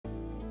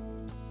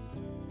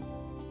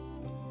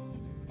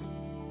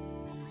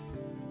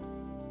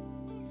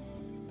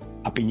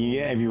Happy New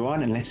Year,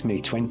 everyone, and let's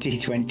make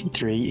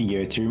 2023 a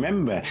year to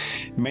remember.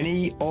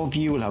 Many of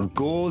you will have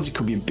goals. It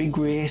could be a big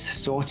race,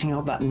 sorting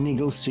out that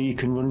niggle so you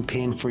can run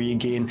pain-free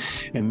again,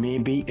 and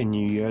maybe a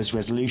New Year's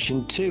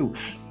resolution too.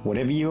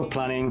 Whatever you are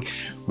planning,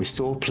 we're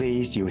so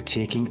pleased you are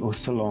taking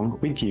us along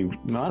with you.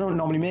 Now, I don't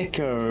normally make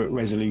a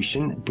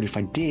resolution, but if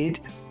I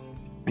did,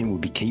 it would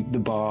be keep the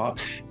bar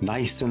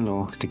nice and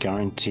low to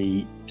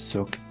guarantee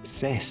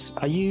success.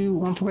 Are you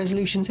one for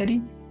resolutions,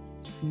 Eddie?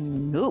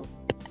 Nope.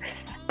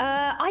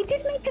 I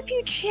did make a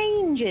few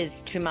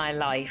changes to my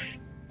life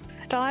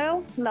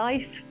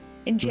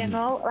in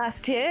general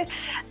last year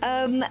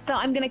that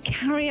I'm going to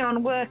carry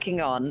on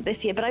working on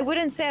this year. But I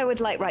wouldn't say I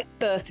would like write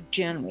 1st of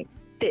January.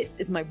 This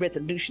is my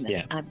resolution.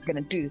 Yeah. I'm going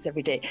to do this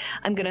every day.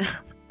 I'm going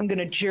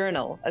to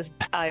journal, as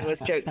I was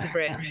joking to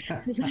Brew.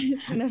 And he's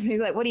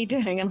like, what are you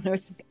doing? And I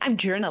was just, I'm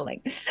journaling.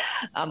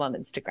 I'm on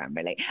Instagram,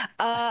 really.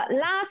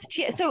 Last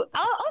year, so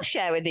I'll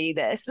share with you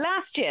this.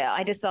 Last year,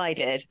 I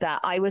decided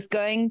that I was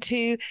going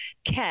to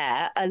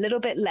care a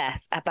little bit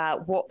less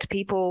about what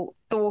people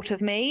thought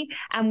of me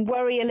and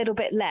worry a little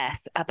bit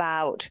less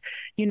about,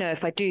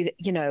 if I do,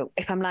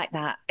 if I'm like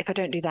that, if I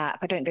don't do that,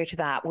 if I don't go to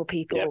that, will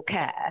people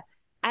care?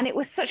 And it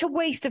was such a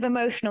waste of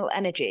emotional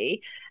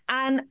energy.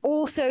 And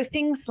also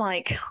things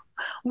like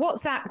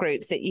WhatsApp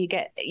groups that you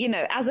get,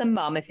 as a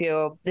mum, if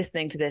you're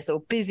listening to this, or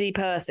busy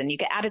person, you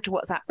get added to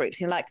WhatsApp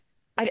groups. You're like,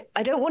 I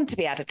don't want to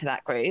be added to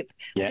that group.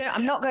 Yeah.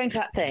 I'm not going to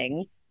that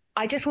thing.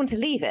 I just want to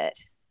leave it.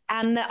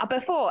 And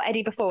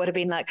Eddie would have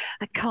been like,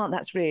 I can't,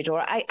 that's rude.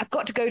 Or I've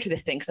got to go to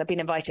this thing because I've been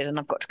invited and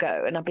I've got to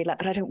go. And I'd be like,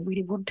 but I don't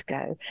really want to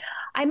go.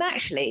 I'm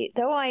actually,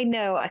 though I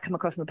know I come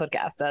across in the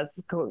podcast as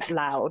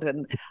loud,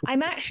 and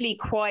I'm actually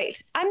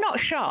I'm not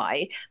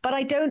shy, but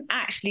I don't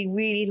actually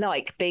really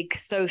like big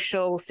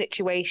social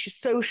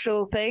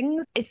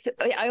things.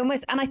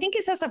 And I think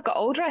it's as I've got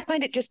older, I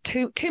find it just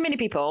too many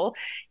people.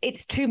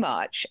 It's too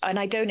much and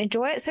I don't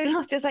enjoy it. So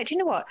last year I was like, do you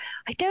know what?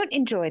 I don't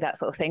enjoy that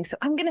sort of thing. So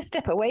I'm going to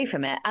step away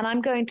from it and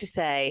I'm going to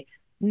say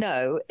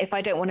no if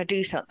I don't want to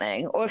do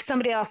something, or if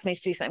somebody asks me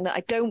to do something that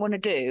I don't want to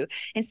do,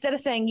 instead of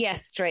saying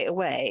yes straight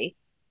away,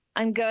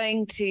 I'm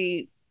going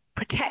to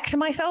protect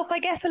myself, I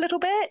guess, a little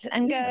bit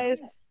and go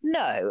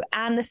no.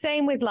 And the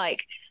same with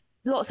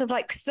lots of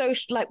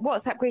social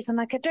WhatsApp groups. I'm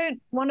like, I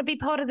don't want to be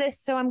part of this,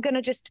 so I'm going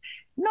to just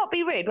not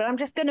be rude, but I'm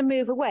just going to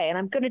move away and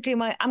I'm going to do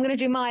my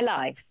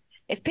life.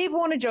 If people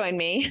want to join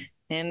me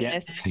in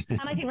this. And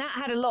I think that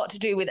had a lot to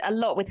do with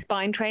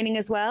spine training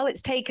as well.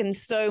 It's taken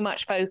so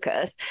much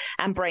focus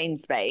and brain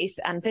space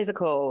and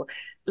physical,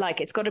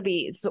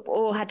 it's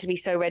all had to be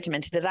so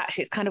regimented that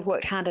actually it's kind of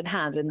worked hand in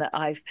hand, in that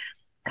I've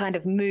kind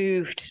of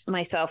moved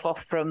myself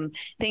off from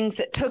things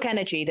that took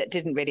energy that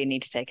didn't really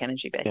need to take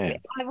energy,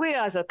 basically. I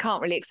realize I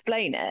can't really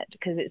explain it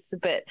because it's a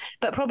bit,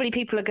 but probably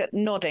people are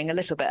nodding a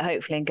little bit,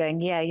 hopefully, and going,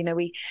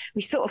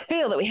 we sort of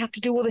feel that we have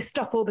to do all this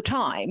stuff all the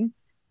time.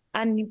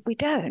 And we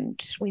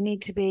don't. We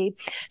need to be.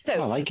 So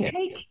I like it.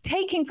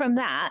 Taking from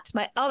that,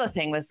 my other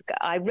thing was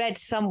I read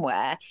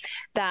somewhere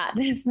that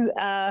this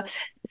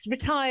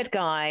retired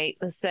guy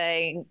was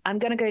saying, I'm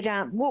going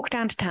to walk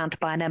down to town to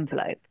buy an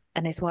envelope.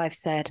 And his wife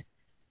said,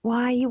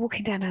 why are you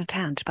walking down to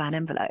town to buy an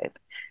envelope?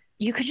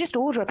 You could just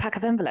order a pack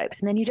of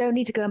envelopes and then you don't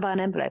need to go and buy an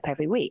envelope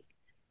every week.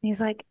 And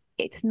he's like,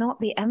 it's not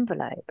the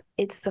envelope.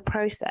 It's the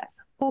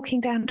process.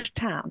 Walking down to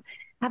town,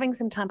 having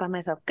some time by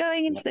myself,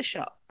 going into the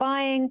shop,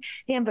 buying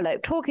the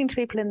envelope, talking to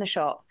people in the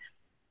shop,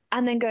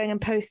 and then going and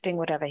posting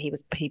whatever he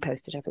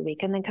posted every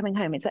week, and then coming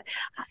home. I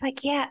was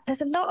like, yeah,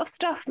 there's a lot of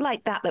stuff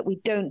like that we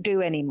don't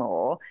do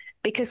anymore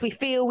because we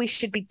feel we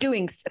should be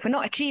doing stuff. We're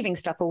not achieving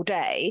stuff all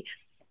day.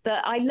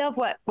 That I love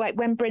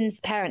when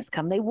Bryn's parents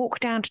come, they walk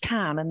down to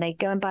town and they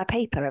go and buy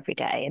paper every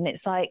day. And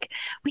it's like,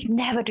 we'd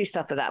never do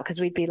stuff like that because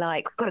we'd be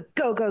like, we've got to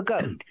go, go,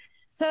 go.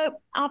 So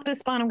after the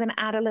spine, I'm going to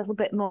add a little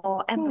bit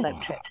more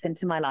envelope trips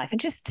into my life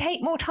and just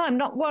take more time,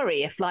 not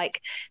worry if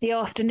the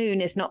afternoon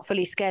is not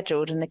fully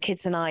scheduled and the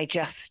kids and I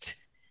just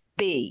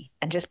be.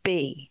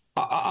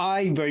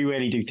 I very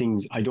rarely do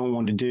things I don't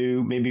want to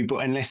do, maybe, but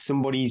unless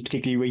somebody's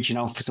particularly reaching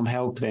out for some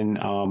help, then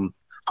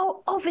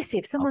Oh, obviously,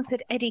 if someone said,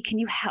 Eddie, can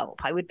you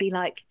help? I would be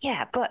like,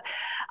 yeah, but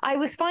I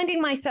was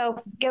finding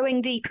myself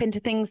going deep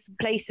into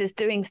places,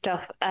 doing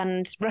stuff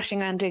and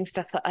rushing around doing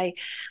stuff that I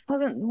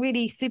wasn't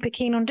really super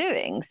keen on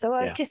doing. So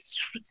I was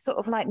just sort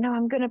of like, no,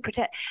 I'm going to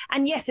protect.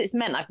 And yes, it's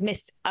meant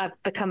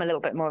I've become a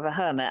little bit more of a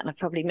hermit and I've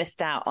probably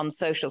missed out on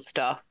social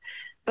stuff.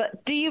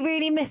 But do you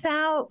really miss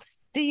out?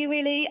 Do you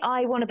really?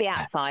 I want to be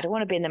outside. I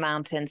want to be in the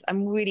mountains.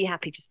 I'm really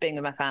happy just being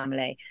with my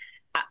family.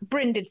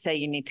 Bryn did say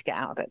you need to get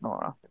out a bit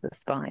more after the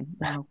spine.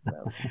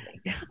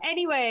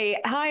 Anyway,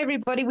 hi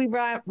everybody. We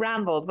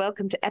rambled.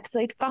 Welcome to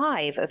episode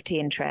 5 of Tea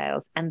and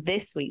Trails. And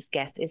this week's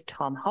guest is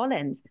Tom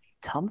Hollins.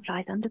 Tom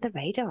flies under the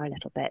radar a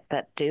little bit,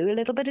 but do a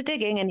little bit of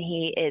digging, and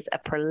he is a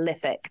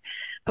prolific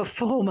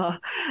performer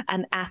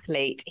and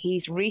athlete.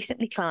 He's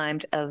recently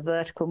climbed a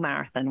vertical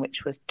marathon,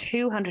 which was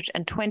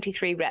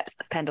 223 reps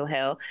of Pendle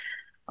Hill.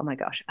 Oh my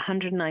gosh,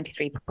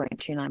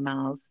 193.29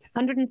 miles,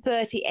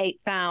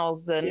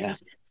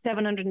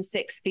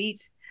 138,706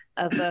 feet,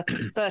 of a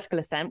vertical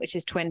ascent, which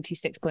is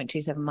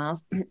 26.27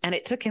 miles. And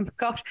it took him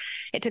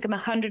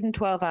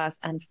 112 hours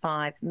and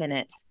 5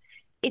 minutes.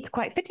 It's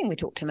quite fitting we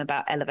talked to him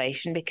about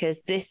elevation,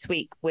 because this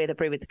week with a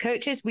Brew with the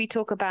Coaches, we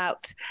talk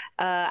about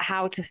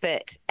how to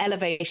fit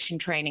elevation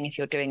training if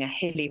you're doing a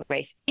hilly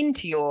race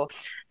into your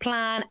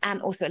plan,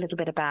 and also a little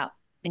bit about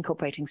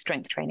incorporating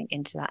strength training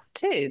into that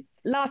too.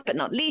 Last but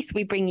not least,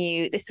 we bring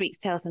you this week's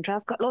Tales and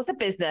Trails. Got lots of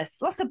business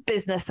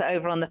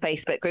over on the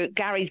Facebook group.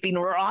 Gary's been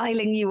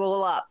riling you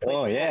all up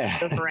with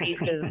the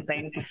races and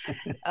things.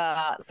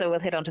 So we'll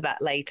hit onto that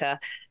later.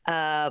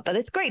 But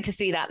it's great to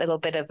see that little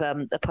bit of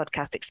the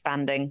podcast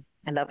expanding.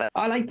 I love it.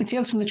 I like the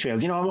Tales from the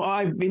Trails. You know,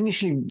 I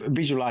initially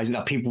visualized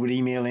that people would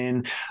email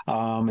in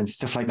and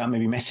stuff like that,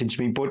 maybe message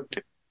me, but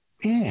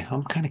yeah,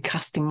 I'm kind of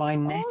casting my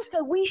net.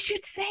 Also, we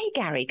should say,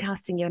 Gary,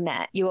 casting your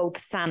net, you old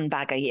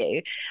sandbagger,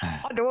 you.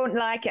 I don't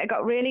like it. I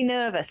got really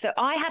nervous. So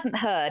I hadn't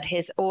heard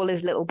all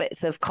his little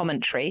bits of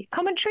commentary,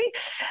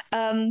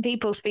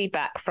 people's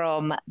feedback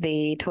from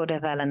the Tour de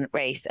Velen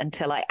race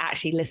until I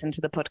actually listened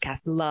to the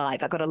podcast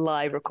live. I got a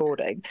live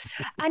recording,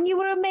 and you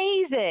were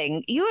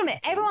amazing.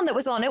 Everyone that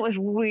was on it was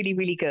really,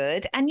 really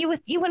good, and you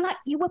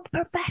were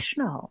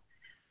professional.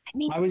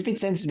 I was a bit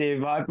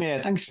sensitive.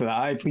 Thanks for that.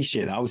 I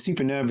appreciate that. I was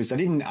super nervous. I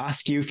didn't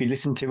ask you if you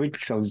listened to it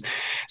because I was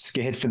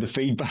scared for the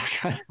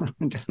feedback. I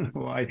don't know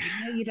why.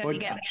 No, you don't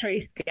get the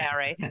truth,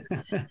 Gary.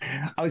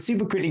 I was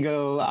super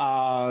critical.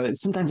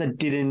 Sometimes I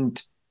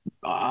didn't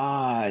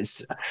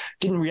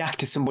react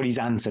to somebody's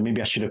answer.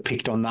 Maybe I should have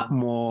picked on that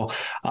more.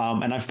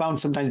 And I found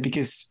sometimes,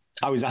 because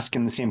I was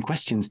asking the same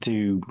questions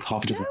to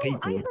half a dozen people.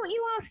 I thought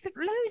you asked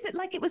loads.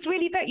 It was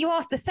really you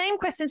asked the same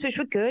questions, which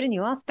were good, and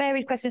you asked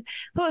varied questions. I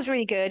thought it was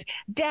really good,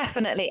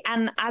 definitely.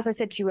 And as I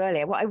said to you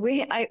earlier, what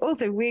I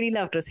also really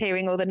loved was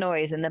hearing all the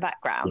noise in the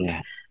background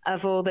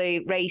of all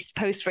the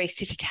post-race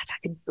chit-chat.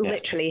 I could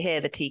literally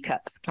hear the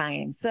teacups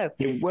clanging. So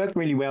it worked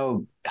really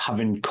well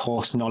having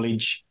course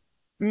knowledge.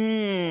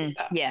 You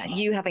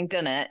having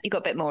done it, you got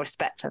a bit more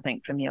respect, I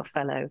think, from your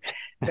fellow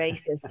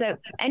racers. So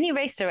any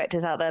race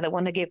directors out there that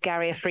want to give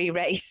Gary a free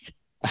race,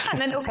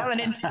 and then he'll come and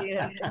interview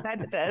the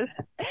competitors,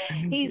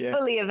 he's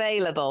fully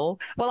available.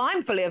 Well,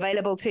 I'm fully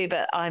available too,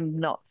 but I'm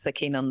not so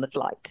keen on the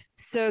flight.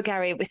 So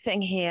Gary, we're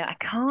sitting here, I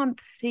can't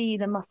see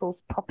the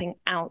muscles popping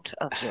out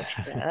of your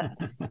shirt.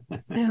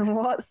 So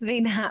what's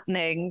been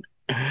happening?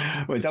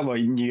 Well, talk about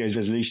New Year's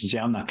resolutions.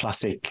 Yeah, I'm that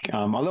classic.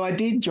 Although I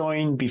did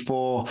join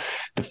before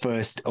the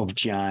 1st of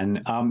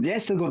Jan.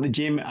 Still go to the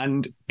gym,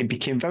 and it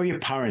became very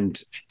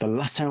apparent the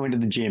last time I went to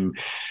the gym,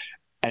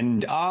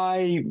 and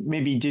I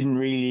maybe didn't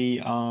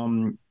really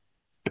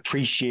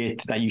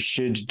appreciate that you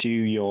should do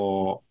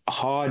your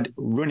hard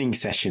running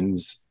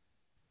sessions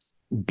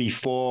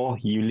before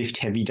you lift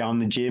heavy down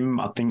the gym.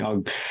 I think I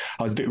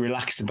was a bit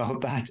relaxed about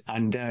that,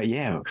 and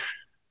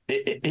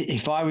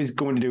if I was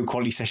going to do a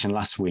quality session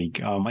last week,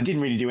 I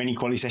didn't really do any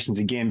quality sessions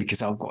again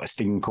because I've got a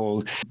stinging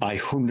cold. I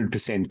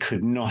 100%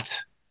 could not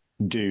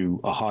do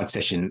a hard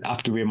session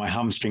after the way my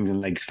hamstrings and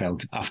legs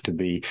felt after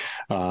when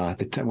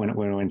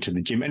I went to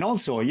the gym. And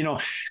also, you know,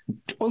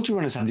 ultra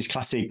runners have this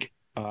classic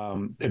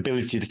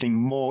ability to think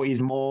more is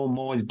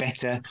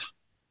better.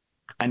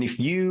 And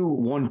if you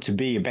want to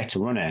be a better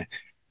runner,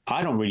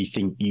 I don't really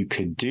think you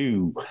could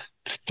do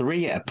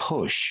 3 at a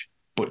push.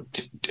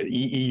 But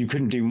you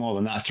couldn't do more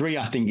than that. 3,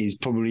 I think, is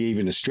probably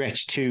even a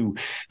stretch. 2,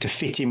 to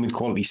fit in with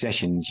quality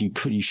sessions, you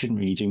shouldn't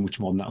really do much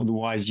more than that.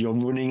 Otherwise, your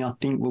running, I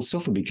think, will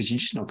suffer because you're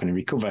just not going to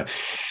recover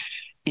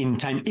in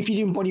time. If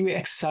you're doing bodyweight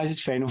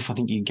exercises, fair enough. I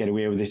think you can get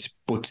away with it.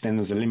 But then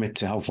there's a limit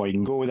to how far you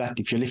can go with that.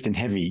 If you're lifting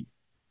heavy,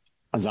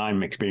 as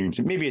I'm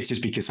experiencing, maybe it's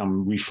just because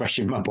I'm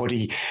refreshing my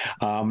body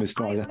as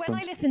far as that's when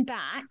I listen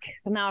back,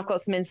 now I've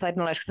got some inside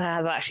knowledge because I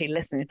was actually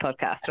listening to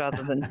podcasts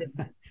rather than just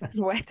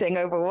sweating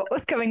over what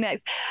was coming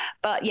next.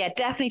 But yeah,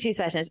 definitely 2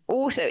 sessions.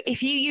 Also,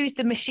 if you use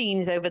the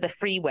machines over the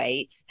free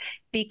weights,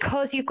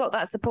 because you've got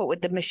that support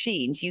with the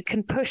machines, you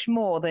can push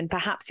more than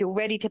perhaps you're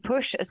ready to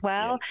push as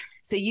well. Yeah.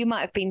 So you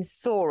might have been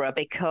sorer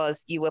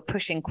because you were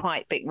pushing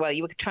quite big. Well,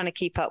 you were trying to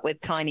keep up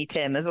with Tiny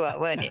Tim as well,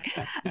 weren't you?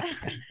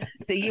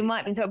 So you might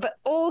have been sore. But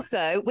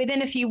also,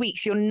 within a few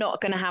weeks, you're not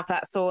going to have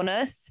that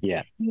soreness.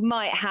 Yeah. You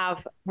might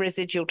have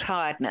residual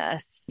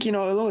tiredness. You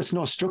know, although it's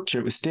no structure,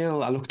 it was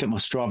still, I looked at my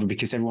Strava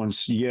because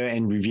everyone's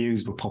year-end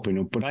reviews were popping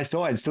up. But I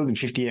saw I'd still done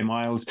 58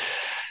 miles,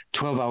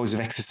 12 hours of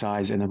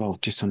exercise, and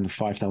about just under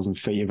 5,000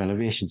 feet of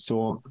elevation.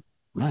 So,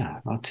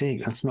 I'll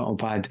take, that's not a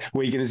bad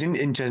way. It's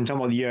interesting talking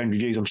about the year-end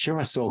reviews. I'm sure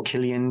I saw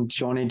Killian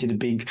Johnny did a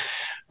big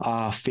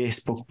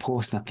Facebook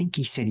post, and I think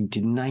he said he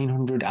did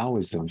 900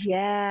 hours of.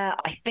 Yeah,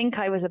 I think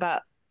I was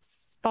about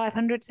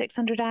 500,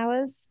 600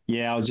 hours.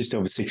 Yeah, I was just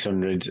over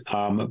 600.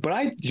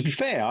 But to be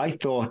fair, I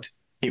thought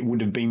it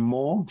would have been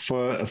more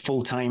for a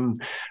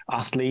full-time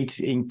athlete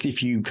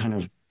if you kind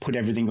of put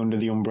everything under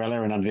the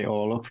umbrella and added it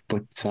all up.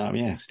 But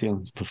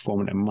still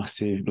performing at a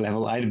massive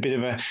level. I had a bit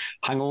of a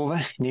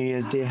hangover, New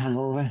Year's Day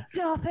hangover.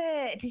 Stop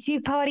it. Did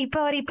you party?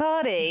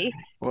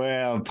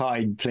 Well,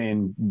 partied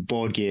playing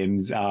board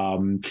games.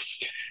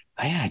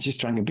 I just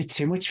drank a bit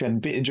too much. We had a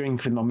bit of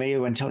drink with my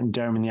meal. Went out in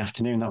Durham in the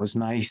afternoon. That was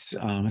nice.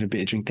 Had a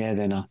bit of drink there.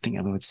 Then I think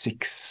about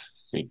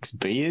six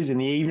beers in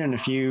the evening, a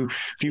few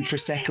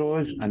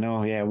Proseccos. I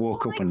know. Yeah, I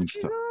woke up and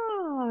just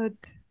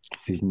thought,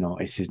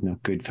 this is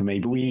not good for me.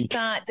 But we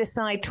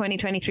decide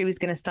 2023 was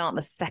going to start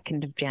the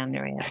 2nd of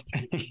January.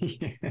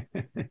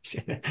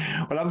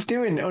 Well, I'm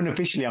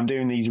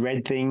doing these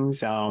red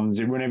things.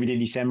 Run every day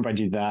December. I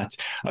did that.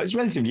 It's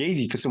relatively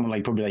easy for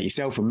someone probably like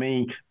yourself or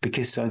me,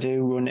 because I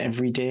do run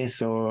every day.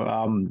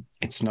 So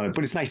it's not,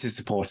 but it's nice to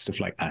support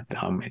stuff like that.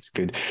 It's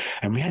good.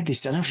 And we had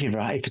this. I don't know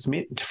if it's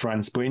made to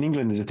France, but in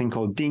England there's a thing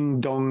called Ding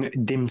Dong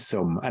Dim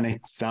Sum, and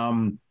it's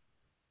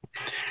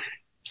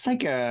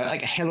like a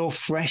Hello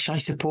Fresh, I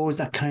suppose,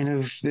 that kind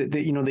of,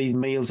 these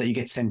meals that you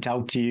get sent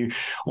out to you,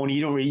 only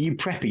you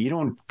prep it, you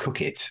don't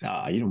cook it,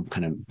 you don't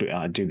kind of do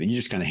that, you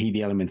just kind of heat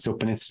the elements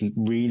up, and it's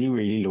really,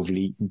 really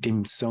lovely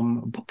dim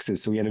sum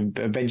boxes. So we had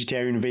a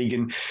vegetarian,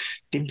 vegan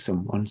dim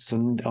sum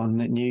on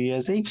New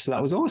Year's Eve, so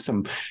that was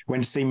awesome.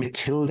 Went to see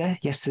Matilda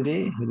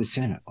yesterday at the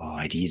cinema. Oh,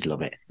 I did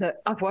love it. So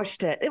I've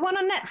watched it. The one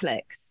on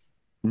Netflix.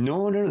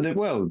 No.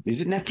 Well, is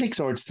it Netflix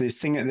or it's the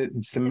singer?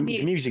 It's the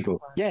musical?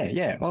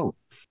 Yeah. Oh,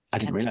 I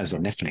didn't realize it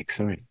was on Netflix.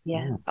 Sorry.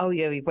 Yeah. Oh,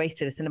 yeah. We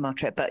wasted a cinema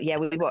trip, but yeah,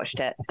 we watched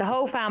it. The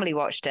whole family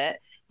watched it.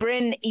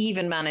 Bryn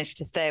even managed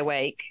to stay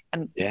awake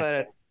and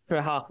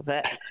for half of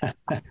it.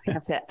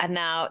 And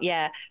now,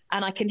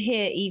 and I can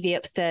hear Evie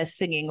upstairs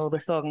singing all the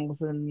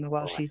songs, and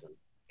while she's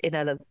in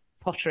her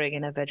pottering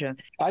in her bedroom.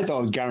 I thought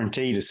I was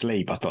guaranteed to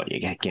sleep. I thought,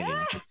 get in.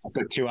 I've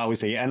got 2 hours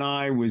here, and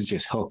I was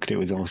just hooked. It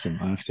was awesome.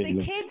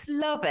 The kids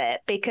love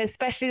it, because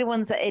especially the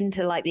ones that are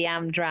into the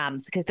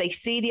am-drams, because they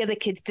see the other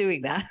kids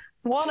doing that.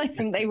 One, I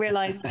think they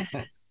realised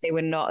they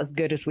were not as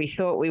good as we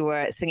thought we were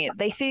at singing it.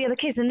 They see the other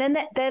kids, and then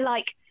they're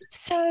like,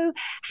 so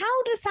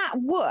how does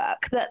that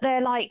work? That they're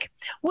like,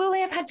 will they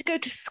have had to go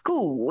to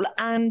school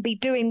and be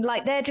doing,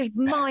 their just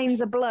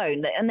minds are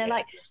blown. And they're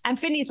like, and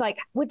Finney's like,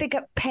 would they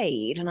get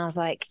paid? And I was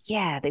like,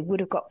 yeah, they would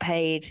have got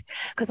paid.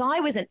 Because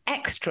I was an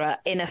extra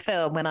in a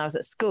film when I was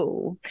at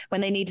school, when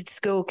they needed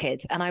school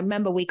kids. And I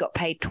remember we got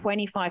paid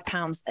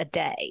 £25 a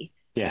day.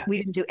 Yeah. We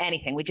didn't do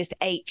anything. We just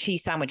ate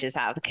cheese sandwiches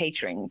out of the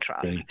catering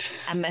truck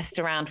and messed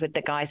around with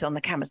the guys on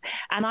the cameras.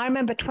 And I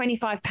remember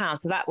 £25.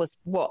 So that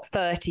was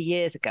 30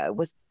 years ago.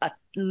 I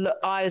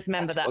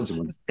remember that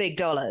was big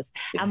dollars.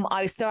 Yeah. And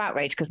I was so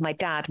outraged because my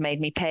dad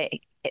made me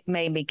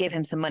give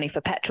him some money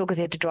for petrol, because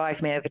he had to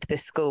drive me over to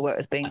this school where it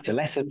was being. That's a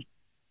lesson.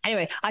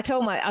 Anyway, I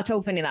told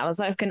Finney that. I was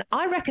like,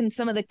 I reckon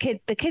some of the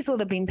kids will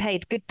have been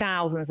paid good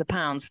thousands of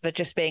pounds for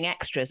just being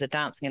extras at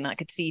dancing, and I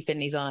could see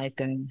Finney's eyes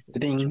going,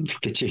 ding,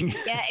 ka-ching.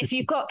 Yeah, if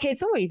you've got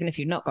kids, or even if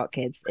you've not got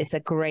kids, it's a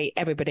great,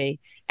 everybody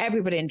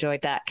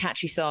enjoyed that.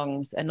 Catchy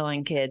songs,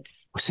 annoying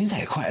kids. Well, it seems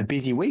like quite a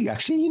busy week,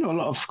 actually.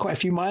 Quite a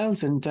few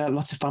miles and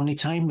lots of family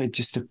time. It's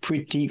just a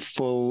pretty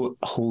full,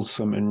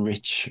 wholesome and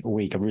rich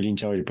week. I've really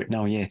enjoyed it. But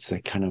now, it's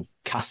the kind of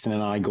Caston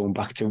and I going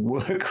back to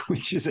work,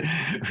 which is a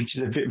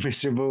bit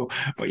miserable.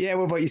 But yeah,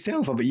 what about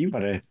yourself? I bet you've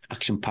had an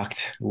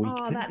action-packed week.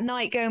 Oh, that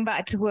night going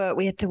back to work,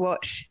 we had to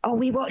watch. Oh,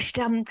 we watched.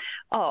 I'm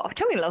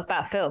talking a lot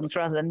about films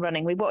rather than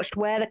running. We watched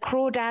Where the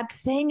Crawdads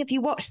Sing. Have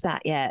you watched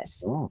that yet?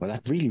 Oh, well,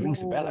 that really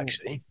rings the bell,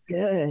 actually.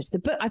 Good. The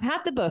book. I've had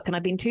the book, and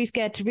I've been too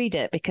scared to read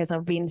it because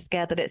I've been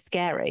scared that it's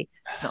scary.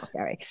 It's not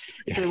scary.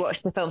 Yeah. So we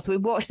watched the film. So we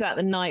watched that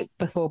the night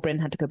before Bryn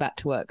had to go back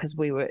to work, because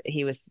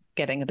he was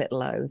getting a bit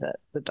low. That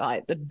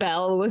the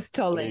bell was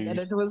tolling, and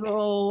it was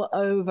all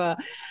over.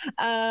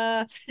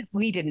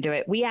 We didn't do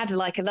it. We had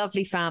a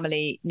lovely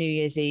family New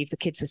Year's Eve. The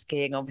kids were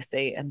skiing,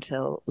 obviously,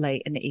 until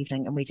late in the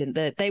evening, and we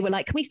didn't. They were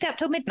like, "Can we stay up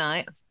till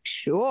midnight?" I was like,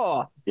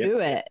 sure, do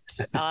it.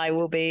 I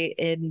will be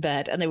in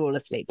bed, and they were all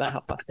asleep by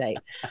 8:30.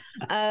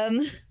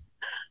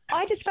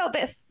 I just felt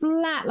a bit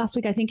flat last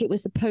week. I think it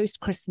was the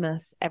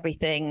post-Christmas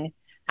everything,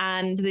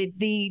 and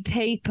the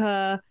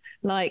taper.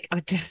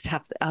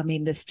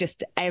 There's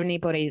just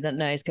anybody that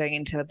knows going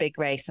into a big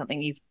race,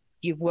 something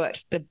you've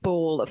worked the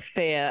ball of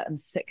fear and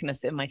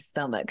sickness in my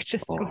stomach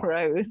just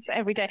grows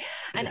every day.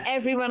 And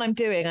every run I'm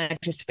doing, I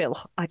just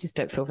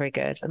don't feel very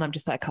good. And I'm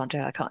just like, I can't do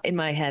it. I can't. In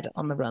my head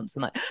on the runs,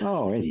 I'm like, I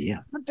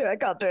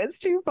can't do it. It's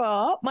too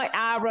far. My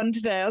hour run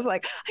today, I was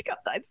like,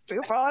 it's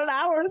too far. An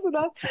hour is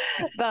enough.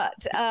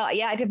 But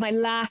I did my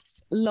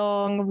last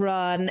long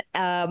run,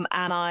 and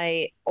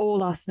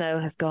all our snow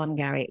has gone,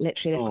 Gary.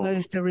 Literally, they've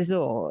closed the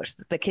resort.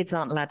 The kids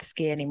aren't allowed to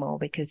ski anymore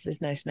because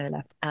there's no snow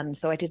left. And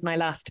so I did my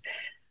last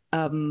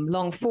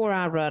long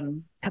 4-hour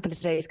run a couple of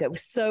days ago. It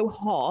was so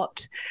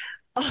hot.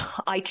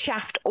 I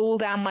chaffed all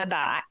down my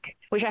back,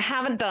 which I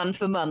haven't done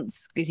for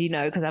months, because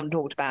I haven't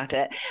talked about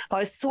it. I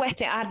was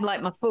sweating. I had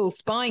my full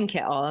spine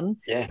kit on.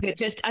 Yeah.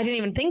 I didn't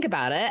even think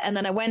about it. And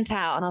then I went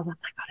out and I was like,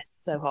 oh my God,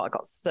 it's so hot. I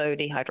got so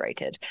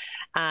dehydrated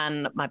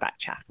and my back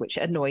chaffed, which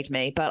annoyed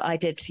me. But I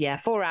did,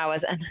 4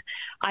 hours, and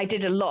I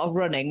did a lot of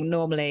running.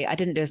 Normally, I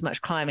didn't do as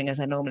much climbing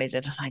as I normally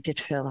did. And I did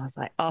feel, I was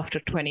like,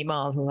 after 20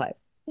 miles, I was like,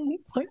 oh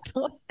my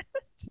God.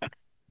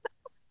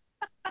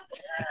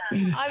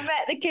 I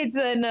met the kids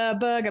in a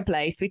burger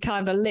place. We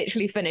timed, I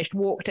literally finished,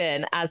 walked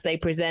in as they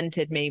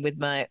presented me with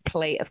my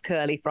plate of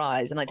curly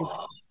fries. And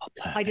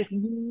I just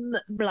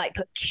like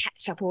put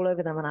ketchup all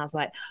over them. And I was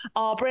like,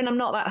 oh, Bryn, I'm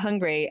not that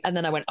hungry. And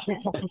then I went,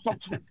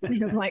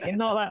 he was like, you're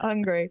not that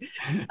hungry.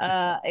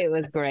 It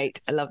was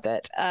great. I loved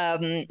it.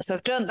 So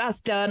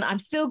that's done. I've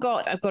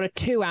got a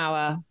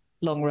 2-hour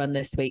long run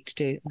this week to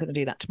do. I'm going to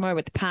do that tomorrow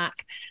with the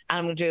pack, and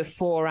I'm going to do a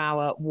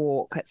 4-hour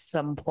walk at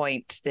some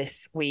point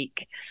this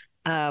week,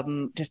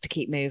 just to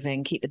keep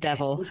moving, keep the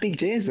devil. Big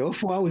days though.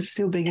 4 hours is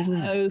still big,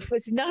 isn't it? Oh,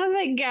 it's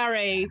nothing,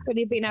 Gary. When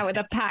you've been out with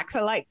a pack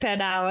for like 10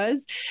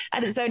 hours,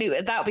 and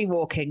that'll be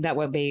walking, that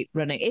won't be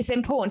running. It's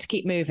important to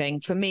keep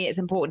moving. For me, it's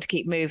important to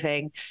keep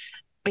moving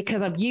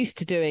because I'm used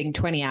to doing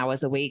 20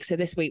 hours a week. So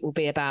this week will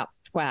be about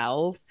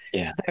 12,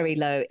 very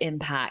low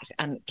impact,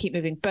 and keep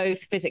moving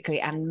both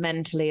physically and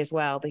mentally as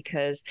well,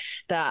 because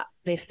the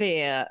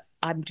fear,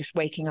 I'm just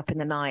waking up in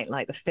the night,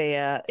 like the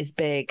fear is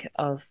big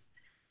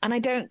and I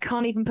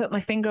can't even put my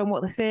finger on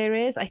what the fear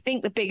is. I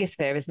think the biggest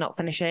fear is not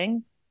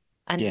finishing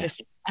and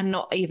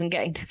not even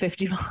getting to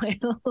 50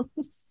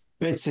 miles.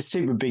 It's a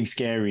super big,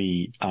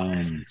 scary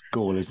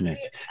goal, isn't it?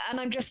 And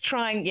I'm just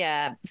trying,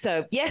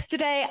 So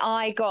yesterday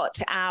I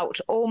got out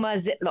all my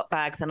Ziploc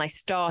bags and I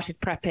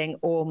started prepping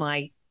all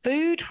my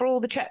food for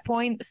all the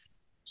checkpoints.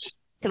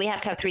 So we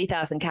have to have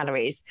 3,000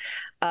 calories,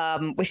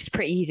 which is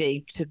pretty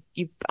easy.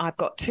 I've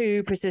got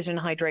 2 precision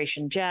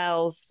hydration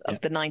gels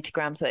of the 90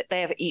 grams. That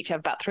they each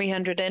have about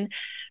 300 in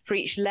for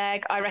each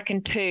leg. I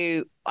reckon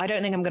 2. I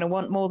don't think I'm going to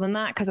want more than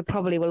that because I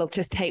probably will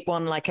just take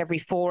one like every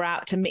 4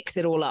 out to mix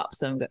it all up.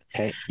 So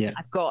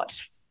I've got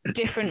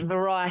different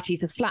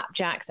varieties of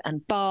flapjacks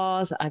and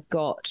bars. I've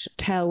got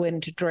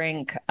tailwind to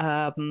drink.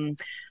 I've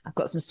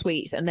got some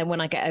sweets. And then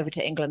when I get over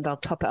to England, I'll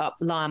top it up,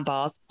 Lion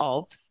bars,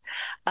 OVS.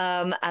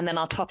 And then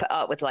I'll top it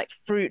up with like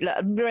fruit,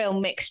 a real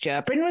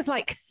mixture. Bryn was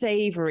like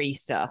savory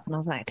stuff. And I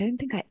was like, I don't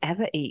think I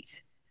ever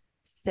eat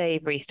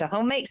savory stuff.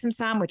 I'll make some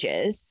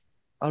sandwiches.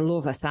 I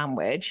love a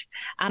sandwich.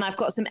 And I've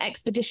got some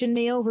expedition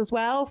meals as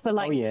well for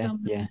like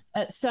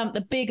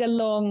the bigger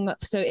long.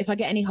 So if I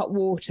get any hot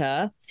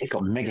water, it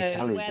got mega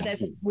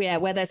calories.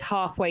 Where there's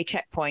halfway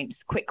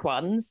checkpoints, quick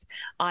ones,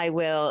 I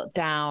will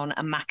down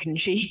a mac and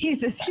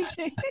cheese as you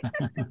do.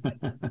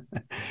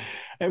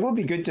 It would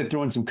be good to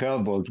throw in some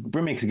curveballs.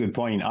 Brim makes a good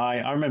point.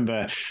 I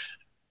remember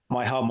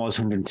my heart was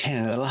 110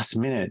 and at the last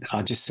minute.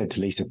 I just said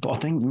to Lisa, but I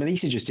think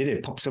Melissa just did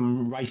it. Pop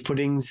some rice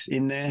puddings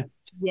in there.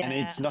 Yeah, and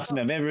it's not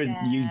something I've ever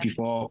used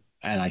before,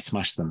 and I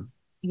smashed them.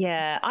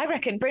 Yeah, I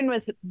reckon Bryn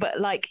was, but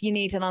like you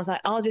need, and I was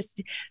like,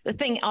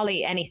 I'll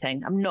eat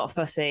anything. I'm not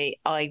fussy.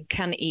 I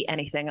can eat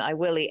anything. I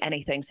will eat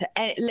anything. So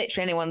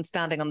literally anyone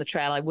standing on the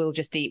trail, I will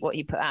just eat what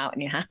you put out in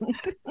your hand.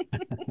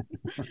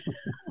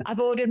 I've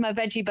ordered my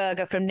veggie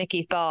burger from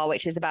Nikki's Bar,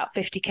 which is about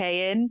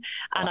 50k in,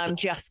 and I'm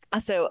just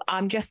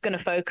going to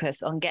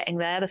focus on getting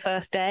there the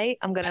first day.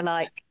 I'm going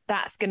to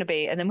that's going to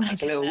be, and then when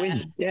that's a little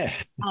win. Yeah.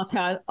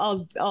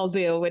 I'll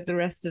deal with the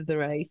rest of the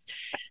race.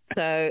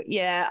 So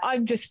yeah,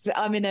 I'm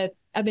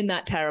in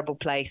that terrible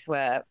place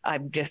where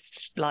I'm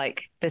just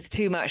like, there's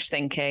too much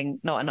thinking,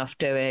 not enough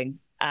doing.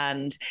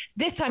 And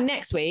this time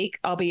next week,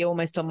 I'll be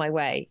almost on my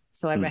way.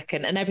 So I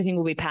reckon, and everything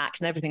will be packed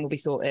and everything will be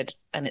sorted.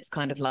 And it's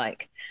kind of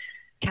like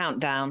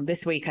countdown.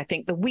 This week, I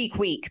think the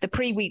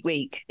pre-week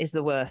week is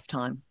the worst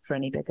time for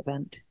any big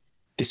event.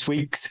 This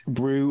week's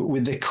Brew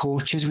with the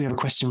coaches, we have a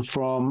question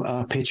from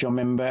our Patreon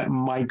member,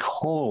 Mike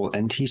Hall,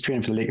 and he's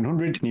training for the Lake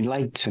 100, and he'd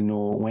like to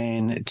know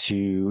when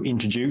to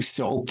introduce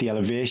or up the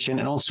elevation,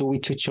 and also we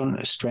touch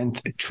on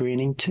strength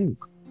training too.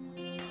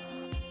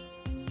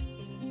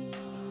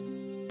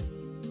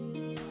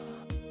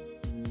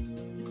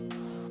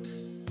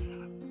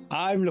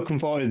 I'm looking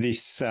forward to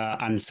this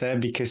answer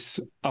because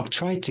I've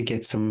tried to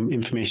get some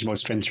information about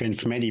strength training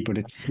from Eddie, but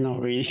it's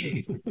not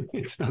really,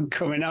 it's not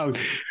coming out.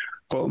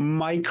 But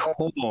Mike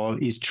Hall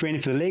is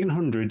training for the Lake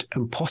 100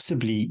 and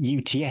possibly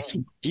UTS.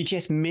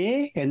 UTS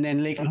May and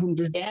then Lake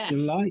 100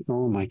 July.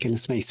 Oh my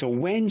goodness me. So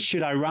when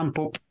should I ramp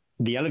up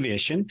the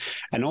elevation?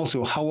 And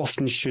also how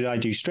often should I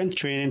do strength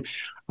training?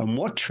 And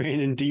what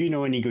training? Do you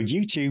know any good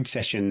YouTube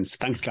sessions?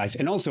 Thanks, guys.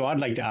 And also I'd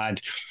like to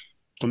add,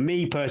 for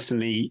me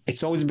personally,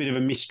 it's always a bit of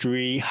a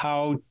mystery.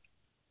 How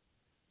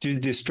does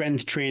the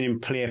strength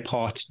training play a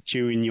part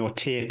during your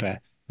taper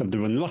of the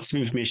run? Lots of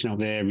information out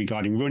there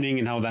regarding running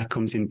and how that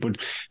comes in, but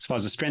as far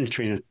as the strength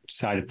training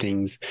side of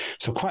things,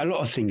 so quite a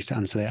lot of things to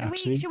answer there.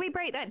 Should we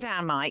break that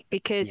down, Mike?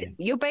 Because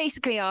you're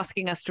basically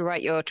asking us to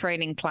write your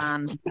training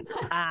plan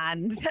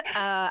and he's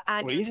a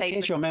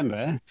Patreon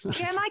member.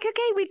 Yeah, Mike.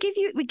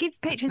 Okay, we give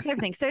patrons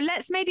everything. So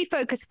let's maybe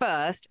focus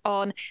first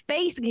on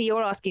basically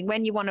you're asking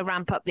when you want to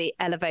ramp up the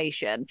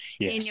elevation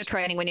in your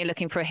training when you're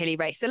looking for a hilly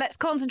race. So let's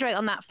concentrate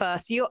on that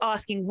first. So you're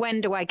asking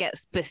when do I get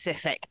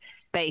specific?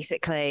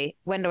 Basically,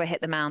 when do I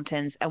hit the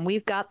mountains? And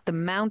we've got the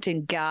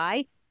mountain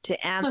guy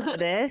to answer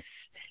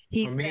this.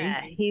 He's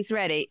there. He's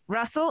ready.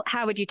 Russell,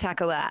 how would you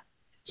tackle that?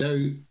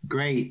 So,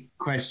 great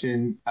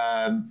question.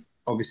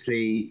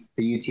 Obviously,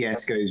 the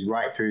UTS goes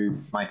right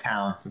through my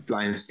town,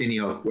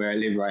 Stiniog, where I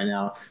live right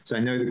now. So I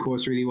know the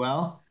course really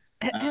well.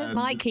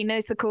 Mike, he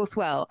knows the course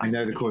well. I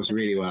know the course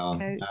really well.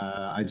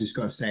 I just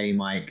got to say,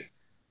 Mike,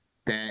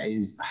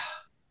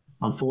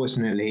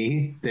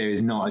 unfortunately, there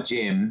is not a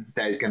gym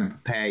that is going to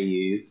prepare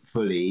you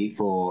fully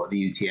for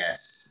the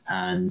UTS.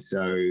 And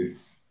so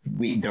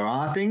there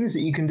are things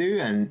that you can do,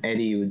 and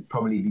Eddie would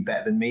probably be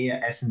better than me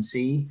at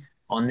S&C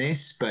on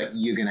this, but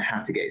you're going to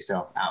have to get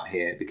yourself out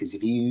here, because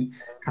if you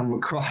come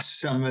across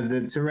some of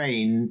the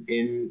terrain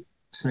in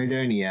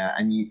Snowdonia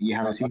and you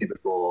haven't seen it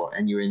before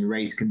and you're in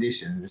race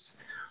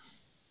conditions,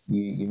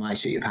 you might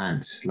shit your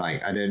pants.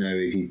 Like, I don't know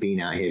if you've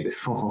been out here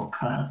before,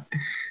 but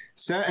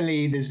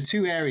certainly there's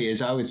two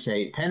areas I would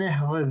say.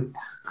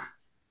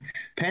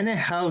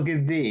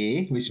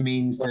 Pennehelgede, which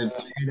means the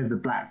head of the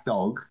black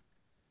dog.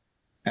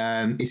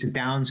 It's a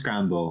down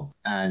scramble,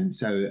 and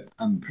so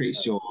I'm pretty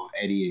sure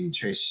Eddie and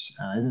Trish,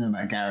 I don't know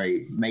about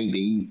Gary,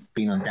 maybe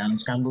been on down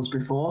scrambles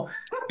before,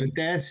 but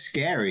they're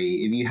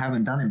scary if you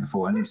haven't done it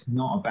before. And it's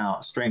not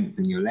about strength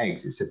in your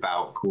legs, it's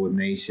about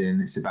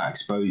coordination, it's about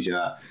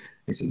exposure,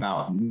 it's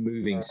about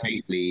moving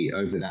safely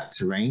over that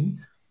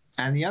terrain.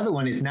 And the other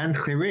one is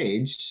Nanche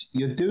Ridge.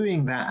 You're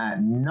doing that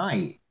at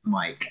night,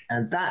 Mike,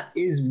 and that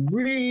is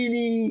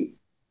really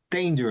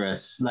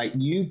dangerous. Like,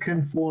 you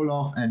can fall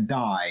off and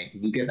die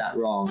if you get that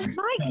wrong.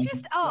 Mike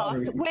just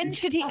asked, when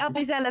should he up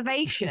his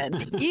elevation?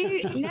 What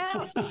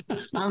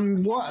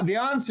the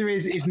answer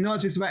is, it's not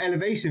just about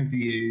elevation for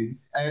you.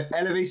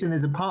 Elevation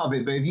is a part of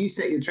it, but if you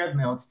set your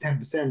treadmill to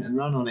 10% and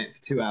run on it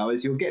for 2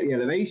 hours, you'll get the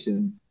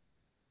elevation,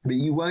 but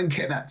you won't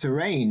get that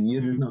terrain.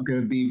 You're just not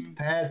going to be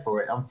prepared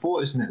for it.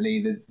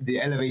 Unfortunately,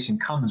 the elevation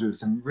comes with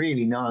some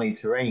really gnarly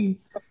terrain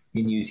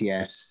in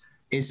UTS.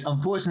 It's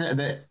unfortunate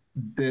that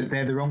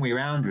they're the wrong way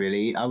around,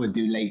 really. I would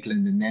do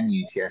Lakeland and then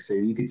UTS, so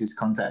you could just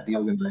contact the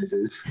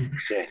organisers and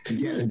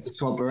get them to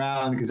swap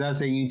around, because I'd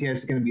say UTS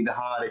is going to be the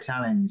harder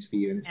challenge for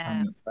you, and it's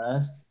coming up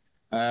first.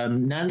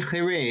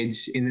 Nanche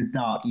Ridge, in the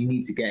dark, you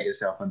need to get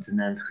yourself onto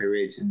Nanche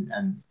Ridge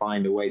and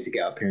find a way to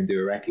get up here and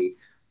do a recce.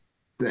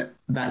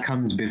 That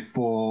comes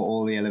before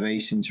all the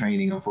elevation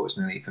training.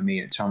 Unfortunately for me,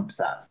 it trumps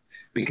that,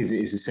 because it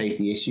is a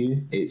safety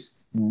issue. It's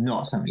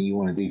not something you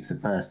want to do for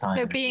the first time.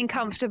 So being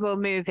comfortable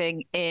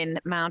moving in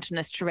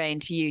mountainous terrain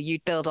to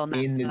you'd build on that.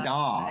 In the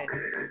dark.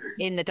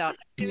 In the dark.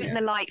 Do it in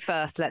the light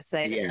first, let's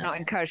say. It's not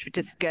encouraged to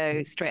just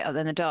go straight up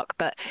in the dark,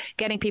 but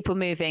getting people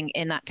moving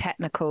in that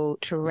technical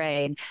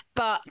terrain.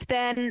 But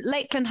then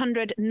Lakeland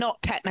 100, not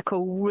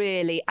technical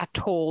really at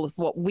all,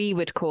 what we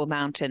would call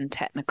mountain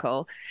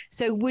technical.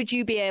 So would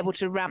you be able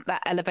to ramp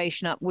that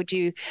elevation up? Would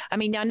you, I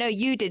mean, I know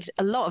you did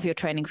a lot of your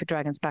training for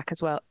Dragon's Back as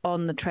well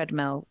on the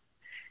treadmill.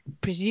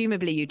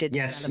 Presumably you did.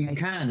 Yes, you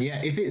can.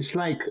 Yeah, if it's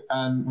like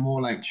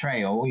more like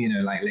trail,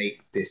 like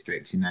Lake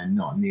District,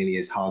 not nearly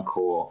as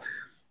hardcore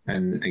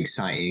and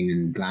exciting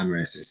and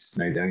glamorous as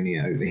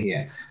Snowdonia over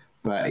here,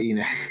 but you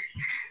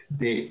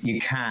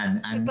can.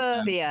 And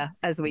suburbia,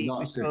 as we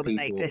call the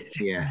Lake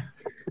District. Yeah.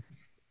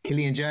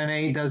 Killian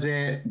Journey does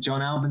it.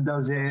 John Alban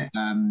does it.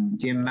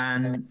 Jim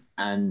Mann,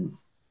 and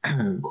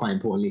quite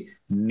importantly,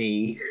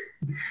 me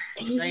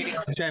training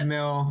on the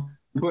treadmill.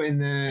 Putting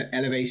the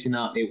elevation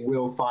up, it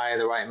will fire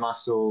the right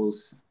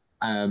muscles.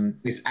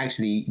 It's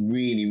actually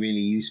really,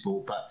 really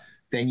useful. But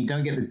then you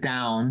don't get the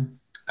down,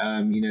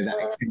 that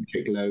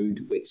eccentric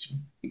load, which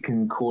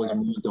can cause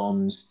more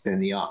DOMs than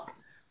the up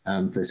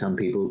for some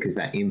people, because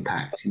that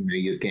impact,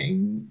 you're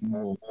getting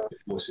more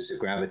forces of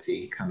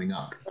gravity coming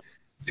up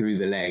through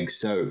the legs.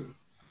 So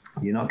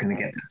you're not going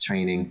to get that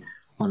training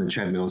on a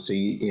treadmill. So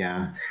you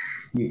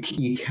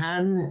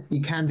can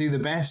do the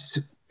best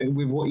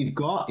with what you've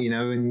got,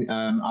 and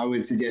I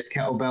would suggest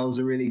kettlebells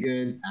are really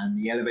good and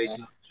the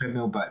elevation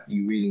treadmill, but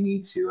you really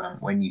need to,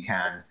 when you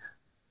can,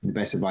 the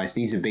best advice,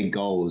 these are big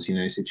goals,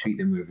 so treat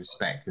them with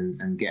respect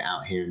and get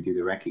out here and do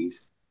the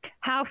recce's.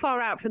 How far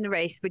out from the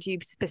race would you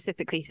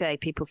specifically say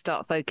people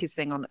start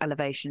focusing on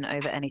elevation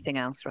over anything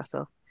else,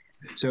 Russell?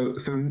 So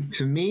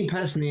for me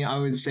personally, I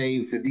would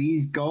say for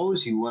these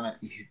goals, you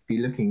want to be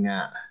looking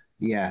at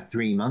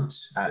 3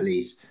 months at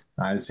least.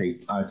 I would say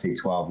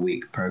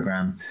 12-week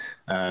program.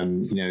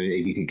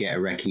 If you could get a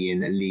recce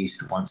in at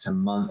least once a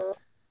month,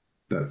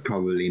 but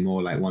probably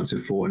more like once a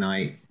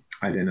fortnight.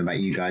 I don't know about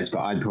you guys, but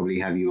I'd probably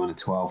have you on a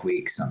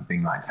 12-week,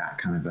 something like that,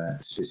 kind of a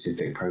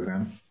specific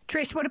program.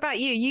 Trish, what about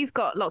you? You've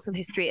got lots of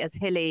history as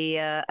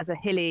a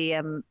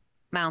hilly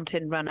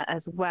mountain runner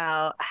as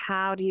well.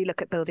 How do you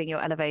look at building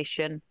your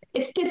elevation?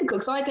 It's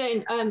difficult because I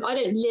don't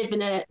live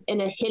in a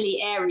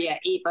hilly area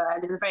either. I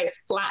live in a very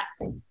flat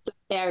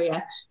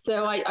area,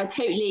 so I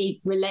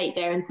totally relate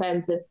there in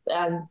terms of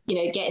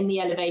getting the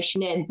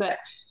elevation in. But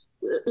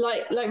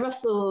like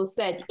Russell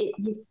said,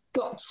 you've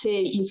got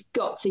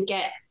to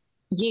get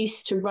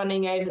used to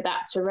running over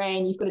that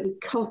terrain. You've got to be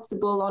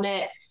comfortable on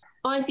it.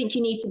 I think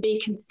you need to be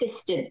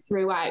consistent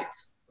throughout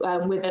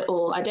with it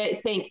all. I don't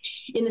think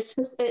in the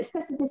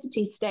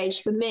specificity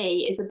stage for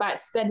me is about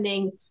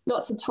spending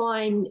lots of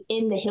time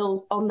in the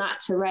hills on that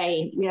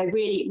terrain,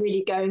 really,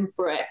 really going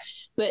for it.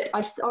 But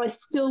I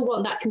still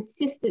want that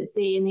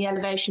consistency in the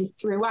elevation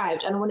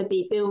throughout, and I want to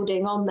be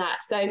building on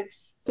that. So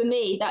for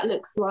me, that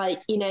looks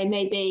like,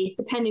 maybe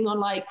depending on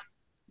like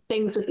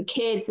things with the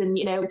kids and,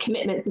 you know,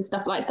 commitments and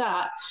stuff like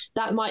that,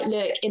 that might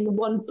look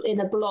in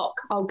a block,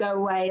 I'll go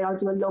away and I'll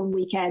do a long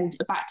weekend,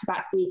 a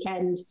back-to-back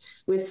weekend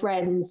with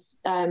friends,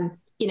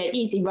 you know,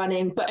 easy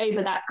running, but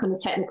over that kind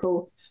of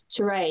technical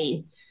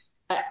terrain.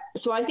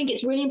 So I think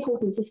it's really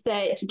important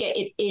to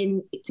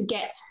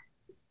get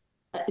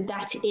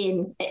that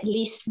in at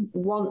least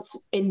once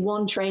in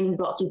one training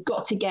block. You've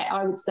got to get,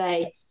 I would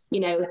say, you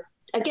know,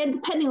 again,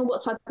 depending on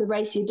what type of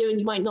race you're doing,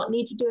 you might not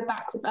need to do a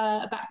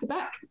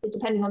back-to-back,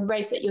 depending on the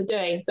race that you're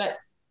doing. But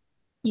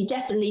you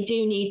definitely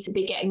do need to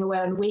be getting away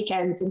on the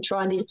weekends and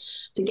trying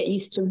to get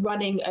used to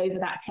running over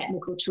that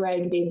technical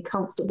terrain, being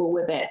comfortable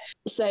with it.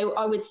 So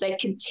I would say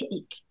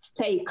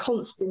stay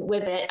constant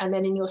with it. And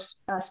then in your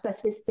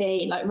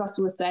specificity, like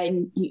Russell was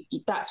saying,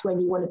 that's when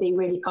you want to be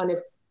really kind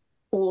of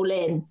all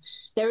in.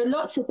 There are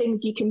lots of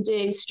things you can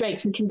do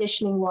strength and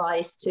conditioning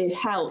wise to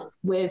help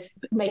with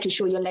making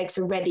sure your legs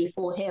are ready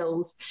for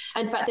hills.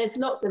 In fact, there's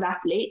lots of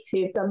athletes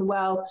who have done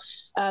well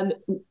and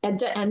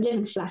live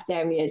in flat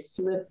areas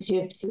who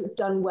have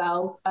done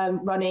well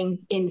running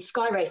in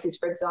sky races,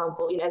 for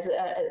example. You know,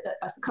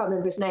 I can't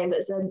remember his name,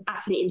 there's an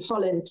athlete in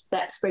Holland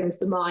that springs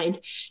to mind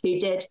who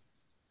did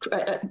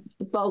the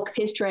bulk of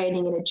his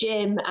training in a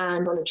gym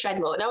and on a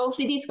treadmill. Now,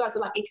 obviously, these guys are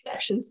like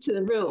exceptions to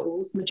the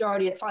rules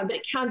majority of the time, but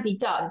it can be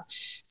done.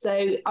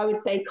 So I would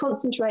say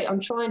concentrate on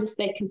trying to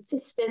stay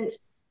consistent.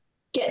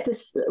 Get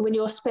this, when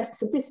your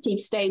specificity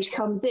stage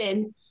comes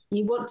in,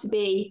 you want to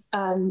be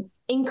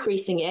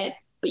increasing it,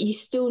 but you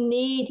still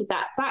need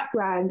that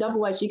background.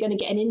 Otherwise, you're going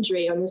to get an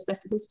injury on your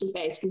specificity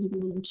phase because you're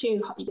going to be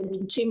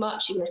too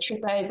much. You're going to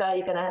trip over.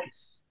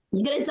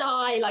 You're going to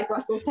die, like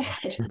Russell said.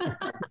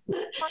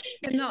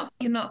 You're not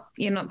going to die.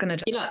 You're not going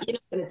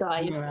to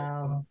die.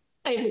 Well,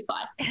 It'll be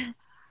fine.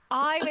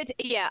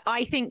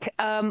 I think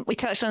we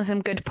touched on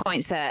some good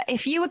points there.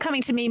 If you were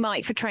coming to me,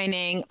 Mike, for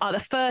training, the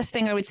first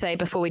thing I would say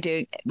before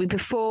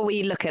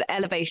we look at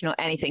elevation or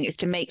anything is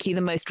to make you the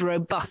most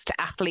robust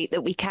athlete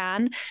that we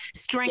can.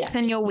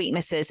 Strengthen your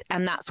weaknesses,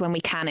 and that's when we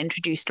can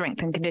introduce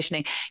strength and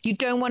conditioning. You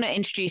don't want to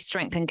introduce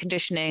strength and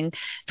conditioning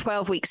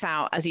 12 weeks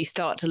out as you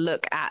start to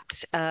look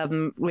at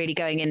really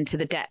going into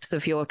the depths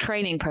of your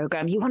training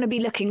program. You want to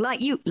be looking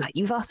like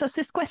you've asked us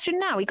this question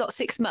now. We got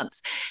 6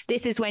 months.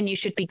 This is when you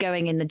should be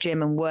going in the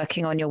gym and working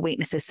on your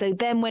weaknesses. So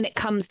then when it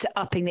comes to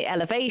upping the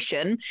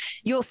elevation,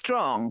 you're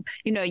strong.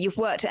 You know, you've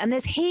worked, and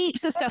there's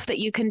heaps of stuff that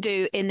you can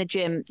do in the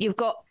gym. You've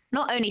got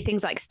not only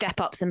things like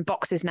step ups and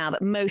boxes now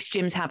that most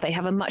gyms have, they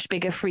have a much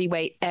bigger free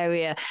weight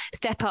area.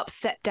 Step up,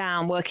 step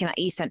down, working that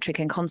eccentric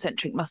and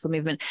concentric muscle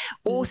movement.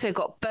 Also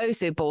got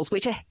Bosu balls,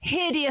 which are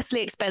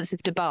hideously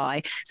expensive to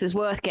buy. So it's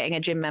worth getting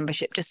a gym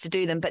membership just to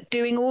do them. But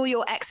doing all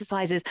your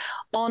exercises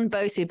on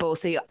Bosu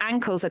balls so your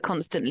ankles are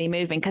constantly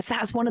moving, because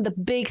that's one of the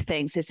big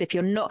things is if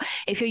you're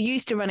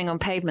used to running on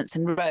pavements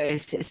and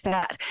roads, it's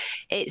that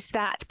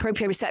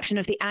proprioception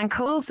of the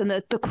ankles and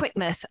the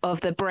quickness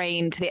of the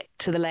brain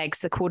to the legs,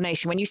 the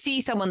coordination. When you see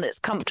someone that's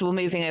comfortable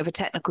moving over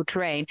technical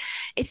terrain,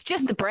 it's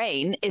just the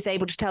brain is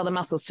able to tell the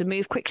muscles to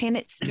move quickly, and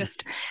it's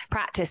just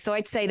practice. So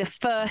I'd say the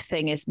first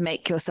thing is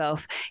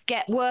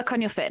work on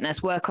your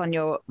fitness, work on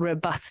your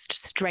robust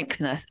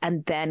strengthness,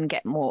 and then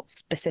get more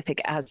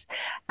specific as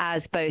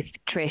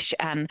both Trish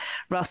and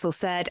Russell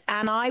said.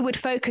 And I would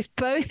focus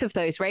both of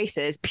those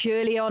races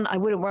purely on, I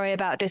wouldn't worry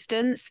about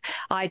distance.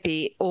 I'd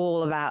be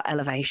all about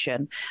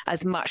elevation,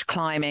 as much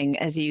climbing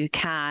as you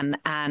can.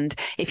 And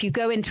if you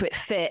go into it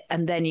fit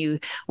and then you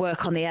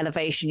work on the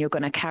elevation, you're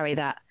going to carry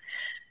that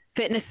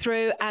fitness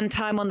through and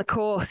time on the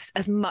course,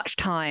 as much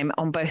time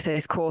on both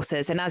those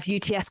courses. And as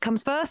UTS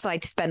comes first,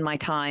 I'd spend my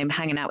time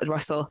hanging out with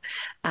Russell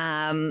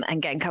and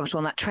getting comfortable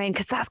on that train,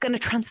 because that's going to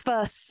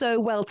transfer so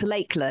well to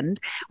Lakeland.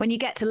 When you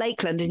get to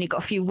Lakeland and you've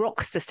got a few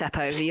rocks to step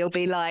over, you'll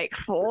be like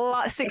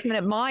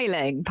 6-minute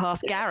miling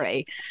past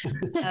Gary.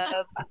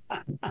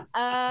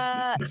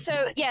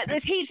 So yeah,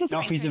 there's heaps of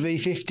strength. Noffy's a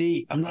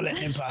V50. I'm not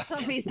letting him pass.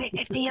 Noffy's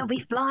V50. He'll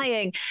be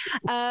flying.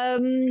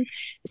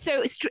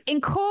 So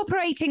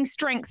incorporating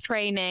strength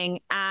training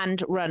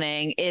and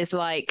running is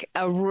like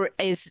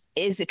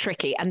is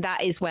tricky, and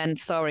that is when,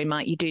 sorry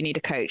Mike, you do need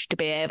a coach to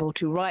be able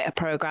to write a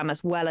program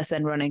as well as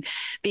then running,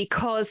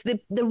 because the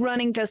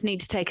running does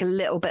need to take a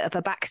little bit of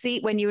a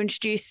backseat when you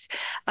introduce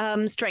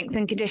strength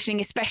and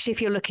conditioning, especially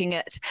if you're looking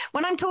at,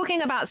 when I'm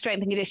talking about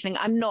strength and conditioning,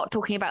 I'm not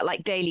talking about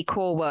like daily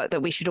core work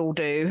that we should all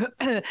do,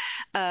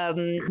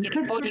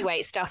 body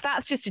weight stuff.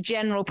 That's just a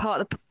general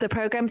part of the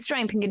program.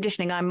 Strength and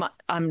conditioning, I'm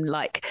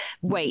like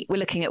we're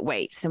looking at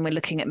weights, and we're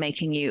looking at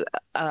making you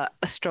a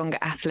stronger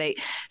athlete.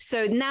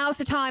 So now's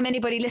the time,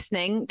 anybody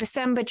listening,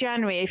 December,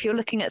 January, if you're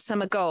looking at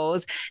summer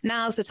goals,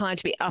 now's the time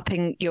to be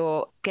asking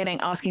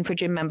for a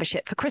gym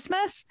membership for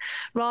Christmas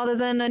rather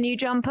than a new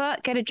jumper.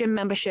 Get a gym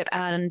membership.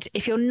 And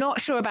if you're not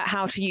sure about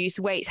how to use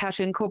weights, how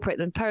to incorporate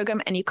them in the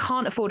program, and you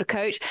can't afford a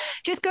coach,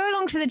 just go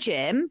along to the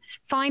gym,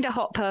 find a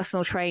hot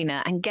personal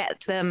trainer, and get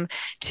them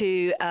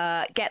to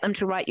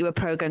write you a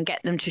program,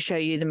 get them to show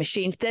you the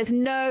machines. There's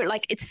no,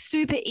 it's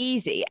super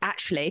easy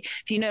actually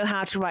if you know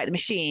how to write the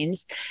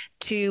machines.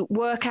 to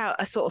work out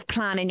a sort of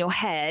plan in your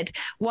head.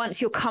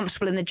 Once you're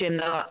comfortable in the gym,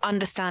 I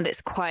understand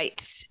it's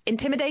quite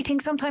intimidating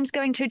sometimes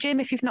going to a gym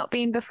if you've not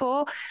been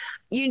before.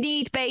 You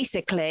need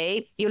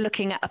basically, you're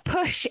looking at a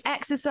push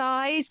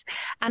exercise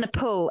and a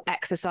pull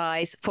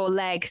exercise for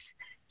legs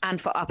and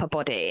for upper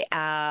body.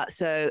 And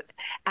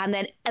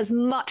then as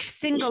much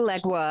single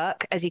leg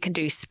work as you can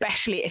do,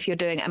 especially if you're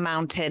doing a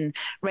mountain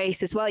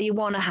race as well. You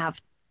want to have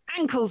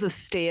ankles of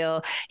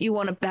steel. You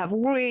want to have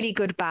really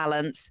good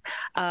balance.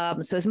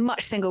 So as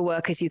much single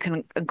work as you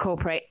can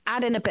incorporate,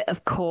 add in a bit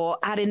of core,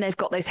 they've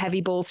got those heavy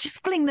balls,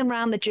 just fling them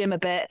around the gym a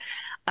bit.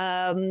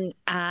 And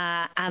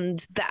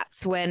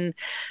that's when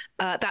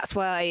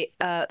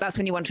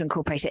you want to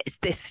incorporate it. It's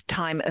this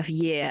time of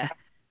year.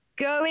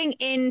 Going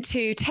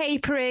into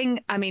tapering,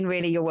 I mean,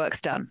 really, your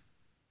work's done.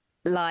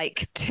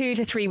 Like 2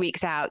 to 3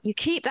 weeks out, you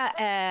keep that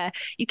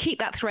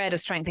thread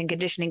of strength and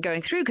conditioning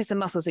going through, because the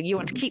muscles, you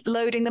want to keep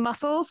loading the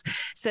muscles,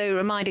 so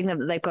reminding them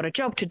that they've got a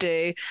job to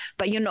do,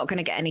 but you're not going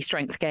to get any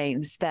strength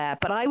gains there.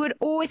 But I would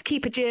always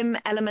keep a gym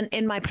element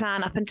in my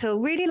plan up until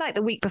really like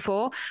the week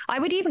before. I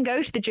would even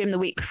go to the gym the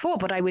week before,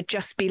 but I would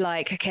just be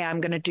like, okay,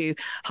 I'm going to do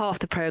half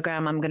the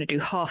program, I'm going to do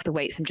half the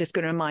weights, I'm just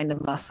going to remind the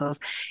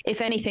muscles.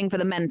 If anything, for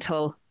the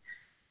mental,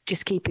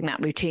 just keeping that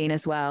routine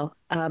as well,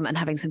 and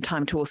having some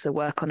time to also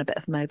work on a bit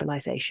of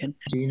mobilization.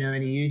 Do you know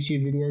any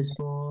YouTube videos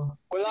for?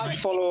 Well, I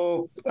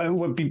follow.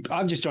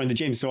 I've just joined the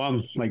gym, so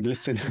I'm like,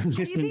 listening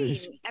to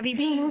this. Have you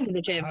been to the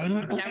gym?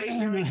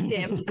 Gary's joined the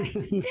gym.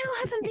 Still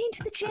hasn't been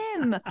to the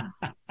gym.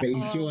 But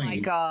he's joined. Oh my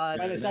God!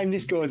 By the time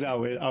this goes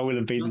out, I will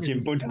have been to the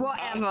gym. But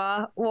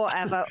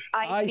whatever.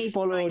 I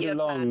followed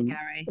along.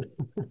 Gary.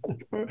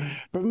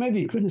 But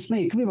maybe, goodness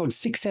me, it could be about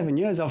 6-7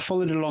 years. I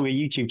followed along a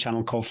YouTube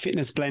channel called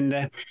Fitness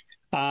Blender.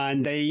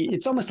 And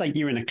it's almost like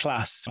you're in a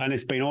class, and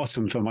it's been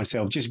awesome for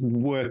myself, just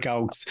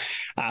workouts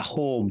at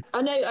home.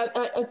 I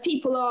know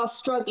people are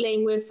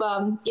struggling with,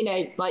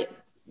 like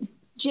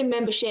gym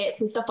memberships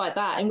and stuff like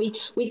that. And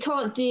we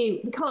can't do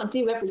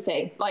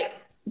everything. Like,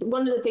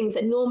 one of the things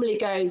that normally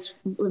goes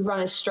with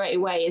runners straight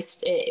away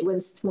is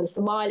once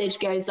the mileage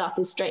goes up,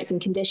 is strength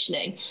and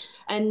conditioning.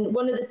 And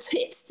one of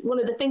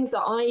the things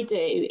that I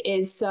do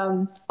is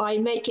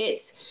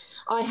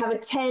I have a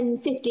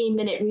 10-15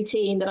 minute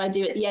routine that I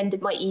do at the end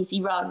of my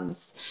easy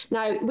runs.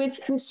 Now, with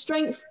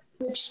strength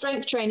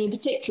training in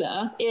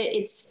particular,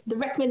 it's the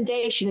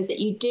recommendation is that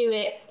you do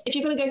it, if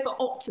you're going to go for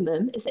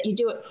optimum, is that you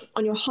do it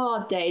on your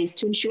hard days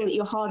to ensure that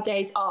your hard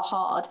days are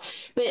hard.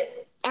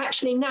 But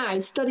actually now,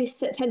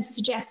 studies tend to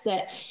suggest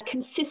that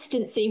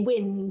consistency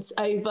wins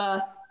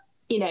over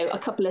a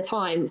couple of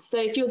times. So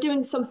if you're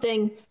doing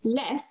something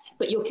less,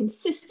 but you're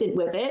consistent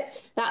with it,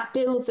 that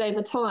builds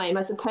over time,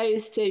 as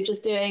opposed to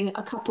just doing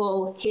a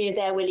couple here,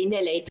 there,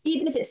 willy-nilly.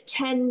 Even if it's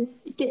 10,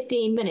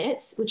 15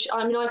 minutes, which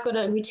I've got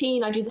a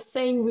routine, I do the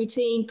same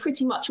routine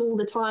pretty much all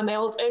the time. I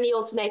only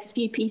alternate a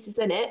few pieces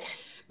in it.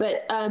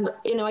 But,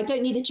 I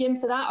don't need a gym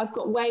for that. I've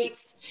got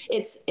weights.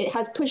 It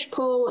has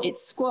push-pull,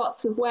 it's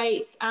squats with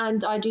weights,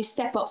 and I do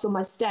step-ups on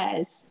my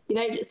stairs.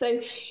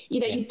 So,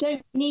 you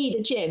don't need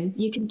a gym.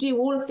 You can do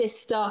all of this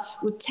stuff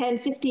with 10,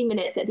 15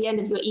 minutes at the end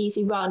of your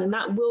easy run, and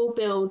that will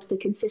build the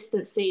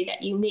consistency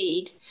that you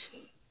need.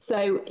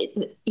 So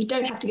you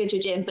don't have to go to a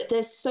gym, but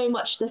there's so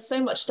much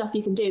stuff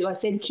you can do. I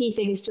say the key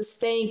thing is just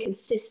staying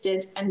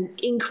consistent and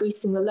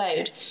increasing the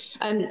load.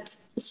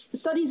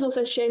 Studies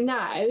also show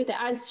now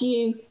that as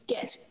you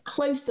get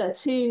closer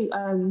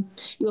to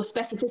your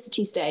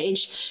specificity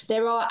stage,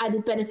 there are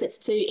added benefits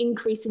to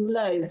increasing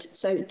load.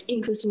 So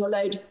increasing your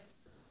load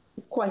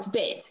quite a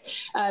bit.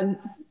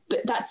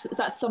 But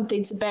that's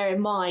something to bear in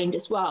mind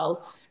as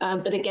well.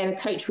 But again, a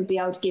coach would be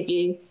able to give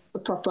you a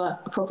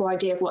proper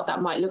idea of what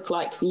that might look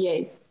like for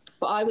you.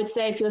 But I would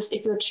say if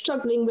you're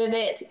struggling with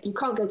it, you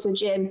can't go to a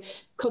gym,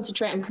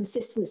 concentrate on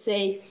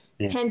consistency,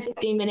 10,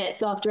 15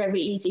 minutes after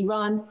every easy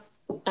run,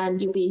 and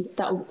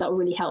that'll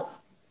really help.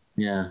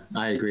 Yeah,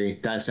 I agree.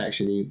 That's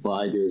actually what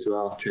I do as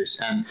well, Trish.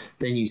 And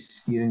then you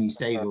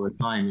save all the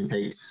time it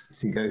takes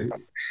to go.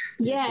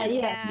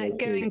 Yeah.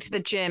 Going to the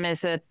gym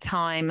is a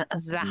time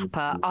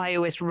zapper. I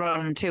always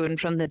run to and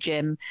from the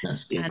gym.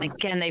 That's good. And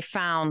again, they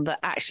found that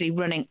actually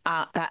running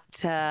up that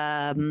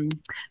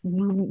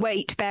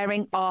weight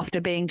bearing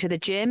after being to the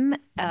gym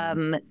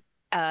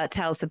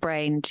tells the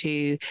brain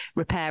to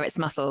repair its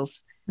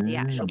muscles. The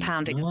actual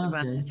pounding of the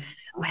run.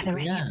 Whether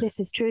any of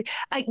this is true.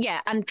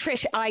 And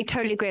Trish, I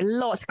totally agree.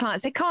 Lots of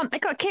clients, they've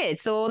got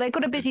kids or they've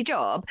got a busy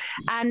job.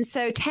 And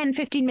so 10,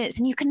 15 minutes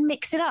and you can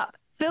mix it up.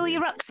 Fill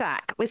your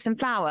rucksack with some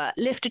flour,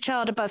 lift a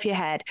child above your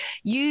head,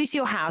 use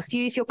your house,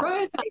 use your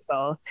coffee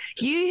table,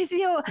 use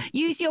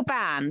your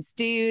bands,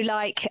 do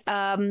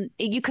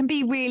you can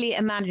be really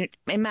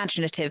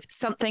imaginative.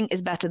 Something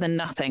is better than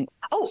nothing.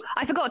 Oh,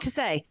 I forgot to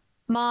say,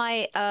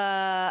 my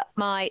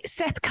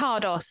Seth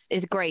Cardos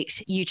is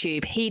great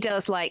YouTube. He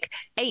does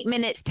 8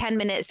 minutes, 10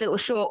 minutes, little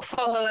short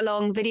follow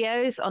along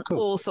videos on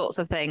all sorts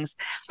of things.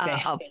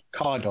 Seth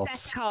Cardos.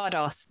 Seth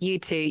Cardos. You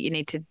too. You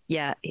need to.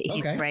 Yeah,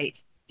 he's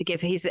great. to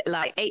give. He's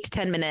like 8 to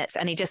 10 minutes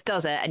and he just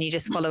does it and you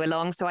just follow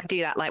along. So I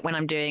do that like when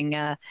I'm doing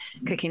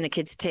cooking the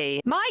kids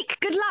tea. Mike,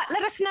 good luck.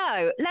 Let us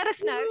know.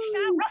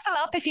 Shout Russell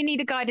up if you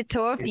need a guided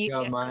tour of the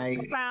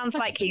YouTube. Sounds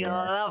like he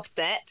loves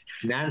it.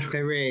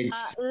 Nancy Ridge.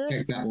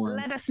 Check that one.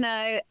 Let us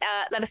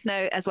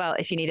know as well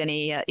if you need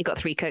any. You've got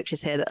 3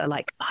 coaches here that are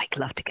like, I'd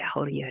love to get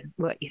hold of you and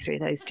work you through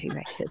those 2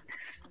 races.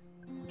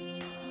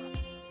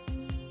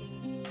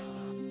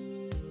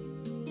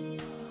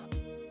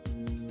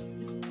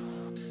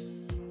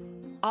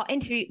 Our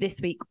interview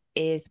this week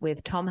is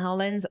with Tom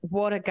Hollins.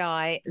 What a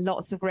guy.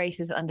 Lots of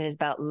races under his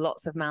belt,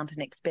 lots of mountain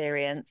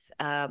experience.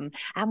 And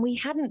we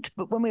hadn't,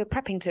 but when we were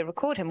prepping to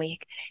record him,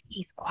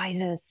 he's quite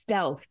a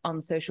stealth on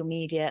social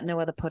media, no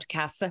other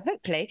podcasts. So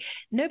hopefully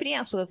nobody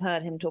else will have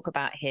heard him talk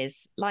about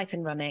his life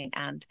in running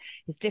and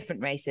his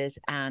different races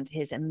and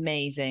his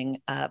amazing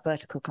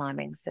vertical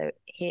climbing. So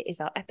here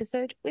is our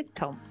episode with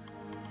Tom.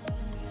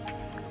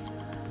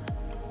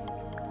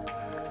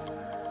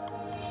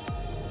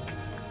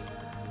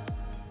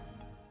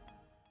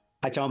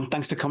 Hi, Tom.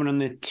 Thanks for coming on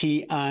the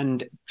Tea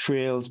and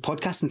Trails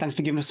podcast, and thanks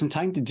for giving us some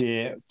time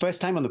today. First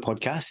time on the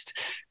podcast.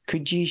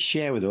 Could you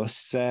share with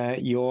us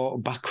your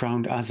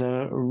background as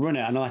a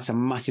runner? I know that's a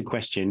massive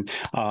question.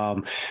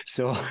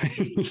 So,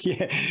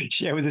 yeah,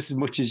 share with us as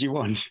much as you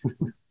want.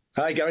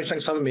 Hi, Gary.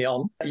 Thanks for having me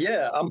on.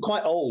 Yeah, I'm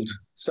quite old,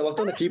 so I've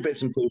done a few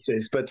bits and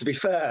pieces, but to be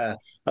fair,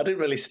 I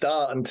didn't really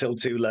start until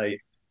too late.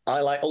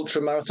 I like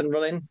ultra marathon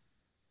running.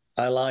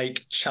 I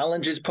like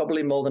challenges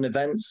probably more than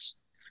events.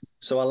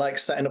 So I like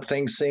setting up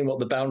things, seeing what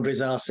the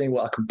boundaries are, seeing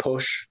what I can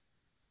push.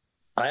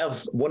 I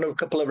have won a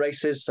couple of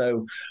races.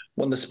 So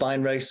won the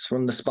Spine race,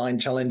 run the Spine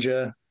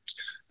Challenger,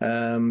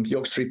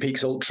 Yorkshire Three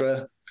Peaks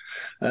Ultra.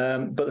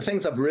 But the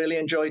things I've really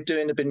enjoyed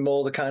doing have been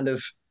more the kind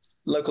of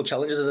local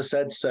challenges, as I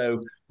said. So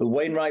the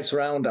Wainwrights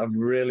round, I've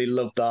really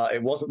loved that.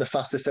 It wasn't the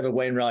fastest ever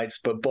Wainwrights,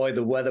 but boy,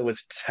 the weather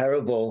was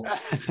terrible.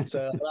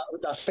 So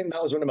I think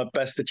that was one of my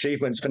best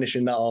achievements,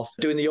 finishing that off.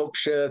 Doing the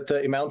Yorkshire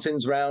 30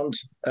 Mountains round,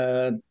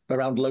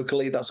 around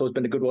locally, that's always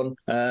been a good one.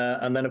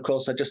 And then, of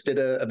course, I just did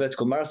a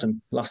vertical marathon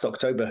last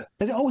October.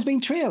 Has it always been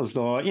trails,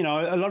 though? You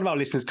know, a lot of our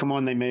listeners come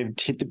on, they may have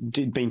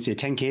been to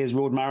 10Ks,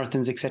 road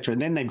marathons, etc.,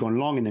 and then they've gone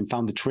long and then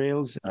found the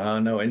trails. Oh,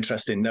 no,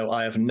 interesting. No,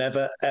 I have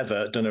never,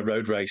 ever done a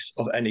road race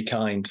of any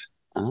kind.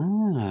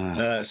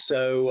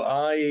 So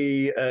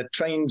I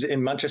trained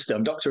in Manchester.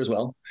 I'm a doctor as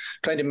well.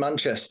 Trained in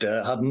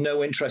Manchester, had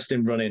no interest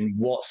in running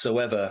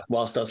whatsoever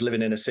whilst I was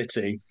living in a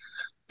city.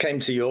 Came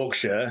to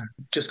Yorkshire,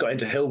 just got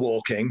into hill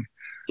walking,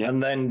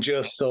 and then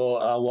just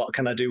thought, what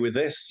can I do with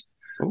this?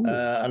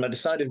 And I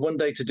decided one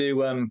day to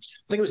do, I think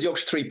it was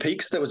Yorkshire Three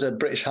Peaks. There was a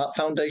British Heart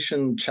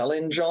Foundation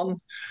challenge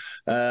on.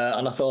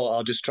 And I thought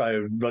I'll just try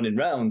running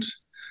round.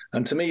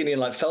 And to me, you know,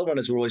 like fell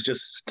runners were always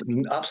just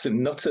absolute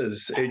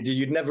nutters.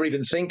 You'd never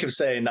even think of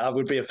saying I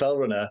would be a fell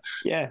runner.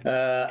 Yeah.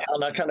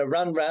 And I kind of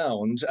ran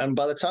round. And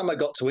by the time I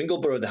got to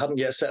Ingleborough, they hadn't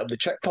yet set up the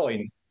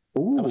checkpoint.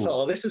 And I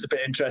thought, this is a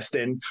bit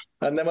interesting.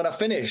 And then when I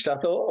finished, I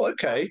thought,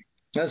 okay.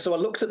 And so I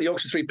looked at the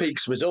Yorkshire Three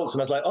Peaks results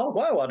and I was like, oh,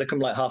 wow, I'd have come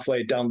like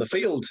halfway down the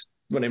field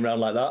running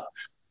around like that.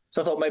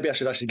 So I thought maybe I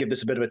should actually give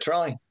this a bit of a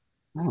try.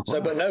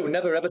 But no,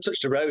 never ever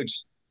touched a road.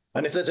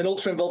 And if there's an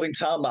ultra involving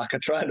tarmac, I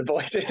try and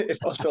avoid it if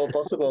at all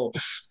possible.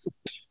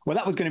 Well,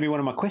 that was going to be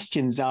one of my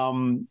questions.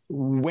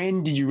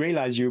 When did you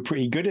realize you were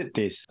pretty good at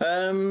this?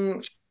 Yeah,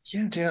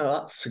 do you know,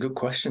 that's a good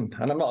question.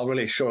 And I'm not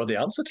really sure of the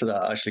answer to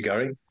that, actually,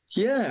 Gary.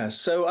 Yeah,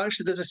 so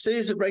actually there's a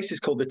series of races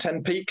called the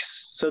 10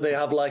 Peaks. So they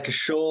have like a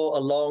short, a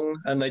long,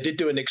 and they did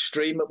do an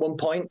extreme at one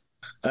point.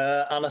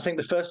 And I think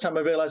the first time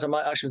I realized I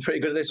might actually be pretty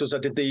good at this was I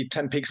did the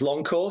 10 Peaks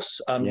long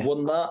course and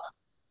won that.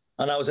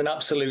 And that was an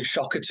absolute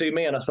shocker to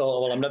me. And I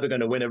thought, well, I'm never going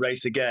to win a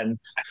race again.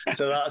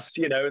 So that's,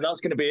 you know, that's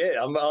going to be it.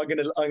 I'm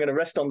going to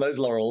rest on those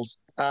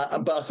laurels.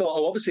 But I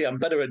thought, obviously I'm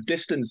better at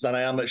distance than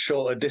I am at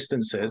shorter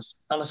distances.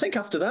 And I think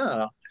after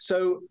that,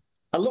 so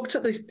I looked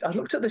at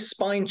the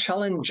Spine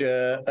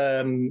Challenger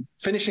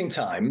finishing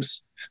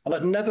times, and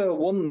I'd never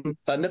run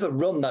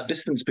that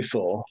distance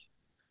before.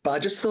 But I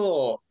just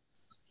thought,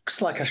 looks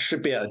like I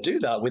should be able to do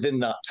that within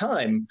that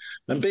time.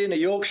 And being a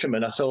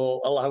Yorkshireman, I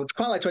thought, well, I would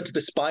quite like to enter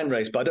the Spine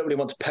race, but I don't really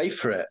want to pay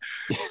for it.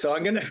 So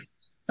I'm gonna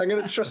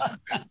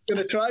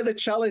try the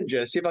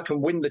Challenger, see if I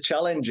can win the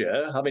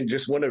Challenger, having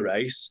just won a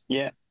race.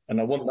 Yeah. And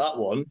I won that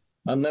one.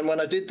 And then when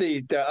I did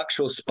the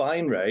actual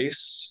Spine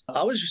race,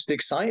 I was just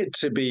excited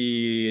to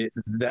be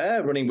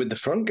there running with the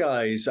front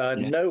guys. I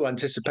had no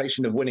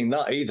anticipation of winning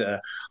that either.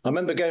 I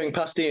remember going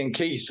past Ian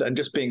Keith and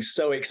just being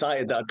so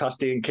excited that I'd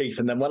passed Ian Keith.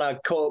 And then when I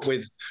caught up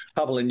with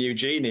Pavel and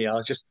Eugenie, I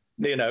was just,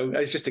 you know, I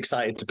was just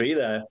excited to be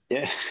there.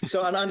 Yeah.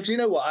 So, and do you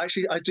know what?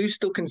 Actually, I do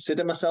still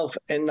consider myself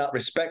in that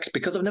respect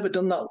because I've never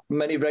done that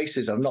many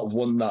races. I've not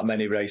won that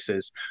many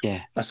races.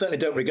 Yeah. I certainly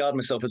don't regard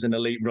myself as an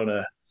elite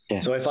runner. Yeah.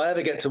 So if I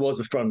ever get towards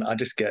the front, I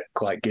just get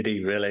quite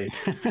giddy, really.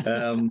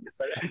 But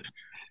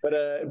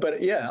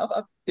yeah,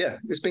 yeah,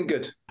 it's been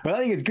good. Well, I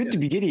think it's good to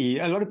be giddy.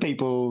 A lot of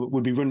people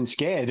would be running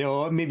scared,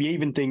 or maybe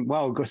even think,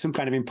 "Wow, I've got some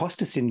kind of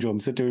imposter syndrome."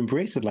 So to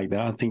embrace it like that,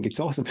 I think it's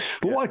awesome.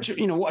 But what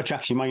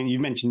attracts you? You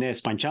mentioned there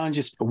Spine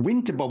Challenges, a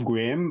winter Bob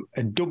Graham,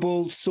 a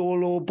double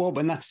solo Bob,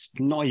 and that's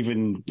not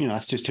even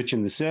that's just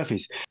touching the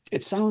surface.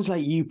 It sounds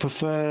like you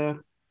prefer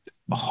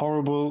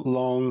horrible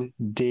long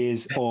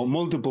days or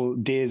multiple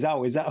days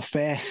out. Is that a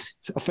fair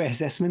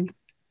assessment?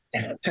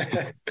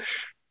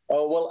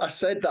 Oh, well, I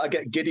said that I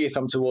get giddy if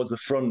I'm towards the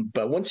front,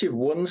 but once you've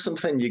won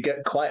something, you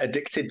get quite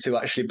addicted to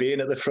actually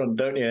being at the front,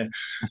 don't you?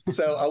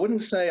 So I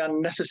wouldn't say I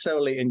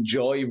necessarily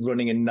enjoy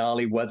running in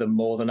gnarly weather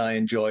more than I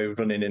enjoy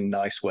running in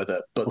nice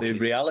weather. But the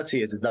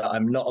reality is that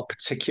I'm not a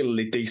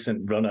particularly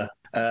decent runner.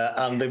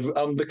 And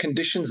the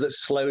conditions that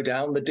slow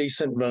down the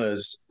decent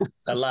runners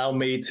allow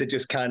me to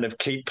just kind of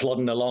keep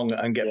plodding along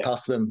and get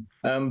past them.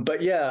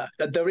 But yeah,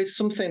 there is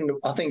something,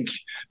 I think,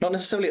 not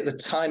necessarily at the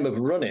time of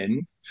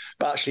running,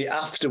 but actually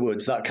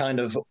afterwards, that kind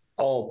of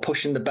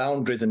pushing the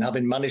boundaries and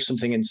having managed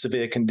something in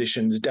severe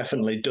conditions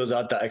definitely does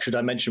add that extra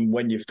dimension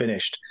when you've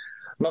finished.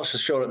 I'm not so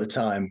sure at the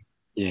time.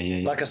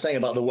 Yeah. Like I was saying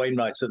about the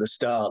Wainwrights at the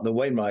start, the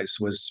Wainwrights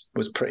was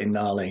pretty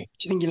gnarly.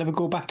 Do you think you'll ever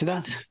go back to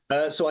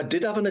that? So I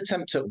did have an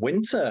attempt at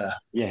winter.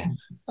 Yeah.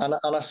 And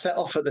I set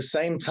off at the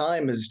same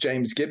time as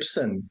James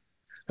Gibson.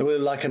 We were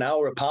like an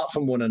hour apart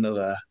from one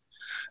another.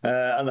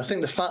 And I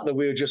think the fact that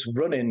we were just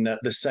running at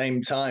the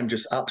same time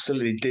just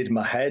absolutely did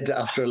my head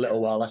after a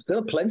little while. I still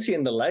had plenty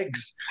in the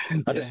legs.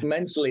 I just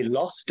mentally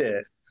lost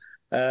it.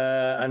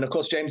 And of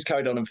course, James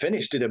carried on and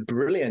finished, did a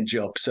brilliant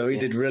job. So he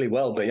did really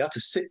well, but he had to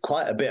sit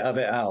quite a bit of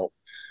it out.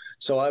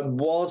 So I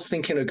was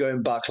thinking of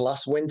going back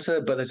last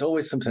winter, but there's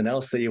always something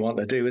else that you want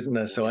to do, isn't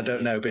there? So I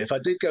don't know. But if I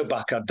did go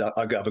back, I'd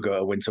have a go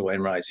at Winter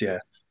Wainwrights, yeah.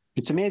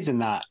 It's amazing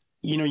that,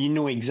 you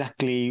know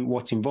exactly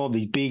what's involved,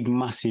 these big,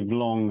 massive,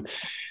 long,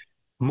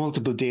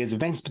 multiple days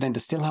events, but then to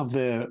still have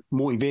the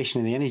motivation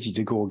and the energy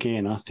to go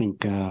again. I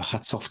think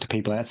hats off to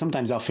people like that.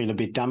 Sometimes I'll feel a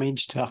bit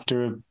damaged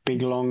after a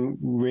big, long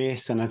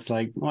race, and it's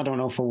like, I don't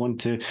know if I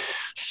want to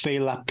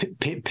feel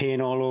that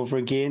pain all over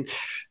again.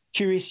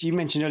 Curious, you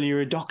mentioned earlier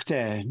you're a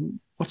doctor.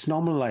 What's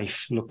normal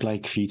life look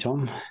like for you,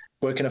 Tom?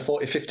 Working a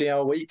 40,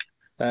 50-hour week,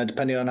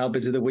 depending on how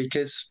busy the week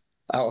is,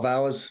 out of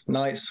hours,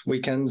 nights,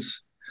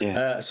 weekends.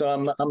 Yeah. So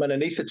I'm an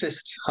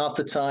anaesthetist half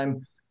the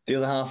time. The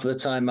other half of the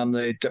time, I'm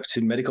the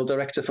deputy medical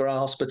director for our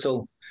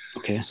hospital.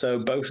 Okay.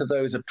 So both of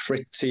those are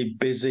pretty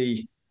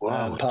busy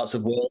parts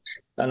of work.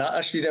 And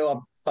I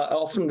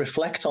often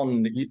reflect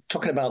on you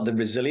talking about the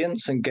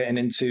resilience and getting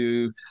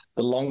into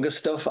the longer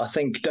stuff. I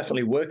think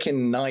definitely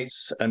working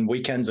nights and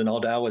weekends and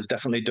odd hours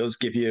definitely does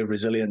give you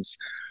resilience.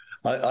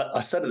 I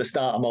said at the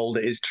start I'm old,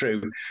 it is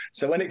true.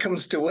 So when it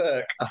comes to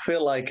work, I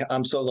feel like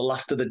I'm sort of the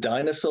last of the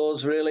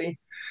dinosaurs, really,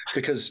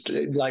 because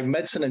like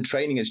medicine and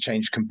training has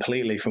changed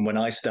completely from when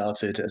I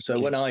started. So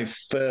when I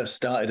first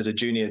started as a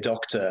junior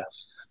doctor,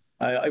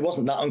 it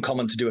wasn't that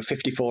uncommon to do a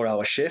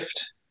 54-hour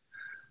shift.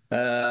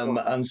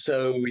 And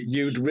so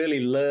you'd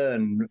really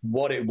learn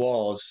what it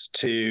was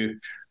to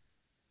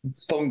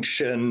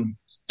function,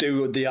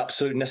 do the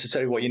absolute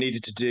necessary what you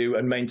needed to do,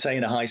 and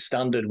maintain a high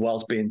standard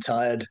whilst being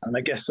tired. And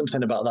I guess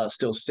something about that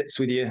still sits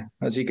with you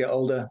as you get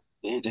older.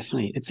 Yeah,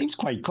 definitely. It seems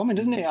quite common,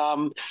 doesn't it?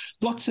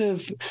 Lots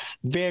of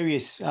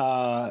various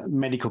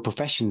medical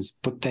professions,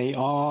 but they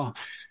are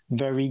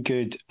very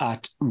good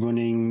at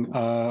running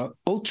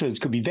ultras.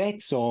 Could be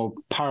vets or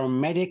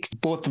paramedics.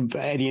 Both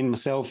Eddie and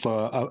myself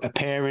are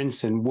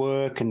parents and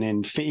work and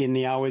then fit in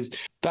the hours.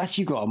 That's,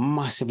 you've got a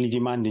massively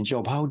demanding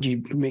job. How do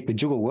you make the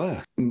juggle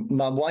work?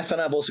 My wife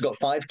and I have also got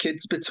 5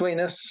 kids between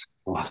us.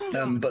 But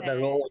they're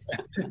all.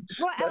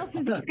 What else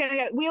is going to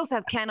go? We also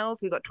have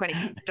kennels. We've got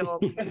 26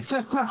 dogs,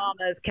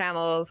 farmers,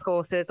 camels,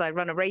 horses. I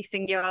run a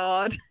racing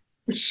yard.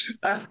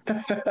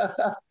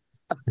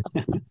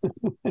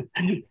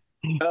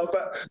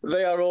 But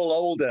they are all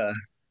older.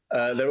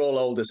 They're all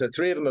older. So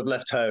 3 of them have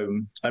left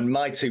home, and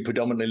my 2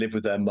 predominantly live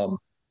with their mum.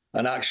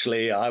 And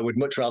actually, I would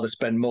much rather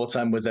spend more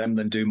time with them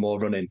than do more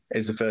running,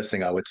 is the first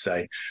thing I would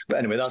say. But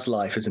anyway, that's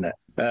life, isn't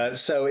it?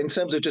 So in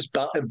terms of just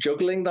of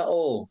juggling that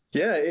all,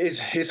 yeah,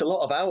 it's a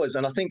lot of hours.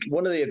 And I think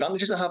one of the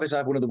advantages I have is I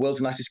have one of the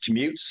world's nicest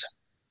commutes.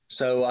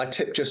 So I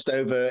tip just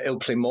over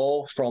Ilkley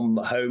Moor from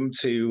home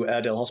to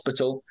Airedale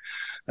Hospital.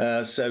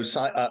 So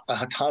I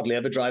hardly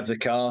ever drive the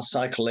car,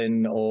 cycle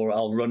in, or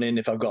I'll run in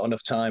if I've got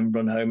enough time,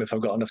 run home if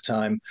I've got enough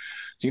time.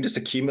 You can just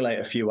accumulate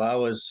a few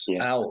hours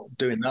out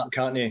doing that,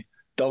 can't you?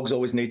 Dogs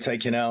always need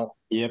taking out.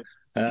 Yep.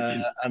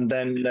 And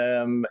then,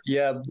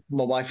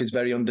 my wife is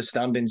very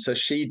understanding. So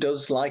she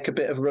does like a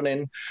bit of running.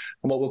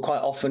 And what we'll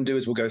quite often do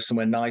is we'll go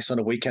somewhere nice on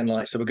a weekend.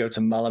 So we'll go to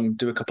Malham,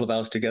 do a couple of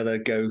hours together,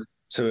 go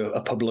to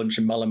a pub lunch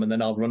in Malham, and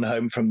then I'll run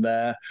home from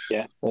there.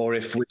 Yeah. Or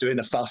if we're doing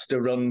a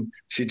faster run,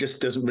 she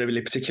just doesn't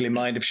really particularly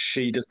mind if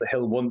she does the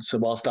hill once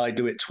whilst I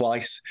do it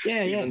twice.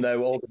 Yeah, even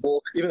though all the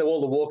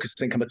walkers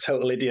think I'm a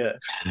total idiot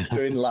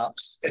doing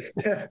laps.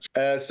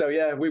 So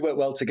yeah, we work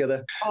well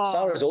together.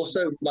 Sarah's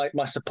also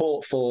my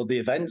support for the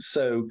events.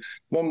 So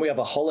when we have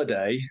a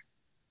holiday,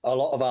 a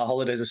lot of our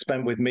holidays are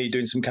spent with me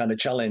doing some kind of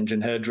challenge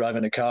and her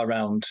driving a car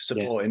around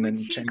supporting and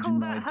changing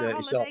my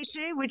dirty socks.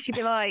 Too? Would she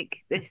be like,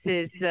 this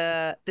is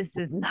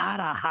not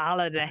a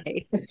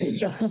holiday?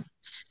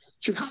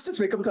 She has said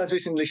to me a couple of times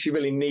recently she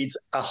really needs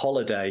a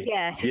holiday.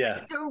 Yeah.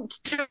 Yeah. Don't.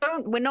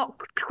 We're not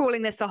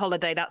calling this a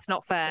holiday. That's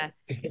not fair.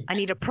 I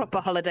need a proper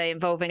holiday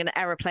involving an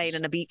aeroplane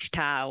and a beach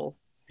towel.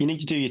 You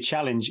need to do your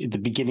challenge at the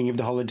beginning of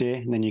the holiday,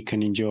 and then you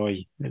can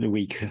enjoy the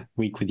week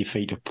with your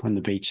feet up on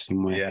the beach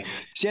somewhere. Yeah.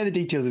 Share the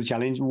details of the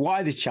challenge.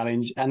 Why this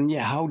challenge? And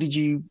how did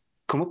you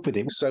come up with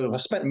it? So I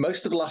spent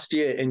most of last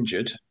year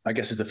injured, I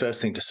guess is the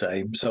first thing to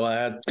say. So I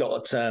had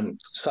got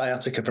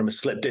sciatica from a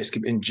slip disc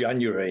in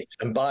January.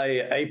 And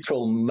by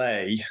April,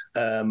 May,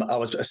 I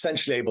was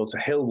essentially able to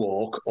hill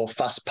walk or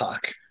fast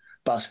pack,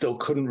 but I still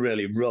couldn't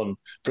really run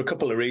for a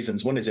couple of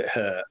reasons. One is it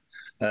hurt.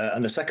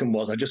 And the second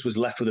was I just was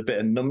left with a bit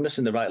of numbness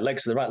in the right leg.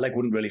 So the right leg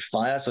wouldn't really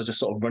fire. So I was just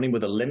sort of running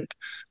with a limp,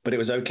 but it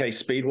was okay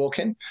speed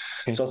walking.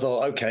 Okay. So I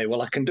thought, okay,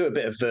 well, I can do a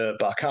bit of vert,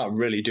 but I can't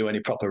really do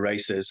any proper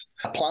races.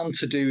 I plan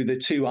to do the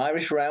 2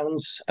 Irish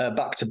rounds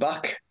back to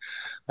back.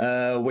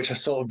 Which I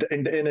sort of,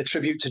 in a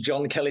tribute to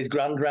John Kelly's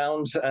Grand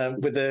Round,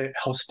 with the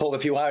support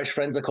of a few Irish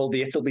friends, I called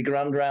the Italy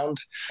Grand Round.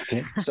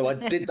 Okay. So I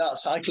did that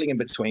cycling in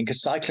between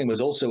because cycling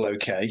was also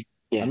okay.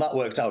 Yeah. And that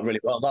worked out really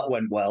well. That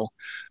went well.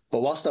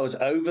 But whilst I was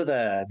over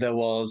there, there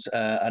was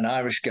an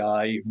Irish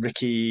guy,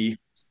 Ricky,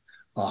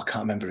 I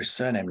can't remember his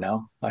surname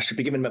now. I should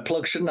be giving him a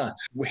plug, shouldn't I?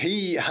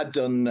 He had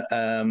done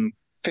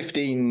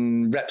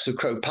 15 reps of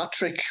Crow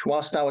Patrick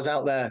whilst I was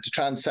out there to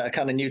try and set a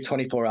kind of new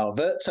 24-hour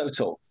vert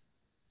total.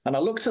 And I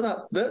looked at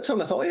that vert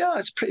total and I thought, yeah,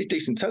 it's a pretty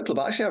decent total,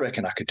 but actually I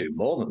reckon I could do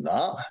more than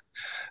that.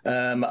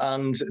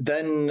 And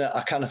then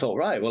I kind of thought,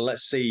 right, well,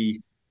 let's see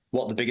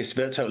what the biggest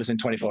vert total is in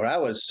 24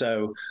 hours.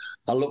 So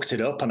I looked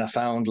it up and I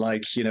found there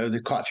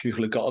quite a few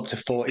people who got up to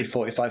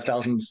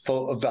 45,000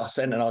 foot of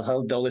ascent, and I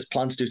had all this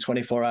plan to do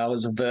 24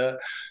 hours of vert.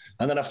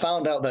 And then I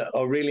found out that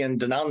Aurelian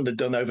Dunand had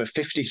done over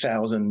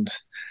 50,000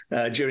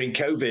 during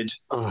COVID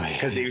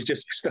because he was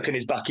just stuck in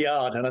his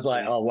backyard. And I was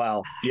like, oh,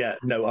 wow. Yeah,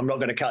 no, I'm not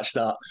going to catch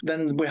that.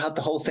 Then we had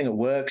the whole thing at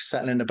work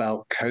settling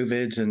about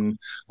COVID and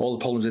all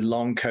the problems with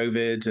long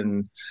COVID.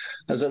 And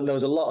there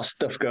was a lot of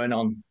stuff going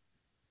on.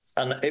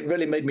 And it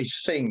really made me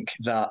think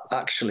that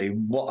actually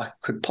what I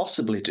could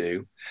possibly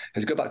do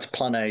is go back to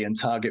plan A and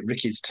target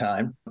Ricky's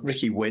time,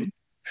 Ricky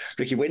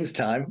wins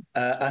time,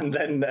 and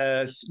then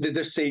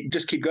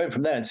just keep going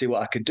from there and see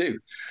what I could do.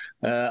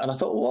 And I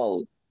thought,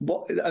 well,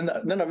 what? And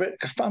then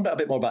I found out a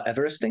bit more about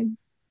Everesting.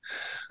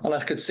 And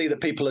I could see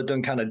that people had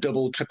done kind of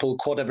double, triple,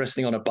 quad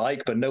Everesting on a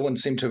bike, but no one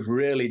seemed to have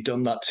really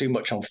done that too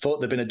much on foot.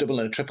 There'd been a double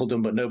and a triple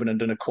done, but no one had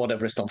done a quad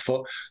Everest on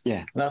foot.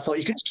 Yeah. And I thought,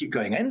 you can just keep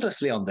going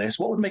endlessly on this.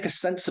 What would make a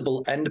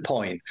sensible end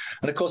point?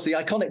 And of course, the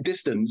iconic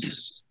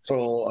distance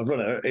for a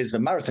runner is the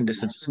marathon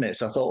distance, isn't it?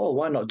 So I thought, oh,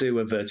 why not do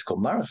a vertical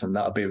marathon?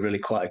 That would be really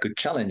quite a good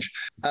challenge.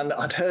 And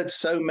I'd heard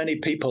so many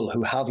people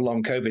who have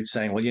long COVID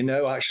saying,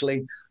 well,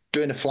 actually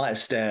doing a flight of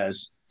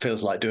stairs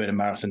feels like doing a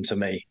marathon to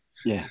me.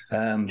 Yeah.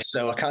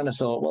 So I kind of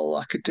thought, well,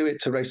 I could do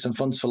it to raise some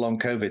funds for long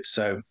COVID.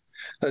 So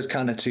those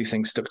kind of two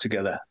things stuck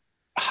together.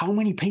 How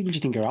many people do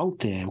you think are out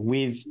there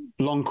with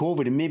long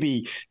COVID and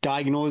maybe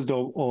diagnosed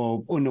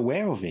or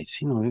unaware of it?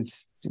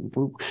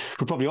 We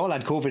probably all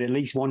had COVID at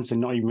least once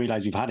and not even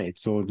realize we've had it.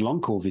 So long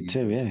COVID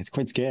too. Yeah, it's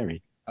quite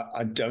scary.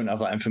 I don't have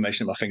that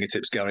information at my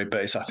fingertips, Gary,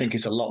 but I think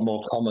it's a lot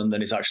more common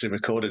than it's actually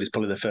recorded. Is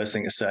probably the first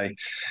thing to say.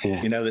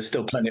 Yeah. There's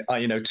still plenty.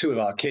 2 of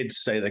our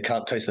kids say they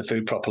can't taste the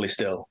food properly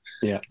still.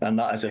 Yeah. And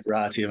that is a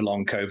variety of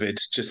long COVID,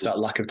 just that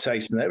lack of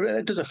taste. And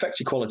it does affect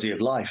your quality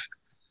of life.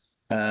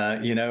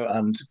 And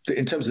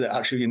in terms of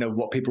actually,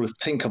 what people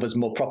think of as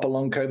more proper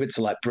long COVID,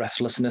 so like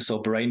breathlessness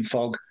or brain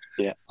fog.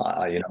 Yeah.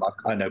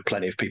 I know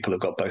plenty of people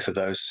who've got both of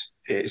those.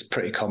 It's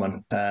pretty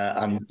common,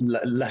 and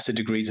lesser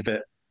degrees of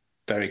it,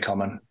 very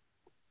common.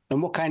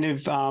 And what kind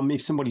of,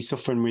 if somebody's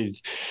suffering with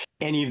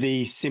any of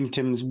these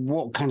symptoms,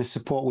 what kind of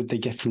support would they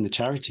get from the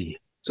charity?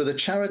 So the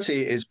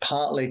charity is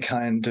partly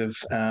kind of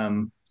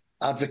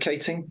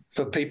advocating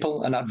for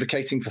people and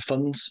advocating for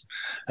funds.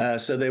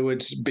 So they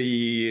would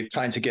be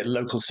trying to get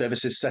local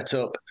services set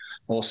up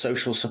or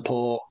social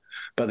support,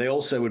 but they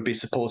also would be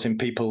supporting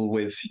people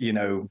with,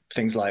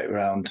 things like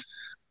around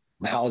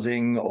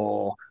housing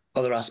or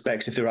other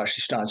aspects if they're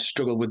actually starting to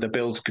struggle with the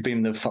bills,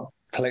 putting them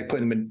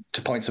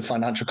into points of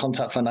financial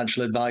contact,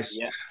 financial advice.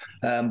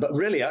 Yeah. But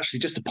really, actually,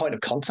 just a point of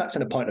contact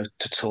and a point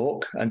to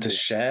talk and to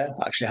share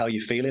actually how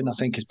you're feeling, I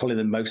think is probably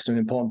the most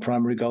important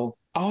primary goal.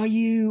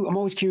 I'm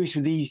always curious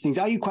with these things,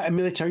 are you quite a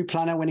military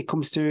planner when it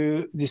comes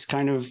to this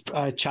kind of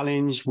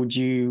challenge? Would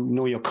you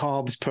know your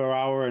carbs per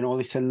hour and all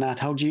this and that?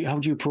 How do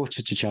you approach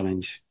such a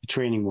challenge,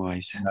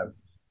 training-wise? No.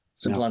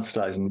 Simple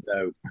answer is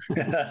no.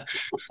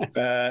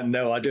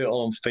 No, I do it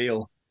all on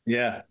feel.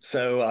 Yeah.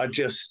 So I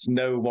just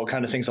know what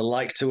kind of things I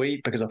like to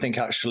eat, because I think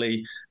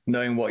actually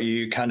knowing what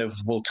you kind of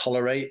will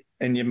tolerate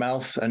in your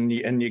mouth and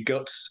in your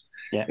guts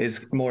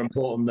is more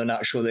important than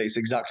actually its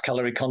exact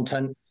calorie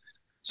content.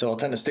 So I'll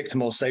tend to stick to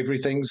more savory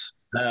things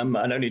and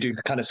only do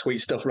the kind of sweet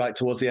stuff right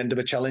towards the end of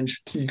a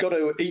challenge. You've got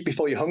to eat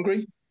before you're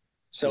hungry.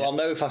 So I'll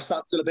know if I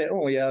start to feel a bit,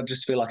 oh yeah, I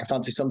just feel like I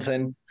fancy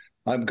something.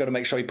 I've got to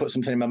make sure you put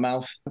something in my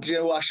mouth. Do you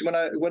know, actually,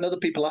 when other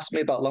people ask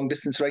me about long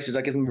distance races,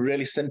 I give them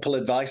really simple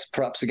advice.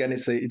 Perhaps again,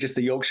 it's just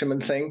the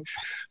Yorkshireman thing.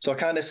 So I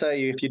kind of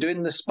say, if you're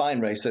doing the spine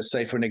race, let's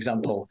say for an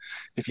example,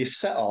 if you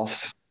set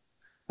off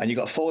and you've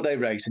got a 4-day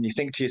race and you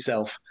think to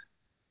yourself,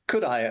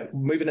 could I,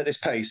 moving at this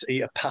pace,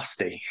 eat a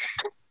pasty?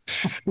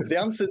 If the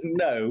answer's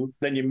no,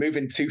 then you're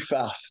moving too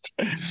fast.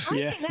 I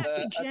think that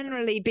should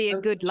generally be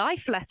a good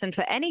life lesson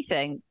for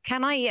anything.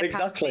 Can I eat a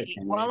pasty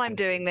while I'm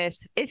doing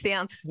this? If the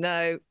answer's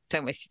no,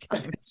 don't waste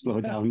your time.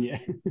 Slow down, yeah.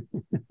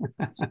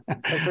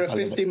 And for a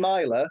 50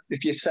 miler,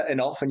 if you're setting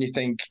off and you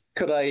think,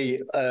 could I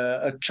eat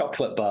a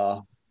chocolate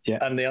bar? Yeah.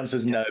 And the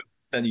answer's no,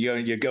 then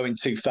you're going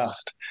too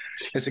fast.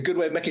 It's a good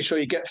way of making sure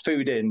you get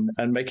food in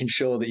and making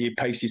sure that you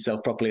pace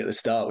yourself properly at the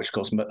start, which of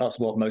course that's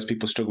what most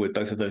people struggle with,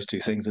 both of those two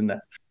things, isn't it?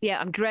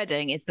 Yeah, I'm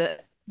dreading is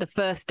that the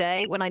first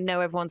day when I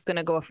know everyone's going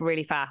to go off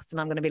really fast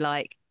and I'm going to be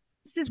like,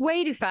 this is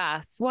way too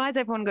fast. Why is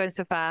everyone going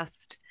so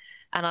fast?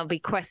 And I'll be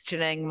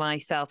questioning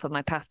myself and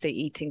my pasty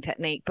eating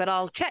technique, but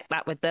I'll check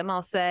that with them.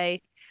 I'll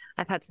say,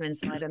 I've had some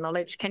insider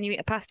knowledge. Can you eat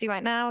a pasty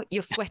right now?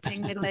 You're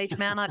sweating, middle-aged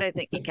man. I don't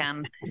think you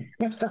can.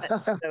 Let's slow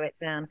it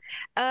down.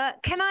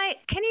 Can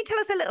you tell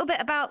us a little bit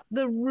about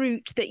the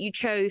route that you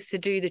chose to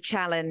do the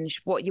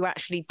challenge, what you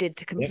actually did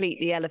to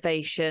complete the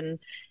elevation?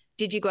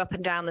 Did you go up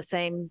and down the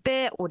same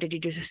bit or did you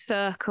do a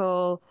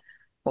circle?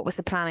 What was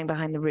the planning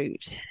behind the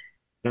route?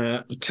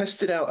 I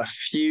tested out a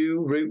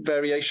few route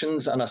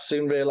variations and I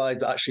soon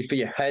realized that actually for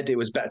your head, it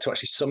was better to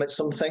actually summit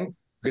something.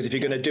 Because if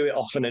you're going to do it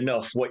often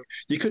enough, what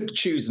you could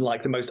choose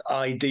like the most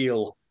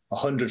ideal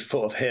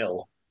 100-foot of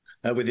hill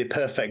with the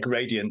perfect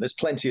gradient. There's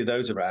plenty of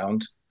those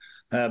around.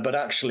 But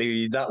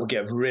actually, that would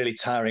get really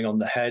tiring on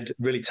the head,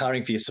 really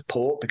tiring for your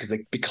support because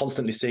they'd be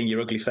constantly seeing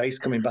your ugly face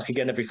coming back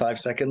again every 5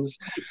 seconds.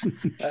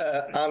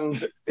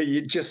 And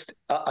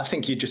I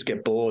think you just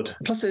get bored.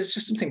 Plus, there's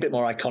just something a bit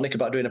more iconic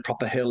about doing a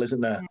proper hill,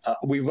 isn't there?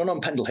 We run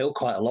on Pendle Hill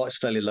quite a lot. It's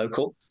fairly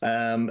local.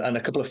 And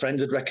a couple of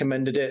friends had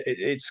recommended it.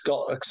 It's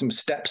got some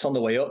steps on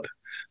the way up.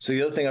 So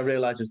the other thing I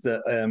realized is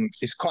that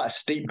it's quite a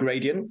steep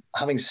gradient.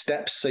 Having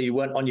steps so you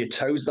weren't on your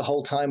toes the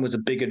whole time was a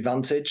big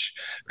advantage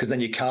because then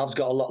your calves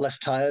got a lot less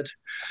tired.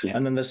 Yeah.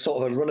 And then there's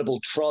sort of a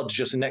runnable trod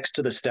just next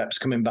to the steps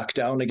coming back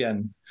down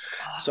again.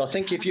 So I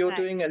think if you're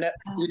doing an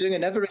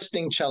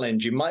Everesting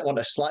challenge, you might want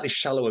a slightly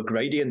shallower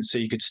gradient so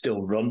you could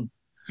still run.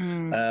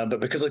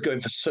 But because I was going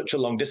for such a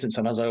long distance,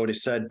 and as I already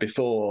said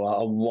before,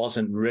 I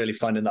wasn't really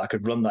finding that I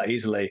could run that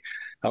easily.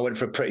 I went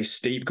for a pretty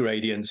steep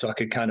gradient so I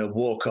could kind of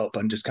walk up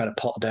and just kind of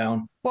pot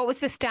down. What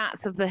was the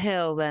stats of the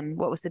hill then?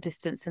 What was the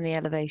distance and the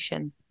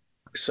elevation?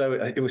 So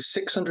it was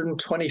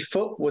 620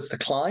 foot was the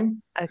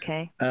climb.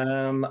 Okay.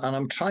 And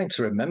I'm trying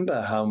to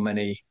remember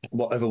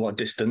what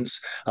distance.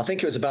 I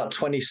think it was about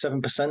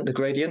 27% the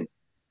gradient.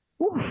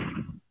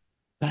 Oof.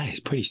 That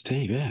is pretty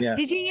steep, yeah.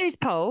 Did you use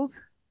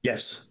poles?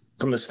 Yes,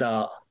 from the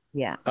start.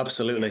 Yeah.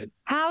 Absolutely.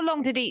 How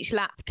long did each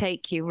lap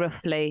take you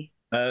roughly?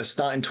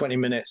 Starting 20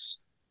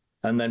 minutes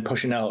and then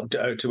pushing out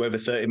to over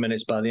 30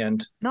 minutes by the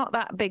end. Not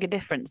that big a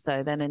difference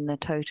though then in the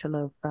total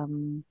of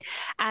and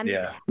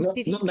yeah.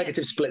 Not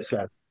negative splits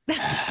there.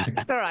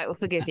 All right, we'll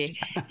forgive you.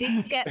 Did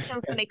you get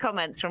some funny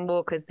comments from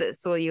walkers that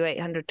saw you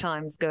 800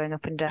 times going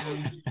up and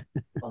down?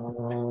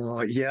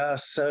 Oh, yeah.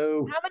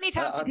 So how many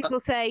times did people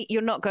say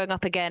you're not going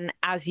up again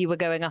as you were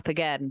going up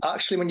again?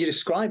 Actually, when you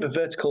describe a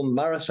vertical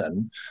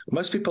marathon,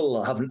 most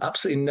people have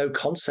absolutely no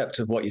concept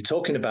of what you're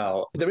talking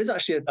about. There is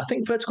actually, I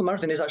think vertical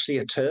marathon is actually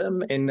a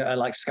term in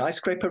like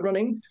skyscraper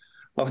running.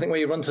 I think where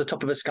you run to the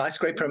top of a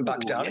skyscraper and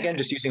back down again,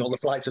 just using all the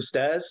flights of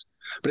stairs.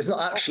 But it's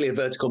not actually a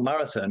vertical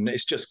marathon.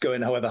 It's just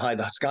going however high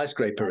that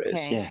skyscraper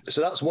is. Yeah.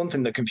 So that's one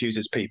thing that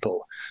confuses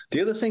people.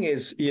 The other thing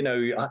is,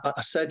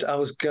 I said I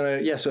was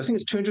going to, so I think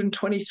it's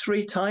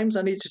 223 times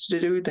I needed to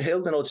do the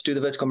hill in order to do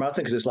the vertical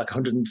marathon because it's like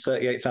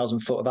 138,000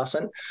 foot of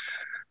ascent.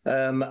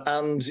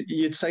 And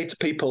you'd say to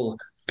people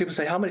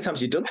say, how many times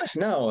have you done this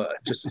now?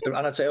 And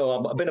I'd say,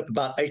 I've been up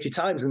about 80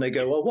 times. And they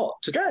go, well, what,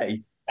 today?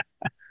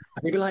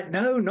 And you'd be like,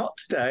 no, not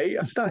today.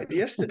 I started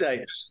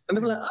yesterday. And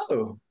they'd be like,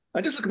 oh, I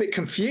just look a bit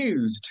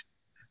confused.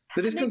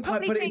 They just couldn't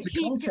quite put it into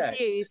context.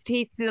 Confused.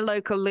 He's the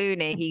local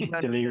loony.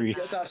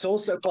 Delirious. That's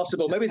also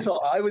possible. Maybe they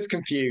thought I was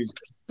confused.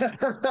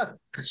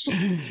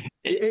 It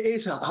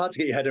is hard to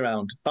get your head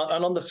around.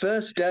 And on the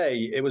first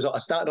day, I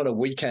started on a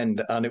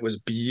weekend and it was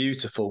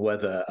beautiful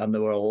weather and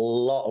there were a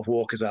lot of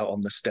walkers out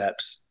on the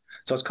steps.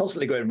 So I was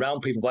constantly going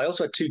around people, but I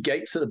also had 2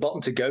 gates at the bottom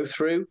to go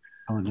through.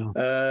 Oh, no.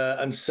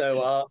 And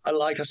so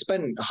I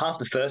spent half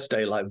the first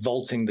day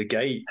vaulting the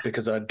gate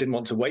because I didn't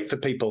want to wait for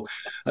people.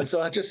 And so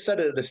I just said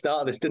it at the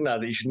start of this, didn't I,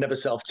 that you should never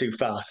set off too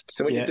fast.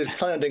 So when you're just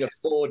planning on doing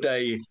a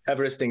 4-day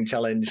Everesting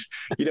challenge,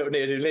 you don't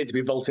need to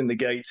be vaulting the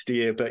gates, do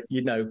you? But,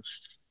 you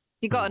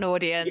got an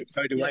audience.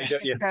 Go away,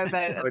 don't you? Go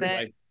about a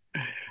bit.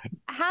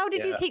 How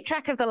did you keep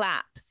track of the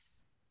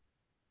laps?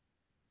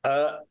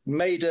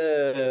 Made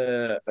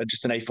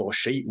just an A4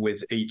 sheet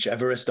with each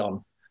Everest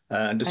on.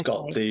 and just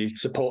got the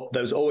support.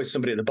 There was always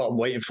somebody at the bottom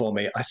waiting for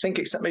me. I think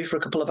except maybe for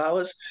a couple of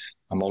hours.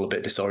 I'm all a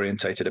bit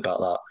disorientated about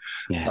that.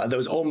 Yeah. There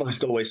was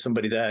almost always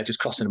somebody there just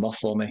crossing them off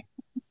for me.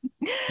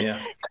 Yeah.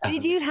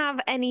 Did you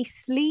have any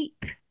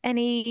sleep,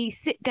 any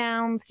sit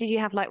downs? Did you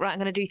have like, right, I'm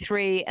going to do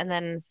 3 and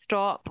then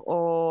stop?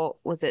 Or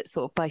was it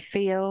sort of by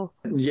feel?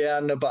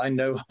 Yeah, no, but I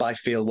know by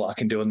feel what I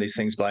can do on these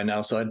things by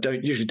now. So I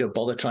don't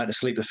bother trying to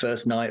sleep the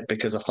first night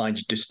because I find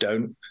you just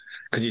don't,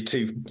 because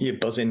you're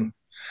buzzing.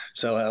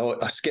 So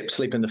I skip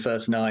sleeping the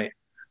first night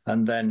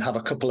and then have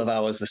a couple of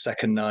hours the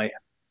second night,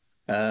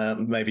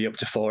 maybe up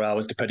to 4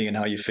 hours, depending on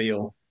how you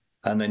feel.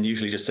 And then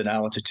usually just an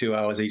hour to 2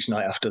 hours each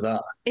night after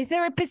that. Is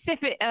there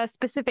a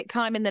specific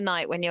time in the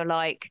night when you're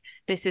like,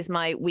 this is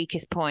my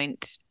weakest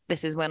point,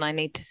 this is when I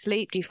need to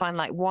sleep? Do you find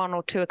like 1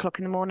 or 2 o'clock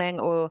in the morning,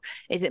 or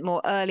is it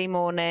more early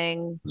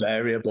morning?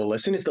 Variable.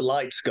 As soon as the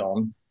light's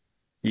gone,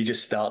 you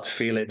just start to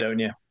feel it, don't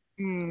you?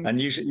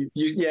 And usually,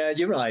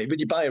 you're right. With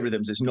your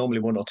biorhythms, it's normally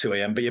 1 or 2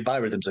 a.m., but your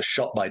biorhythms are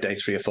shot by day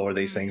 3 or 4 of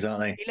these things,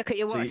 aren't they? You look at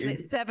your watch and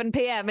it's 7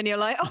 p.m. and you're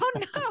like, oh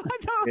no, I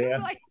thought it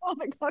was like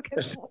 1 o'clock in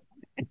the morning.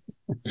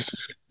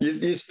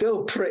 You're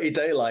still pretty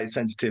daylight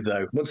sensitive,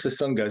 though. Once the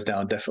sun goes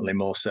down, definitely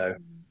more so.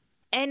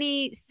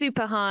 Any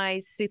super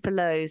highs, super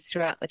lows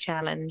throughout the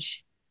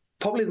challenge?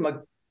 Probably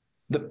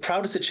the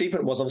proudest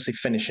achievement was obviously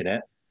finishing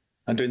it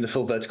and doing the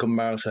full vertical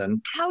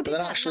marathon. How did that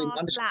last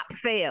lap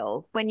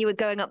feel when you were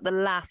going up the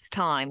last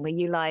time? Were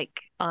you like,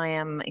 I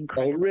am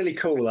incredible? Oh, really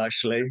cool,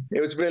 actually.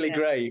 It was really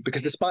great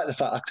because despite the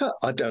fact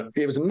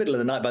it was the middle of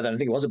the night by then. I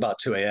think it was about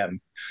 2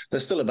 a.m.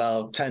 There's still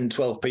about 10,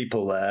 12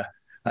 people there.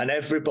 And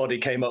everybody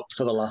came up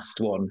for the last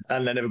one,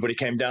 and then everybody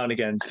came down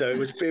again. So it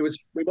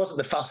wasn't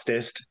the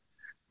fastest,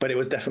 but it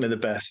was definitely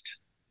the best.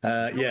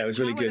 It was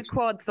really good. How were the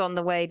quads on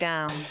the way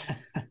down?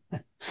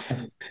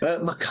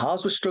 My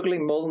cars were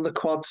struggling more than the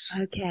quads.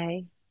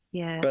 Okay,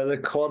 yeah. But the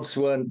quads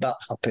weren't that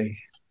happy.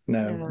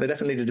 No, they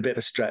definitely needed a bit of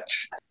a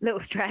stretch. Little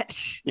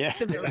stretch. Yeah.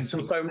 And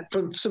some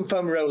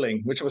foam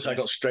rolling, which I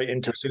got straight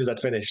into as soon as I'd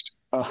finished.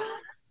 Oh.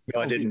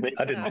 No, I didn't.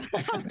 I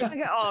was going to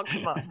go, oh,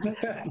 come on.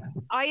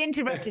 I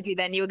interrupted you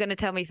then. You were going to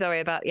tell me, sorry,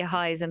 about your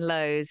highs and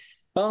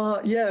lows.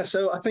 Yeah.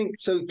 So I think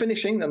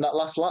finishing and that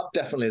last lap,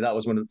 definitely that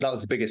was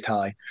the biggest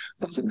high.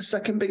 But I think the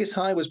second biggest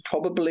high was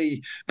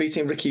probably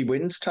beating Ricky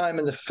Wynn's time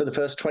for the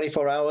first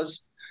 24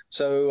 hours.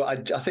 So I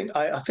think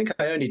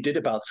I only did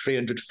about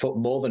 300 foot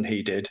more than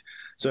he did.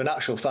 So in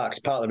actual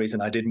fact, part of the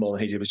reason I did more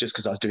than he did was just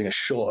because I was doing a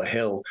shorter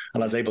hill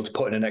and I was able to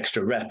put in an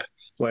extra rep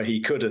where he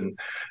couldn't.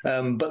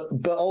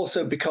 But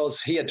also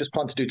because he had just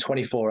planned to do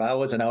 24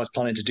 hours and I was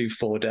planning to do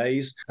 4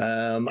 days.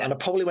 And I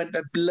probably went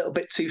a little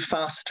bit too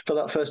fast for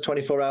that first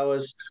 24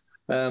 hours.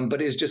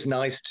 But it's just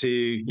nice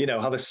to,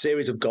 have a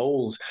series of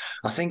goals.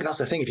 I think that's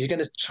the thing. If you're going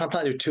to try and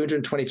plan to do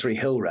 223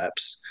 hill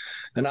reps,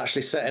 then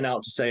actually setting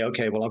out to say,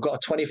 okay, well, I've got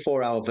a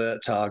 24-hour vert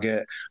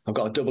target. I've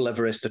got a double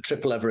Everest, a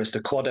triple Everest,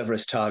 a quad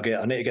Everest target.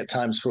 I need to get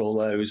times for all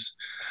those.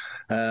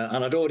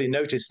 And I'd already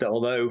noticed that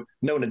although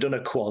no one had done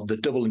a quad, the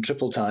double and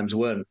triple times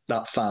weren't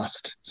that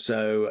fast.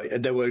 So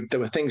there were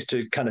things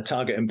to kind of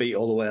target and beat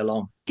all the way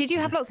along. Did you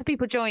have lots of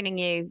people joining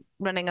you,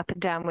 running up and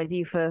down with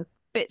you for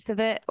bits of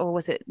it, or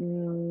was it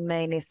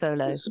mainly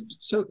solo?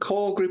 So a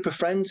core group of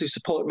friends who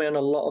supported me on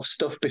a lot of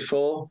stuff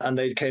before, and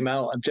they came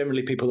out, and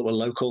generally people that were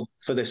local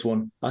for this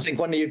one. I think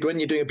when you're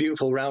doing a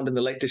beautiful round in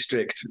the Lake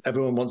District,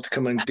 everyone wants to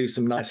come and do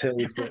some nice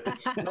hills, but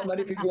not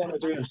many people want to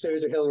do a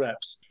series of hill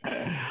reps.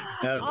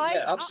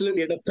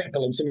 Absolutely enough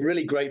people and some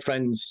really great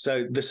friends.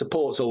 So the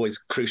support's always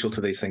crucial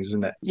to these things,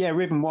 isn't it? Yeah,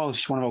 Raven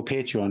Walsh, one of our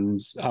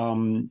patrons,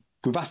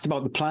 we've asked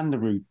about the plan, the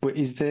route, but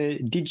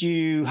did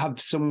you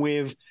have some way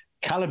of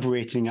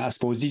calibrating, I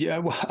suppose?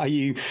 Are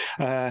you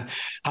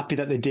happy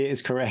that the date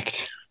is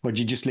correct, or did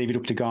you just leave it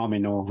up to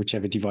Garmin or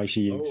whichever device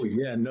you use? Oh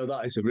yeah, no,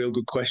 that is a real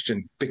good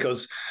question,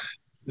 because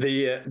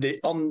the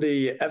on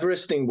the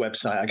Everesting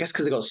website, I guess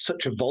because they've got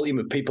such a volume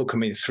of people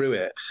coming through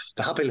it,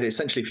 they're happy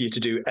essentially for you to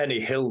do any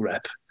hill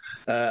rep.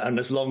 And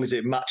as long as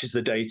it matches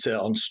the data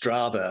on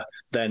Strava,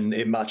 then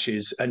it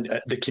matches, and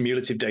the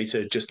cumulative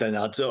data just then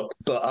adds up.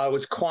 But I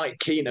was quite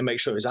keen to make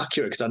sure it was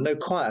accurate, because I know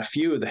quite a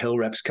few of the hill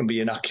reps can be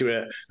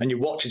inaccurate, and your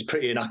watch is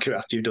pretty inaccurate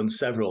after you've done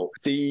several.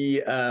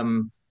 The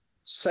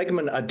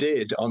segment I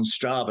did on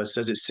Strava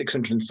says it's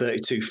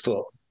 632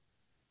 foot.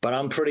 But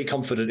I'm pretty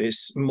confident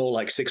it's more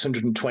like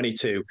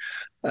 622.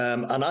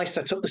 And I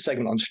set up the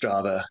segment on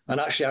Strava, and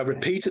actually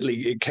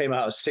it came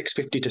out as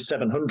 650 to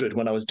 700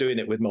 when I was doing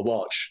it with my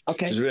watch,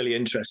 which is really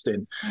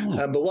interesting.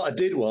 But what I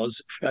did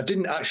was I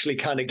didn't actually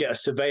kind of get a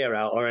surveyor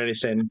out or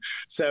anything.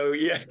 So,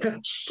 yeah,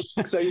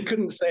 so you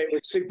couldn't say it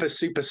was super,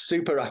 super,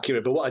 super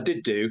accurate. But what I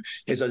did do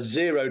is I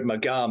zeroed my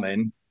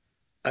Garmin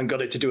and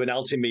got it to do an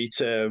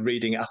altimeter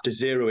reading after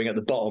zeroing at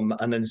the bottom,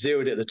 and then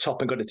zeroed it at the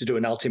top and got it to do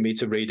an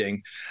altimeter reading.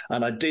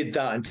 And I did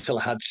that until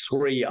I had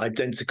 3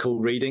 identical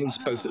readings,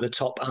 both at the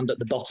top and at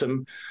the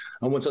bottom.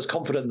 And once I was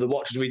confident that the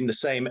watch was reading the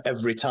same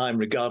every time,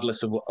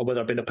 regardless of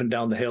whether I've been up and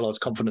down the hill, I was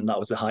confident that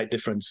was the height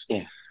difference.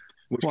 Yeah.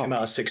 which came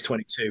out as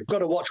 6:22.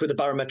 Got a watch with a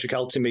barometric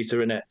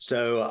altimeter in it,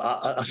 so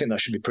I think that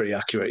should be pretty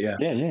accurate. Yeah.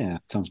 Yeah.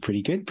 Sounds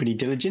pretty good, pretty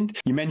diligent.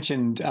 You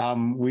mentioned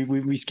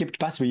we skipped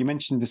past, but you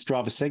mentioned the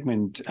Strava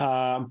segment.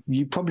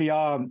 You probably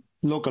are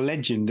local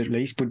legend at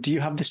least, but do you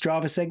have the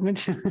Strava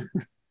segment?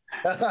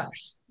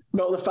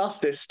 Not the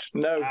fastest,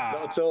 no,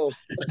 not at all.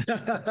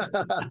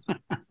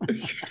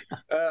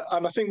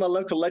 And I think my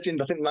local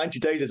legend, I think 90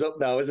 days is up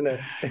now, isn't it?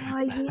 Oh,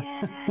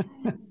 yeah.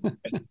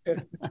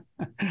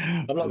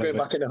 I'm not going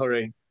back in a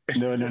hurry.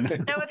 No.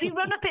 Now, have you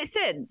run up it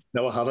since?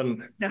 No, I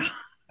haven't. No.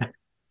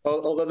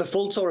 Although the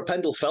full Tour of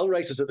Pendle Fell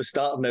race was at the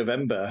start of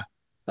November,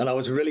 and I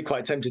was really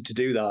quite tempted to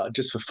do that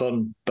just for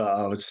fun, but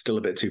I was still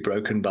a bit too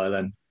broken by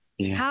then.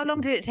 Yeah. How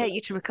long did it take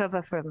you to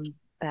recover from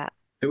that?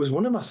 It was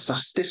one of my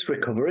fastest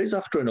recoveries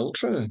after an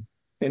ultra,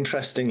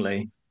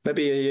 interestingly.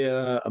 Maybe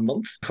a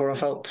month before I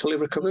felt fully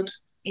recovered.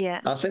 Yeah.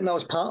 I think that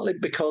was partly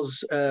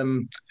because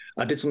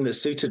I did something that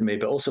suited me,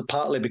 but also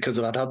partly because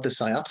I'd had the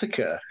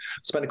sciatica.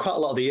 Spent quite a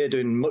lot of the year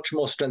doing much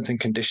more strength and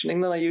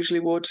conditioning than I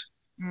usually would.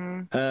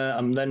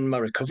 And then my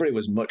recovery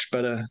was much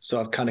better. So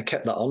I've kind of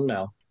kept that on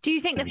now. Do you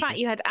think the fact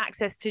you had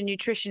access to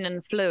nutrition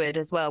and fluid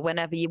as well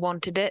whenever you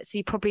wanted it, so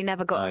you probably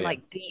never got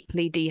like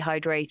deeply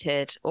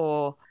dehydrated,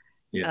 or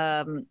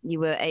you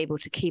were able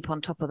to keep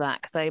on top of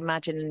that? Because I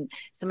imagine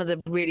some of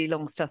the really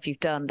long stuff you've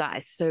done, that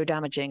is so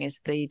damaging,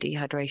 is the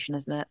dehydration,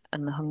 isn't it?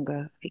 And the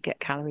hunger, if you get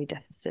calorie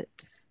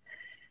deficits.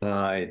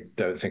 I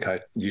don't think I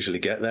usually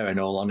get there, in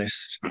all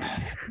honest.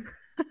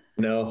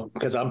 No,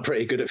 because I'm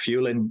pretty good at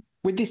fueling.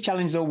 With this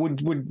challenge, though,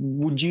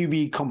 would you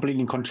be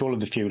completely in control of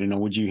the fueling, or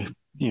would you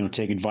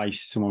take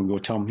advice? Someone would go,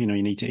 Tom, you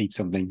need to eat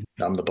something.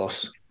 I'm the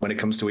boss when it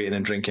comes to eating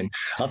and drinking.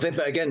 I think,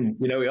 but again,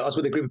 I was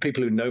with a group of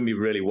people who know me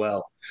really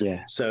well.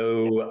 Yeah.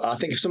 So I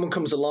think if someone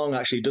comes along,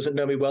 actually doesn't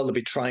know me well, they'll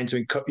be trying to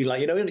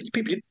encourage,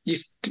 people, you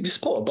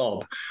support a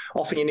Bob.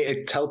 Often you need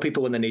to tell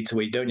people when they need to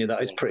eat, don't you?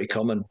 That is pretty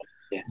common.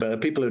 Yeah. But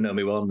people who know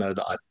me well know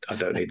that I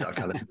don't need that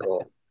kind of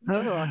support.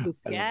 Oh, I'm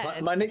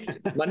scared. My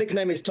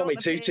nickname is Tommy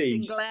Two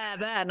Tees. Glare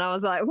there, and I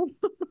was like,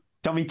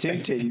 Tommy Two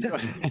Tees.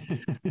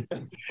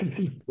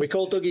 We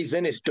call Dougie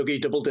Zinnis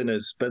Dougie Double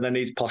Dinners, but then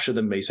he's posher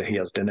than me, so he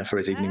has dinner for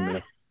his evening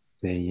meal.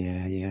 So,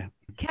 yeah.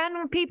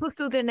 Can people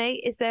still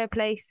donate? Is there a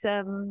place?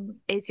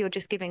 Is your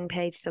Just Giving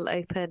page still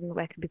open?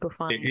 Where can people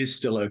find it? It is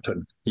still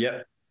open.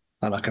 Yep.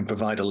 And I can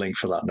provide a link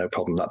for that, no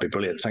problem. That'd be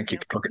brilliant. Thank you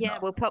for plugging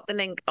that. We'll pop the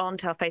link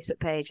onto our Facebook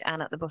page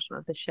and at the bottom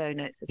of the show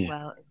notes as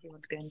well, if you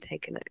want to go and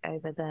take a look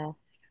over there.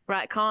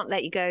 Right, I can't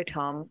let you go,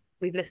 Tom.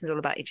 We've listened all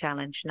about your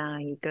challenge. Now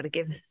you've got to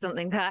give us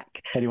something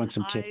back. Hey, do you want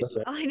some tips?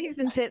 I need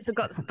some tips. I've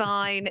got the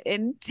spine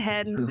in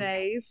 10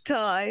 days'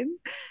 time.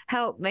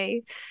 Help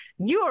me.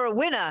 You're a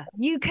winner.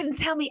 You can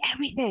tell me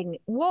everything.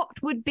 What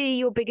would be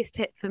your biggest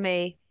tip for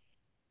me?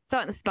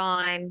 Starting the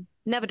spine.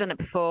 Never done it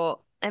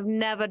before. I've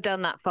never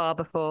done that far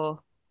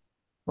before.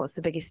 What's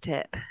the biggest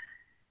tip?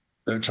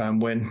 Don't try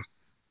and win.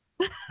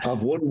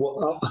 I've won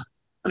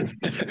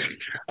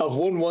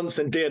once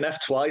and DNF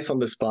twice on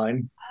the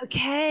spine.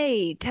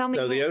 Okay, tell me.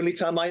 So the only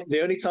time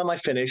I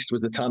finished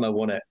was the time I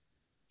won it.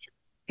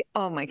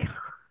 Oh my God.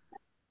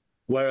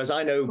 Whereas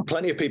I know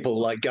plenty of people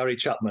like Gary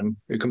Chapman,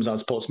 who comes out and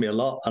supports me a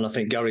lot, and I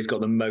think Gary's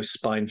got the most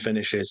spine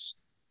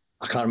finishes.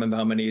 I can't remember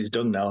how many he's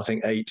done now. I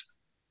think 8.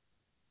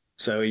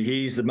 So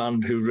he's the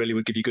man who really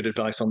would give you good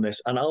advice on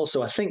this. And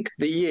also, I think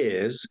the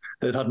years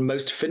that have had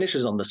most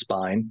finishes on the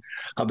spine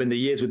have been the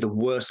years with the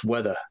worst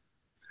weather.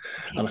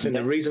 And I think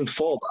the reason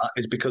for that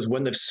is because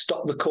when they've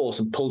stopped the course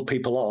and pulled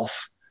people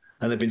off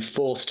and they've been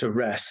forced to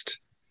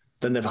rest,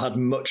 then they've had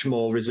much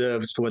more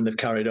reserves for when they've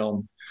carried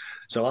on.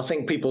 So I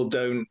think people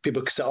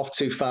set off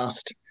too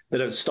fast. They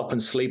don't stop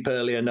and sleep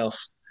early enough.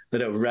 They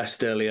don't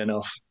rest early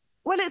enough.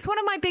 Well, it's one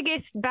of my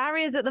biggest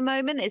barriers at the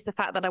moment is the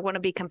fact that I want to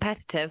be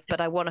competitive,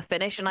 but I want to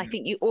finish. And I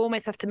think you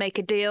almost have to make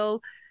a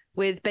deal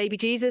with baby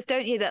Jesus,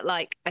 don't you? That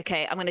like,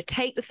 okay, I'm going to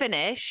take the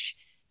finish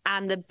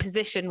and the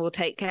position will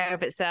take care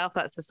of itself.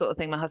 That's the sort of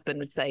thing my husband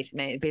would say to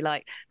me. It'd be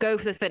like, go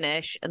for the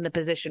finish and the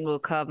position will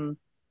come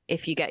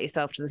if you get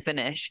yourself to the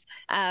finish.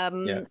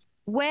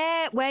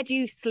 Where do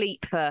you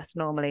sleep first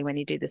normally when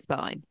you do the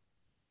spine?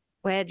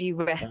 Where do you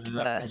rest first?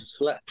 I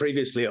slept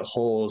previously at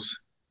Hawes.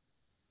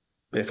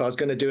 If I was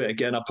going to do it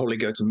again, I'd probably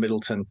go to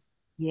Middleton.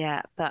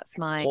 Yeah, that's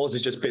my... Hawes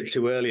is just a bit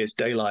too early. It's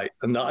daylight.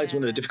 And that is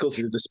one of the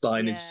difficulties of the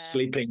spine is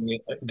sleeping.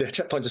 The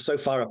checkpoints are so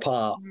far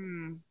apart.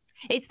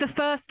 It's the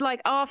first,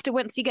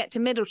 once you get to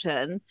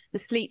Middleton, the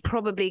sleep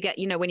probably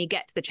when you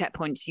get to the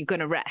checkpoints, you're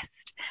going to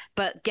rest.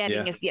 But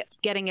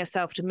getting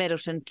yourself to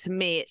Middleton, to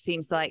me, it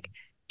seems like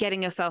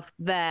getting yourself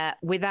there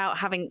without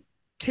having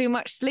too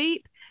much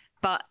sleep,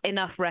 but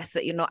enough rest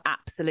that you're not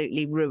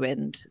absolutely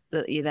ruined,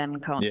 that you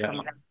then can't come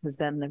on, because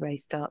then the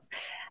race starts.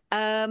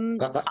 I've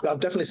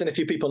definitely seen a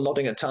few people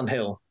nodding at Tan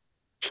Hill.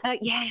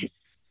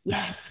 Yes.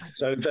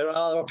 So there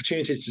are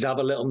opportunities to have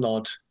a little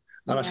nod.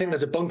 And I think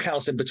there's a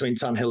bunkhouse in between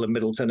Tan Hill and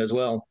Middleton as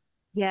well.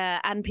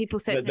 Yeah, and people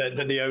say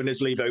that the owners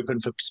leave open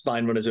for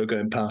spine runners who are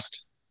going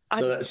past.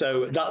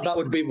 So that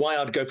would be why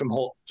I'd go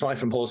try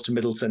from Hawes to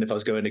Middleton if I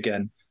was going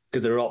again.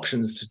 because there are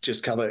options to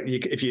just cover.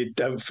 If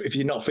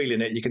you're not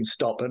feeling it, you can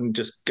stop and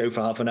just go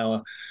for half an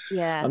hour.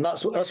 Yeah. And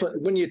that's what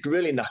when you're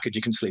really knackered,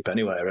 you can sleep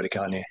anywhere, really,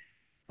 can't you?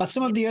 Are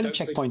some of the early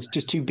checkpoints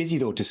just too busy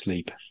though to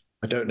sleep?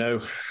 I don't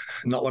know.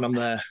 Not when I'm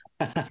there.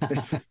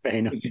 Fair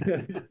enough.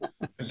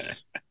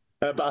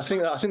 But I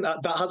think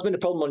that has been a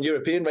problem on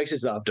European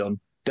races that I've done.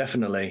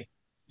 Definitely.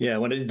 Yeah,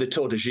 when I did the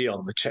Tour de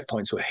Gion, the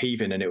checkpoints were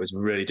heaving and it was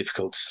really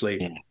difficult to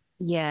sleep.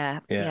 Yeah,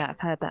 I've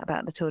heard that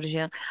about the Tour de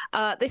Gion.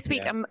 This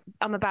week, I'm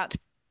about to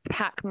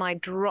pack my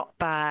drop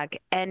bag.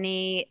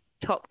 Any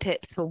top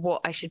tips for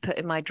what I should put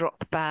in my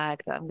drop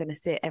bag that I'm going to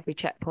see at every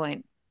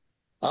checkpoint?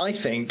 I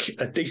think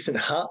a decent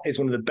hat is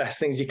one of the best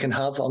things you can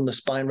have on the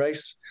spine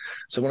race.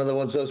 So one of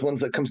those ones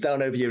that comes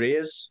down over your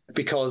ears,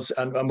 because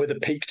and with a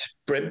peaked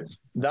brim,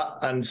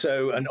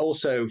 and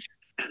also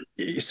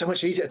it's so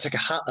much easier to take a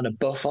hat and a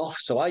buff off.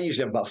 So I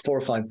usually have about 4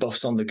 or 5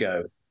 buffs on the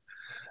go.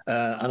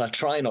 And I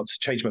try not to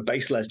change my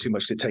base layers too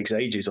much because it takes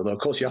ages, although of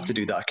course you have to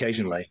do that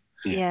occasionally.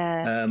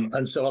 Yeah.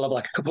 And so I'll have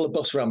like a couple of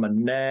buffs around my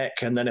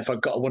neck, and then if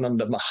I've got one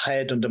under my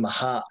head, under my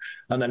hat,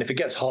 and then if it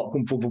gets hot,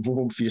 boom, boom, boom, boom,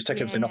 boom, you just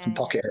take everything off and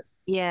pocket it.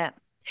 Yeah.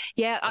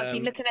 Yeah, I've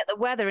been looking at the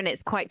weather and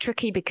it's quite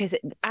tricky because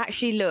it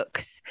actually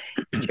looks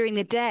during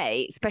the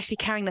day, especially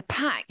carrying the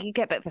pack, you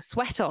get a bit of a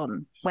sweat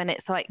on when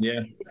it's like,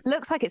 it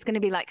looks like it's going to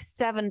be like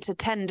 7 to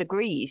 10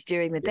 degrees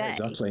during the day.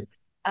 Exactly.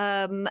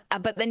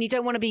 But then you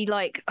don't want to be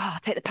like, oh,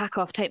 take the pack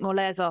off, take more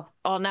layers off.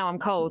 Oh, now I'm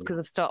cold because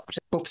I've stopped.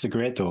 Buffs are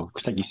great though,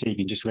 because like you say, you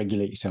can just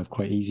regulate yourself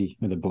quite easy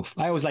with a buff.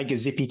 I always like a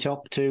zippy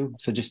top too,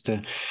 so just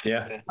to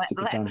let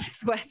the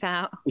sweat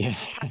out. Yeah,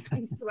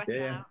 sweat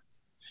out.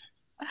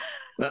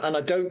 And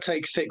I don't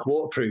take thick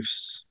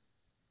waterproofs.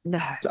 No,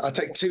 I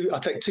take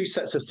two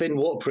sets of thin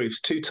waterproofs,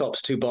 2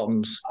 tops, 2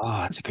 bottoms. Oh,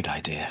 that's a good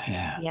idea.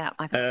 Yeah.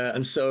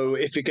 And so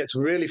if it gets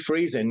really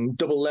freezing,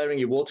 double layering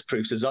your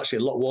waterproofs is actually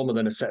a lot warmer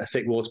than a set of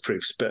thick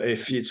waterproofs. But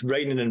if it's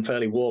raining and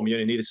fairly warm, you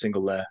only need a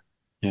single layer.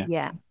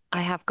 Yeah.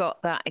 I have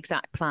got that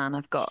exact plan.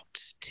 I've got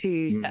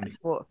 2 sets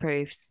of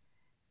waterproofs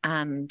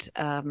and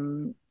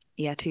 2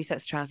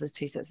 sets of trousers,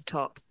 2 sets of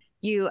tops.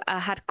 You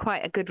had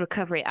quite a good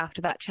recovery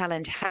after that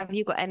challenge. Have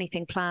you got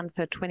anything planned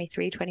for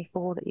 23,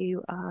 24 that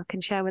you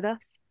can share with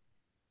us?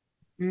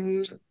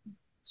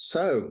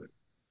 So,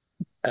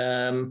 I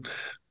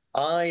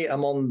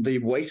am on the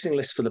waiting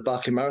list for the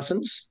Barkley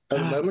Marathons at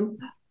the moment.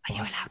 Are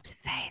you allowed to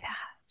say that?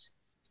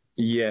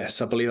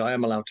 Yes, I believe I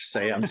am allowed to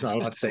say it. I'm not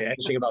allowed to say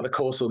anything about the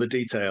course or the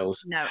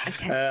details. No,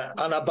 okay.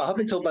 But I've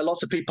been told by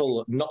lots of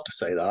people not to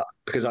say that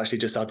because it actually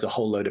just adds a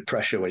whole load of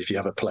pressure if you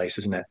have a place,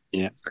 isn't it?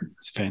 Yeah,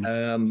 it's fair.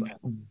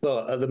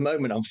 But at the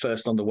moment, I'm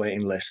first on the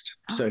waiting list.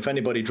 So if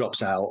anybody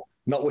drops out,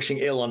 not wishing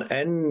ill on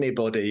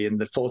anybody in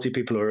the 40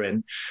 people who are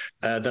in,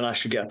 then I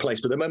should get a place.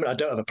 But at the moment, I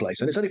don't have a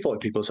place. And it's only 40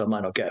 people, so I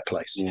might not get a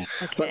place. Yeah.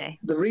 Okay.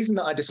 But the reason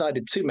that I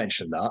decided to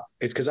mention that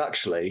is because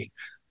actually,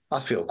 I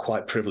feel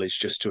quite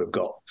privileged just to have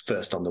got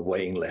first on the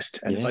waiting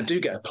list. And if I do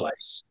get a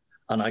place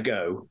and I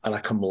go and I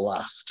come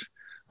last,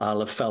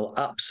 I'll have felt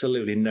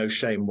absolutely no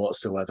shame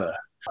whatsoever.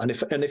 And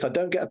if I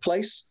don't get a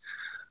place,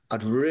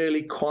 I'd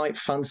really quite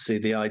fancy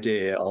the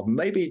idea of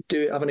maybe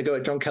having a go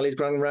at John Kelly's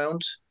Grand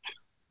Round,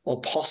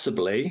 or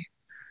possibly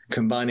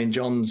combining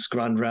John's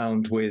Grand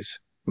Round with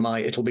my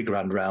It'll Be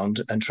Grand Round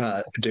and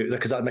try to do,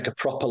 because I'd make a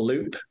proper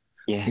loop,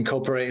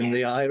 incorporating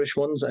the Irish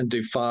ones and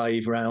do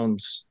 5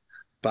 rounds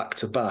back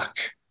to back.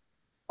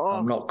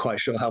 I'm not quite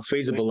sure how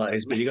feasible that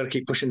is, but you've got to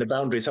keep pushing the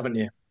boundaries, haven't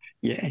you?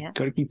 Yeah,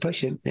 got to keep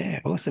pushing. Yeah,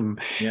 awesome.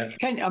 Yeah.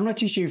 I'm not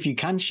too sure if you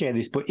can share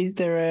this, but is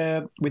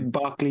there with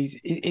Barclays,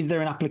 is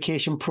there an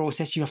application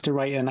process? You have to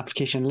write an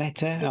application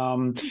letter?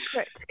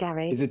 Secret,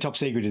 Gary. Is it top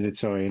secret? Is it?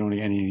 Sorry, I don't want to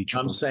get any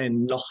trouble. I'm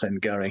saying nothing,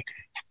 Gary.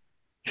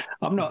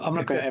 I'm not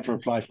going to ever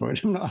apply for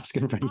it. I'm not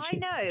asking for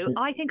anything.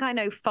 I think I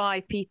know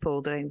 5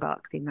 people doing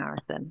Barkley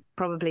Marathon.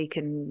 Probably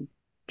can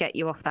get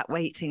you off that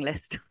waiting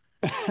list.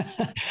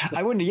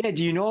 I wonder,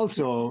 do you know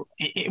also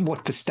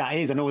what the stat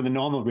is? I know with the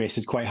normal race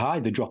is quite high,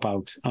 the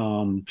dropout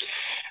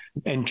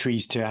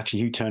entries to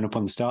actually who turn up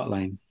on the start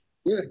line.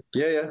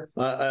 Yeah.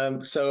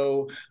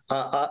 So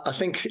I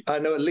think I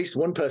know at least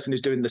one person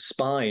who's doing the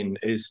spine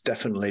is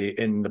definitely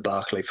in the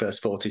Barkley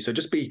first 40. So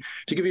if you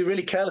can be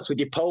really careless with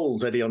your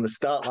poles, Eddie, on the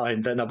start line,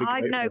 then I'll be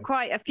grateful. I know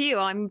quite a few.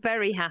 I'm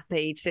very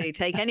happy to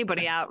take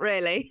anybody out,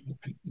 really.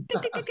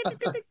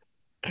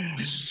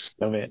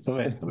 Love it.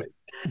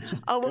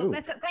 Oh, well,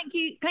 thank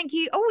you.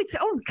 Oh, we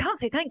can't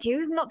say thank you.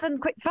 We've not done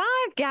quick 5,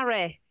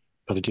 Gary.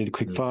 Got to do the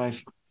quick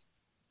 5.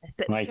 Let's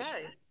bit the show.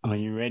 Are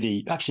you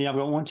ready? Actually, I've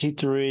got 1, 2,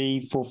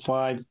 3, 4,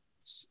 5.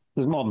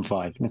 There's more than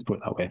 5. Let's put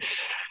it that way.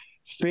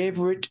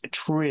 Favorite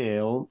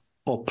trail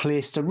or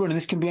place to run? And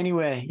this can be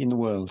anywhere in the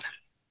world.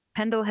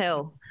 Pendle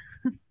Hill.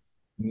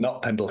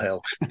 Not Pendle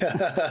Hill.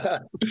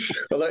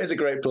 Well, that is a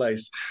great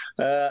place.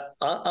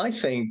 I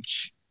think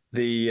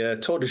the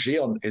Tour de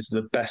Gion is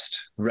the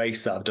best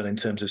race that I've done in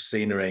terms of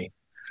scenery.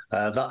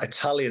 That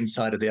Italian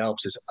side of the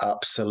Alps is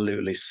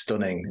absolutely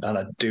stunning, and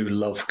I do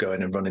love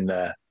going and running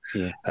there.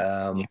 Yeah.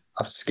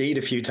 I've skied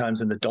a few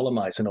times in the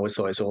Dolomites and always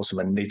thought it's awesome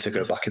and need to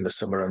go back in the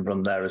summer and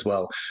run there as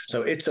well.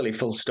 So Italy,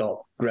 full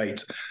stop,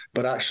 great.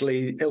 But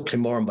actually, Ilkley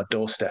Moor on my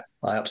doorstep.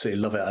 I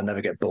absolutely love it. I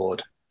never get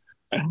bored.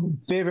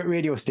 Favorite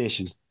radio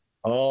station?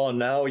 Oh,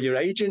 now you're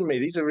aging me.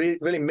 These are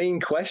really mean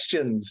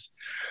questions.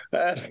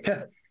 I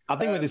think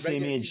we're the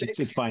same age.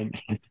 It's fine.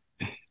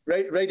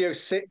 Radio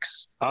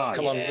 6.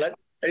 Come on.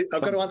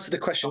 I've got to answer the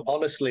question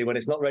honestly. When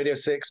it's not Radio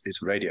 6,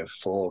 it's Radio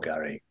 4,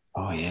 Gary.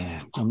 Oh,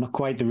 yeah. I'm not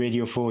quite the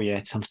Radio 4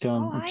 yet. I'm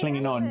still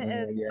clinging on.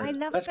 I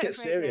love Let's get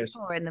serious.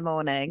 Radio 4 in the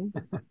morning.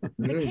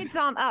 The kids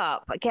aren't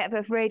up. I get a bit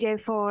of Radio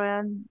 4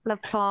 and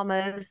love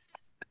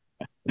Farmers.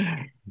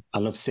 I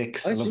love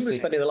 6. I assume we're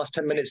spending the last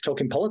 10 minutes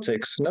talking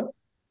politics, no?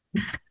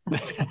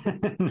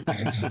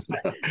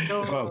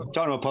 Well,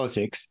 talking about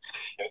politics,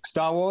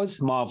 Star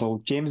Wars,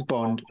 Marvel, James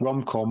Bond,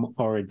 rom-com,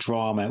 or a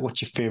drama?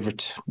 What's your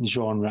favourite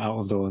genre out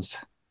of those?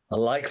 I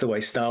like the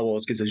way Star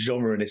Wars gives a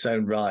genre in its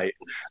own right.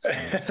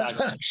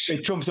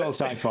 It trumps all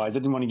sci-fi. I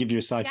didn't want to give you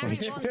a sci-fi. Gary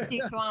wants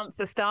you to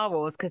answer Star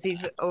Wars because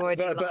he's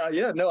already. But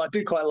yeah, no, I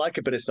do quite like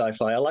a bit of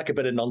sci-fi. I like a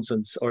bit of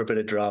nonsense or a bit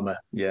of drama.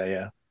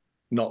 Yeah.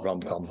 Not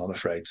rom-com, I'm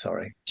afraid.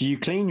 Sorry. Do you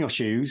clean your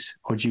shoes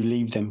or do you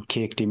leave them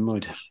caked in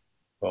mud?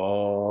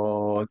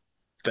 Oh,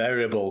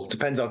 variable.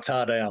 Depends how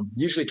tired I am.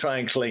 Usually try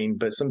and clean,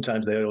 but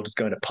sometimes they all just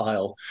go in a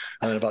pile.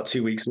 And then about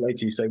 2 weeks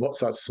later, you say, what's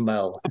that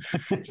smell?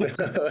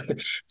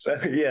 so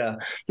yeah,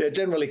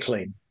 generally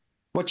clean.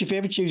 What's your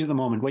favourite shoes at the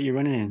moment? What are you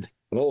running in?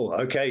 Oh,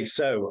 okay.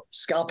 So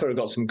Scalper have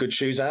got some good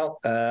shoes out.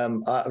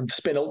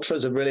 Spin Ultra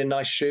is a really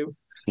nice shoe.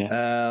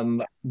 Yeah.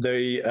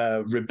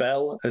 The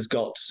Rebel has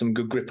got some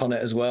good grip on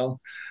it as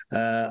well.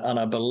 And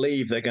I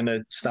believe they're going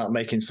to start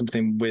making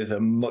something with a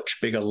much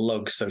bigger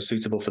lug, so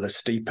suitable for the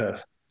steeper,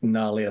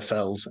 gnarlier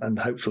fells, and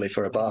hopefully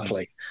for a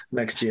Barclay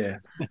next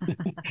year.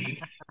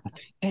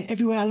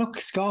 Everywhere I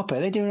look, Scarpa,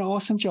 they're doing an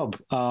awesome job.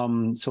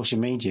 Social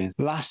media.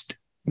 Last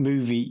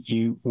movie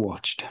you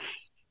watched?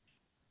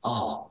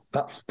 Oh,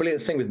 that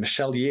brilliant thing with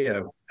Michelle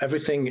Yeoh.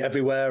 Everything,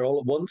 Everywhere, All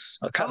at Once.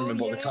 I can't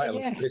remember what the title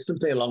is. It's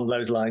something along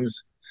those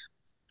lines.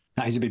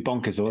 That is a bit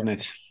bonkers, wasn't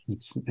it?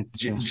 It's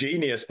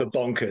genius, but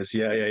bonkers.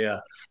 Yeah.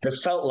 It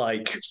felt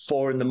like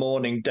 4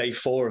 a.m, day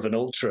 4 of an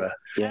ultra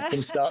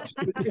from start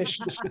to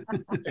finish.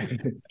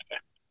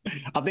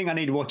 I think I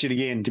need to watch it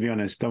again, to be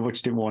honest. I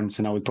watched it once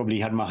and I would probably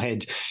had my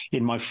head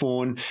in my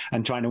phone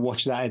and trying to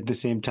watch that at the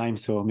same time.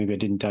 So maybe I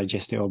didn't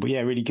digest it all. But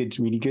yeah, really good,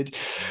 really good.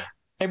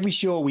 Every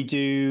show we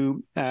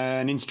do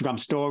an Instagram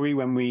story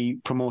when we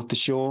promote the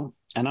show.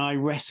 And I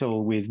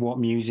wrestle with what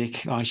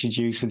music I should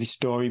use for this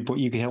story, but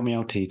you can help me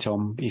out here,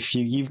 Tom. If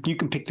you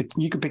can pick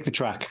the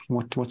track.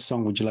 What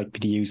song would you like me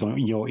to use on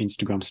your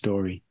Instagram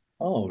story?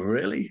 Oh,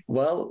 really?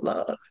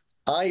 Well,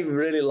 I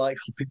really like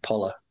Hoppy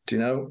Poller. Do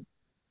you know?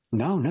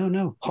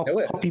 No.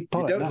 Hoppy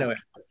Poller. You don't know it?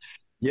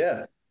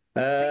 Yeah.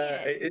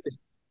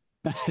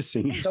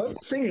 Sing it.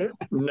 Don't sing it.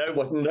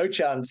 No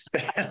chance.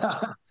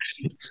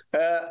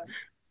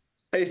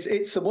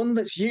 It's the one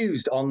that's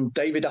used on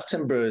David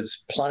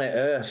Attenborough's Planet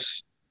Earth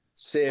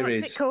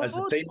series as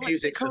the theme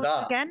music for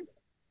that. Again?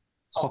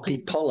 Hoppy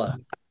Poller.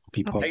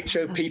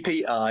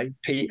 HOPPIPOLLA.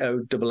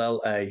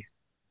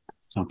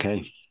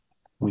 Okay,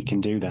 we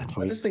can do that for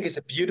I you. just think it's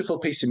a beautiful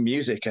piece of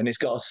music and it's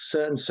got a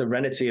certain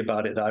serenity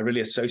about it that I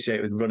really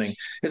associate with running.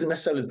 It isn't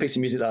necessarily the piece of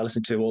music that I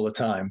listen to all the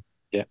time.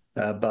 Yeah.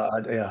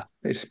 But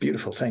it's a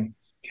beautiful thing.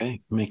 Okay,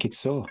 make it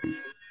so.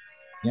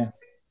 Yeah.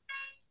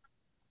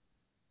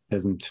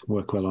 Doesn't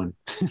work well on.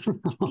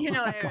 You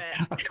know,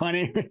 I can't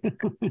hear it.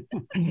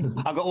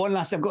 I've got one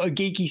last. I've got a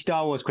geeky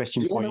Star Wars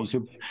question for you.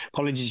 So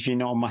apologies if you're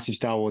not a massive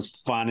Star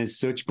Wars fan as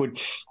such, but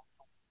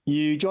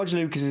George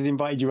Lucas has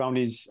invited you around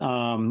his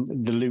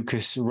the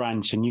Lucas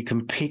Ranch, and you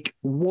can pick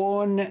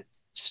one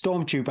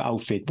Stormtrooper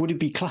outfit. Would it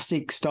be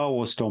classic Star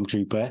Wars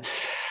Stormtrooper,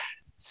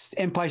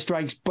 Empire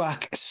Strikes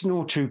Back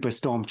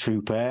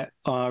Stormtrooper,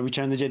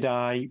 Return of the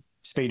Jedi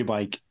Speeder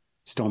Bike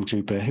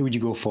Stormtrooper? Who would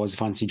you go for as a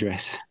fancy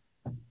dress?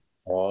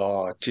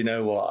 Oh, do you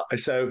know what?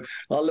 So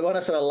when I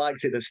said I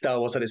liked it that Star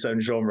Wars had its own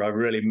genre, I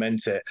really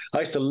meant it. I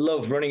used to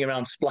love running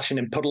around splashing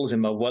in puddles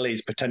in my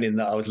wellies, pretending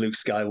that I was Luke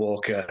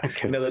Skywalker.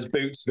 Okay. You know, those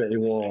boots that he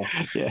wore.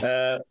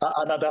 Yeah.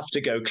 And I'd have to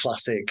go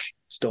classic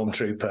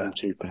Stormtrooper.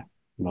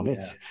 Love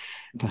it.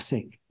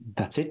 Classic.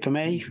 That's it for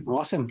me.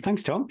 Awesome.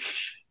 Thanks, Tom.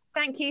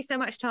 Thank you so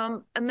much,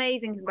 Tom.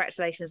 Amazing.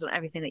 Congratulations on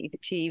everything that you've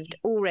achieved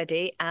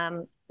already.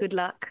 Good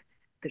luck.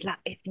 Good luck.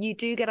 If you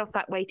do get off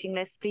that waiting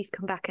list, please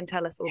come back and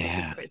tell us all the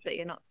secrets that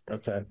you're not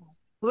supposed to.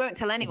 We won't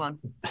tell anyone.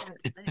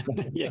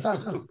 Yeah.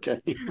 Okay.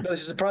 No,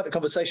 this is a private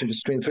conversation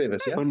just between the three of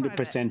us, yeah?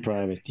 100%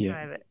 private. Yeah.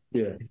 Private.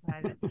 Yeah.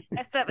 Private.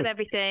 Let's start with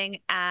everything.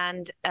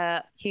 And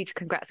huge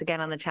congrats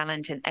again on the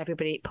challenge. And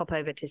everybody pop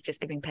over to his Just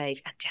Giving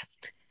page and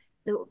just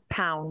a little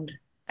pound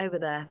over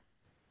there.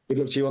 Good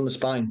luck to you on the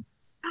spine.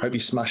 Hope you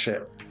smash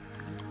it.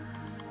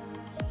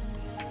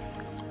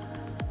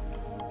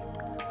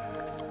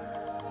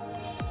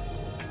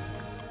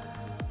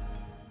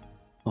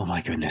 Oh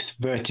my goodness,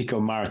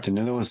 vertical marathon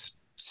and those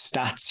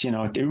stats,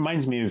 it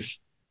reminds me of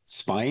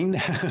spine,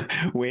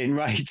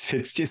 Wainwright.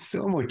 It's just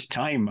so much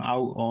time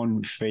out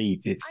on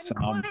feet.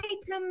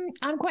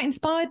 I'm quite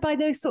inspired by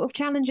those sort of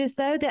challenges,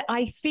 though, that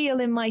I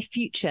feel in my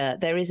future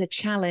there is a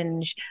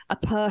challenge, a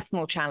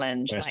personal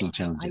challenge.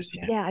 Challenges,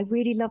 I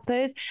really love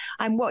those.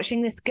 I'm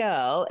watching this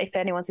girl, if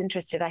anyone's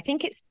interested, I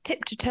think it's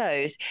Tip to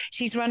Toes.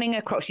 She's run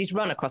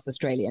across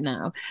Australia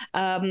now,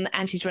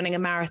 and she's running a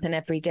marathon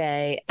every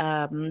day.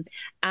 And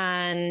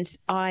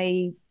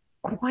I'm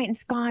quite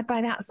inspired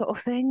by that sort of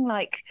thing.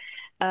 Like,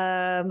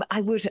 I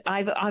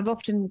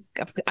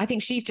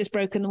think she's just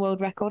broken the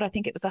world record. I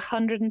think it was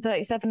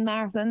 137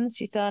 marathons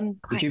she's done.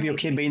 Would you be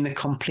okay being the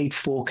complete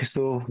focus,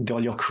 though, with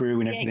all your crew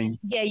and everything?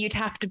 Yeah, you'd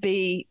have to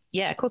be.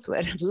 Yeah, of course we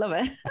would. I'd love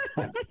it.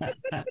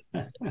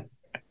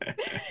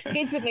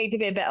 Kids would need to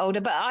be a bit older,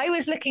 but I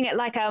was looking at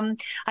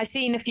I've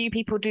seen a few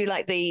people do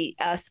like the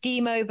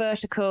Schemo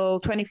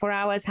vertical 24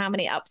 hours, how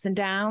many ups and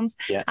downs.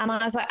 Yeah. And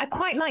I was like, I'd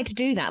quite like to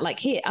do that like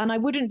here. And I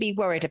wouldn't be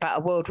worried about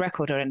a world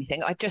record or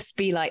anything. I'd just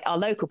be like our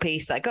local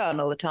piece that I go on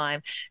all the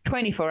time,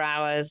 24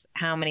 hours.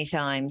 How many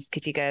times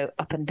could you go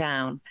up and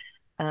down?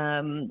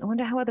 I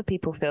wonder how other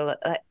people feel.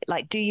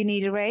 Like, do you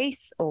need a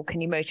race or can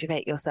you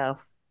motivate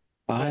yourself?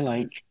 I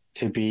like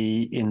to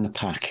be in the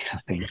pack, I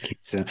think.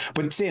 It's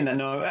but saying that,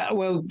 no,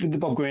 well, with the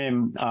Bob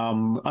Graham,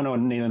 I know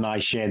Neil and I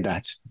shared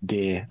that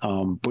day,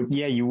 but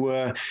yeah, you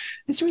were.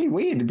 It's really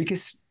weird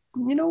because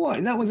you know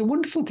what, that was a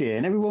wonderful day,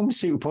 and everyone was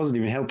super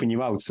positive and helping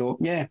you out. So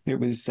yeah, it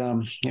was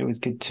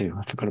good too.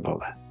 I forgot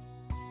about that.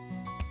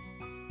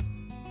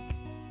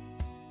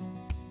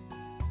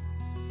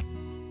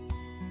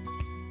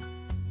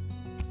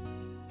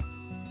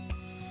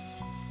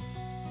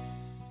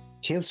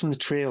 Tales from the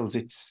Trails,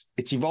 it's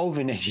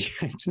evolving.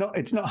 It's not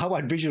how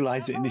I'd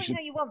visualize it initially. I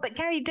know you want, but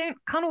Gary,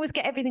 can't always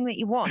get everything that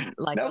you want.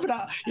 Like, no,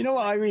 but you know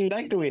what? I really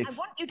like the way it's.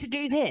 I want you to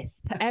do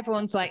this, but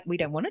everyone's like, we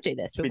don't want to do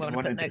this. We want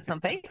to put notes on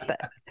Facebook.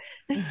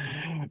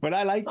 But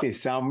I like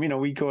this.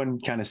 We go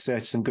and kind of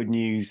search some good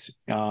news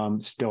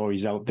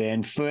stories out there.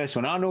 And first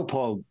one, I know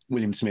Paul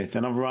William Smith,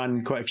 and I've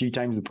run quite a few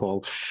times with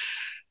Paul.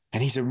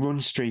 And he's a run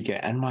streaker,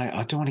 and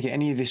I don't want to get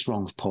any of this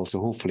wrong, Paul.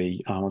 So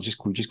hopefully,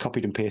 we just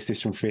copied and pasted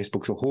this from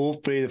Facebook. So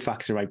hopefully the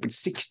facts are right. But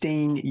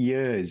 16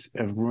 years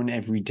of run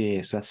every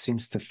day. So that's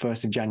since the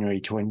 1st of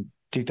January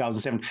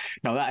 2007.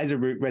 Now that is a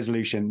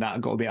resolution that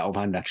got a bit out of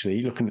hand,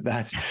 actually, looking at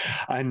that.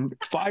 And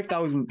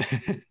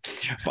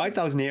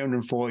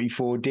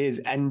 5,844 days.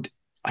 And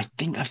I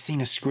think I've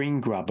seen a screen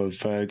grab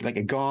of like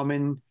a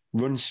Garmin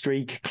run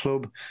streak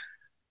club.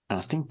 And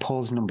I think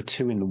Paul's number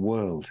 2 in the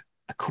world.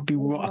 I could be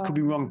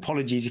wrong.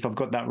 Apologies if I've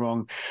got that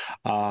wrong.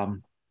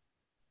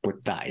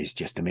 But that is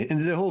just amazing. And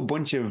there's a whole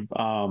bunch of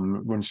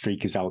run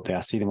streakers out there.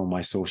 I see them on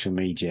my social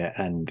media,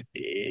 and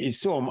it's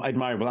so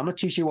admirable. I'm not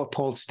too sure what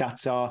Paul's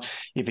stats are,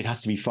 if it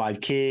has to be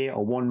 5K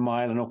or 1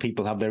 mile. I know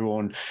people have their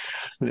own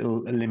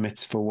little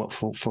limits for what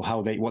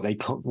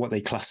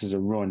they class as a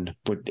run.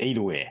 But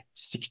either way,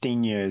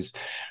 16 years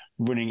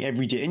running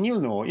every day. And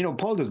you'll know,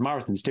 Paul does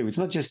marathons too. It's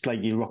not just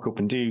like you rock up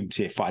and do,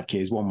 say,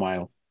 5Ks, 1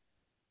 mile.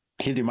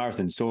 He'll do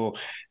marathons, so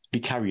be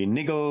carrying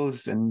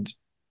niggles, and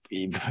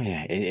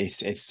yeah,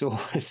 it's so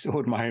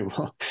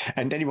admirable.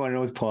 And anyone who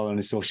knows Paul on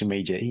his social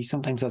media, he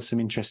sometimes has some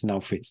interesting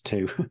outfits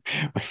too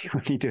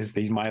when he does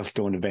these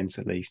milestone events,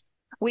 at least.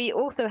 We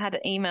also had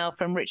an email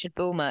from Richard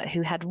Bulmer,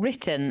 who had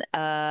written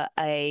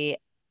a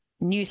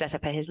newsletter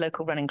for his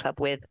local running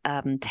club with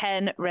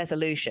 10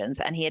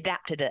 resolutions, and he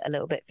adapted it a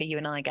little bit for you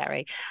and I,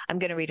 Gary. I'm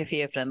going to read a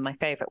few of them, my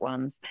favorite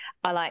ones.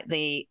 I like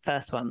the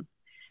first one.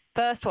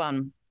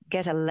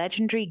 Get a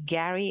legendary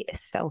Gary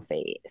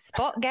selfie.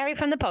 Spot Gary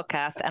from the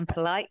podcast and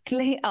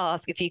politely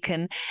ask if you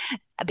can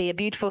be a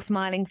beautiful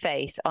smiling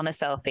face on a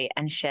selfie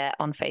and share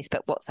on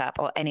Facebook, WhatsApp,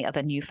 or any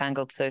other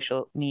newfangled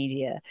social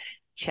media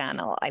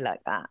channel. I like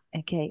that.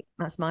 Okay,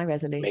 that's my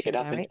resolution. Make it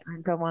happen.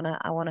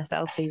 I want a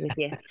selfie with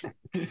you.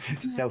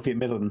 Selfie at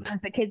Middleton.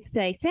 As the kids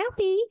say,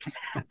 selfie.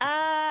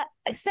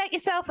 Set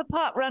yourself a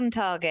park run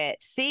target.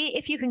 See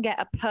if you can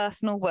get a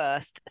personal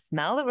worst.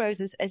 Smell the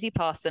roses as you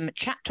pass them.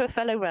 Chat to a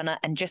fellow runner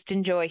and just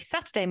enjoy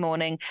Saturday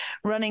morning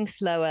running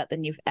slower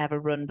than you've ever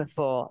run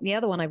before. The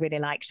other one I really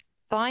liked.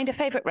 Find a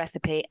favorite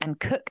recipe and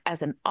cook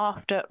as an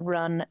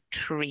after-run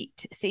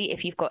treat. See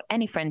if you've got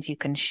any friends who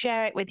can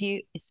share it with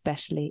you,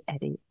 especially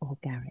Eddie or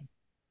Gary.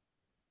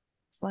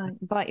 Well,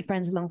 invite your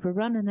friends along for a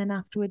run and then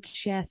afterwards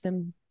share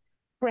some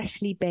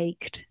freshly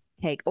baked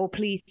cake. Or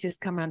please just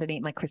come around and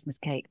eat my Christmas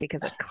cake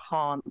because I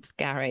can't,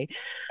 Gary.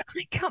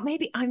 I can't.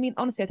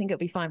 Honestly, I think it'll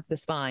be fine for the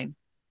spine.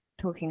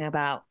 Talking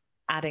about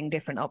adding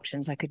different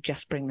options, I could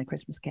just bring the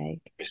Christmas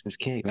cake. Christmas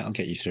cake, that'll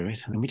get you through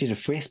it. And we did a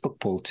Facebook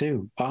poll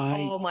too.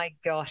 Oh my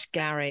gosh,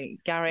 Gary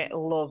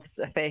loves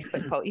a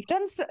Facebook poll. You've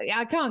done so,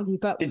 I can't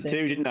keep up with it. Did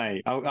too, didn't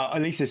I?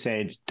 Lisa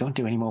said, don't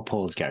do any more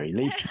polls, Gary.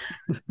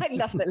 I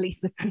love that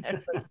Lisa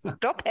says,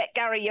 stop it,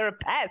 Gary, you're a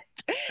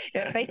pest.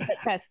 You're a Facebook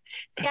pest.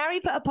 So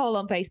Gary put a poll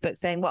on Facebook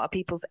saying, what are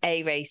people's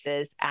A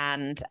races?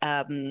 And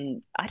I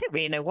don't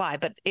really know why,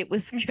 but it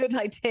was a good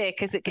idea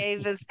because it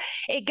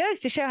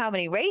goes to show how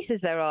many races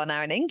there are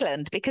now in England.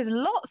 England, because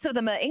lots of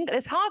them are,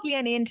 there's hardly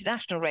any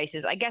international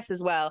races, I guess,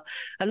 as well.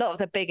 A lot of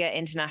the bigger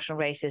international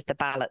races, the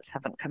ballots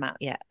haven't come out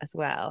yet as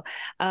well.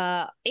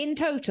 In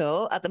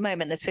total, at the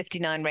moment, there's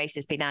 59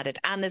 races been added,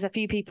 and there's a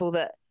few people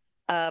that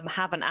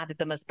haven't added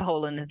them as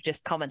poll and have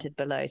just commented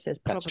below. So it's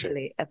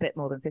probably a bit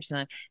more than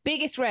 59.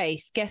 Biggest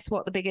race. Guess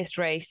what the biggest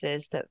race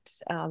is that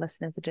our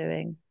listeners are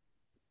doing?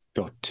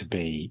 Got to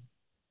be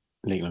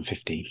Lakeland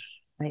 50.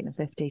 Lakeland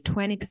 50.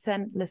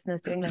 20%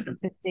 listeners doing Lakeland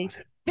 50.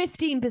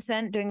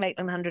 15% doing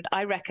Lakeland 100.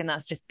 I reckon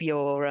that's just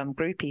your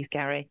groupies,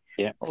 Gary.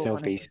 Yeah,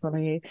 selfies.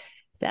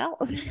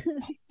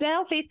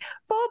 Selfies.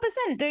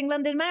 4% doing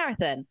London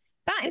Marathon.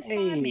 That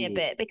inspired me a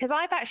bit, because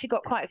I've actually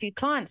got quite a few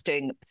clients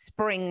doing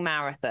spring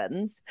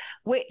marathons,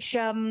 which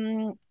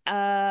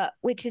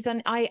is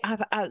I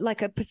have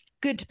like a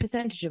good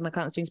percentage of my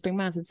clients doing spring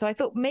marathons. So I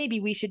thought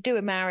maybe we should do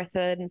a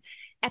marathon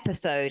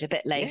episode a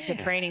bit later,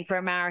 training for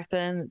a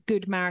marathon,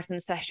 good marathon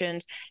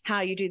sessions,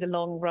 how you do the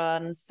long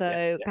run.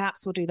 So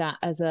perhaps we'll do that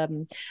as a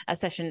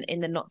session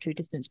in the not too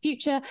distant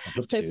future.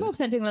 So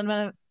 4% doing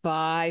London,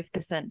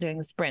 5% doing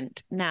the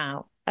sprint.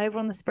 Now, over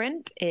on the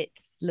sprint,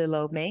 it's little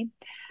old me,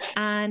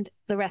 and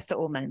the rest are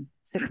all men.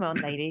 So come on,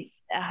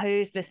 ladies.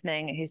 Who's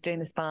listening, who's doing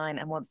the spine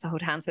and wants to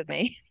hold hands with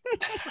me?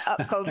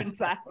 Up cold and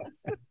sweat.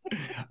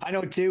 I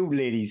know 2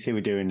 ladies who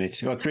are doing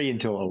it, or 3 in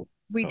total.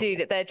 We do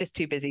that. They're just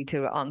too busy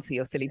to answer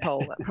your silly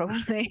poll,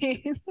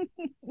 probably.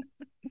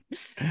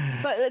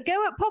 But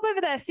pop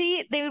over there,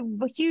 see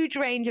the huge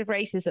range of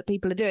races that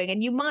people are doing,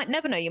 and you might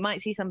never know, you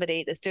might see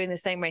somebody that's doing the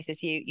same race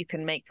as you. You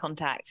can make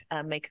contact,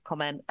 make a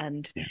comment,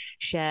 and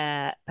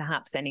share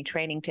perhaps any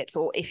training tips,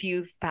 or if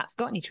you've perhaps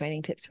got any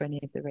training tips for any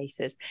of the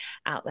races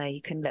out there,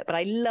 you can look. But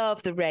I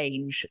love the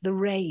range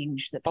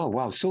that oh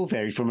wow, so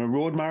varied, from a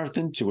road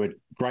marathon to a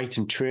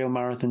Brighton trail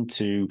marathon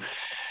to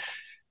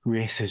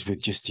races with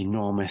just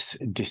enormous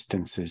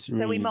distances.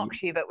 So we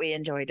mocked you, but we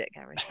enjoyed it,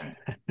 Gary.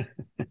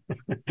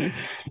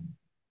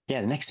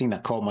 Yeah, the next thing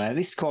that caught my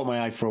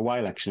eye for a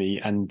while, actually,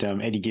 and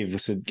Eddie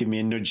gave me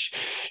a nudge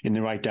in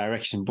the right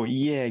direction. But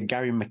yeah,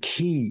 Gary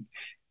McKee,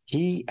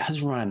 he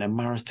has ran a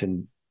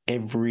marathon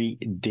every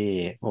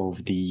day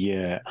of the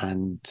year,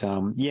 and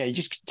you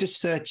just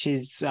search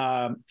his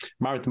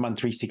Marathon Man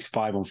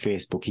 365 on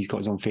Facebook. He's got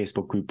his own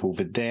Facebook group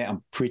over there.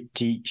 I'm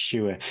pretty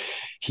sure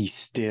he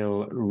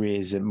still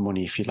raises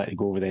money if you'd like to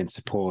go over there and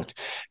support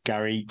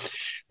Gary.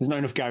 There's not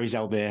enough Garys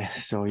out there,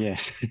 so yeah.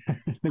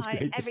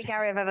 Every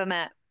Gary I've ever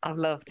met, I've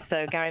loved.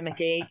 So Gary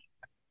McKee,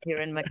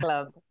 you're in my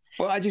club.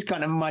 Well, I just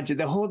can't imagine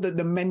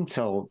the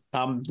mental.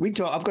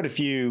 I've got a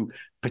few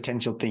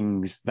potential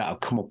things that'll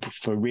come up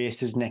for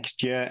races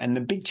next year, and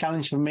the big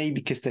challenge for me,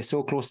 because they're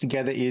so close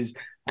together, is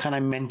can I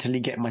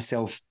mentally get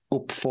myself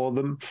up for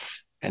them?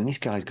 And this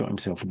guy's got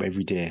himself up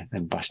every day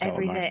and bashed out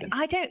a marathon.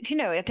 I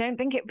don't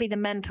think it'd be the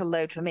mental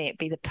load for me. It'd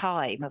be the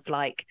time of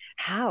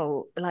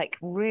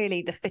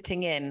really the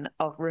fitting in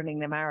of running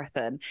the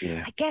marathon.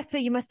 Yeah. I guess so.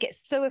 You must get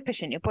so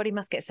efficient. Your body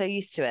must get so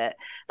used to it.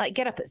 Like,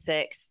 get up at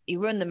 6,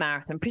 you run the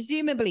marathon.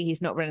 Presumably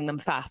he's not running them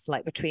fast,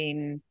 like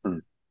between,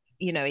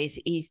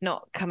 he's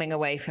not coming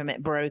away from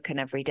it broken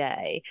every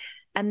day.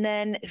 And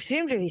then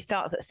presumably if he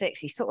starts at 6,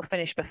 he's sort of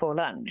finished before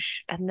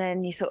lunch. And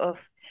then you sort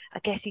of, I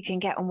guess you can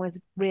get on with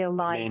real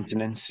life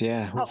maintenance.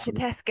 Yeah. Hop to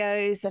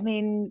Tesco's. I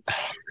mean,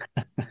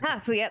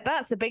 that's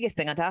the biggest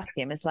thing I'd ask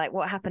him, is like,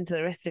 what happened to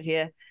the rest of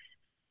your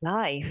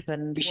life?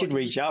 And you should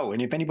reach out.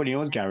 And if anybody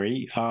knows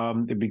Gary,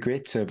 it'd be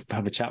great to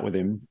have a chat with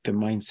him. The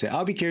mindset.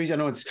 I'll be curious. I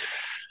know I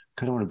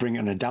don't want to bring it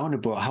on a downer,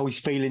 but how he's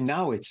feeling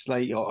now. It's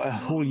like a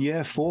whole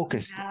year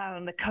focused.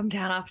 And the come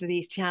down after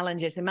these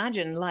challenges.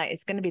 Imagine, like,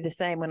 it's going to be the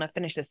same when I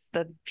finish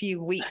the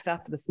few weeks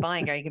after the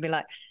spine go. You can be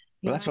like,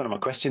 well, that's one of my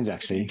questions,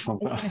 actually.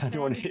 I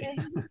don't want to...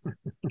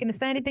 Going to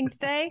say anything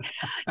today?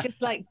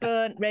 Just like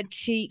burnt red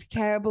cheeks,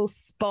 terrible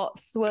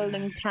spots,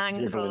 swollen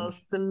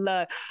ankles,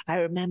 I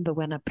remember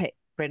when I picked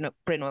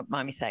Bryn won't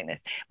mind me saying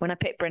this. When I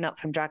picked Bryn up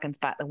from Dragon's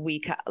Back the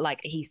week,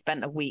 he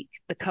spent a week,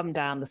 the come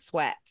down, the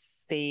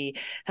sweats, the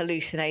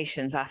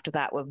hallucinations after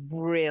that were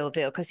real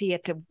deal, because he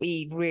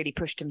really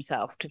pushed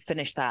himself to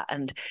finish that.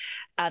 And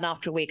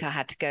after a week I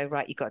had to go,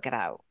 right, you've got to get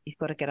out. You've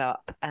got to get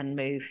up and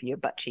move your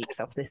butt cheeks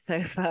off this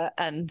sofa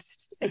and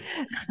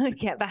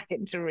get back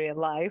into real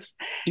life.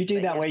 You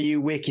do that where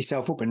you wake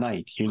yourself up at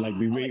night. You like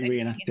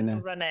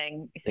reenacting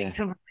running. You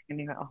running and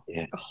you go,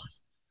 oh.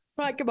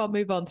 Right, come on,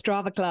 move on.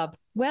 Strava Club.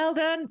 Well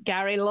done.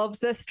 Gary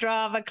loves a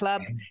Strava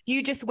Club.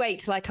 You just wait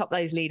till I top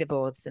those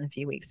leaderboards in a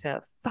few weeks.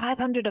 So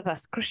 500 of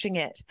us crushing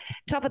it.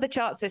 Top of the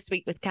charts this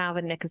week with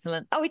Calvin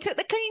Nicholson. Oh, we took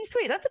the clean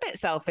sweep. That's a bit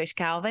selfish,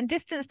 Calvin.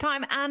 Distance,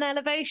 time, and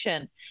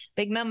elevation.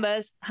 Big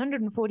numbers,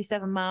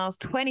 147 miles,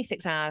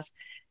 26 hours,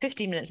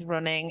 15 minutes of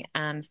running,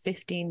 and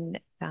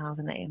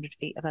 15,800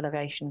 feet of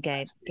elevation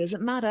gain.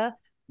 Doesn't matter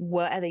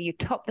whether you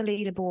top the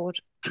leaderboard,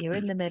 you're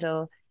in the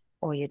middle,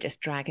 or you're just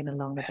dragging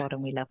along the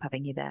bottom. We love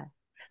having you there.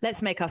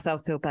 Let's make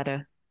ourselves feel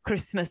better.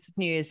 Christmas,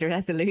 New Year's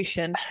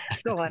resolution.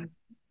 Go on,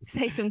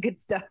 say some good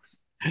stuff.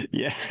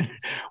 Yeah.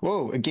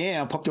 Well,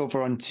 again, I popped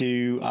over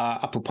onto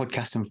Apple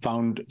Podcasts and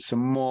found some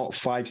more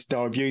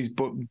 5-star reviews.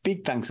 But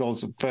big thanks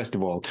also, first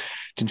of all,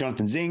 to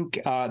Jonathan Zink,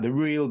 The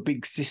Real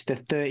Big Sister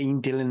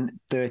 13, Dylan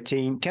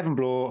 13, Kevin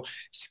Blow,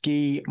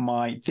 Ski,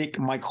 My Thick,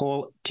 Mike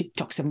Hall,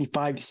 TikTok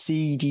 75,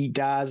 CD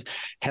Daz,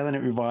 Helen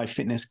at Revive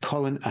Fitness,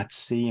 Colin at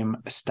CM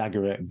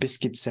Staggerer,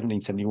 Biscuit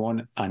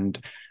 1771, and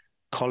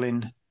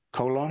Colin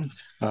for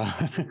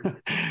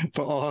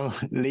all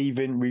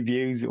leaving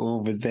reviews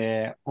over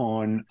there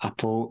on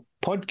Apple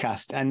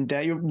Podcast. And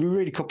you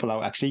read a couple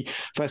out, actually.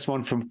 First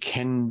one from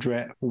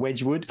Kendra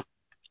Wedgwood.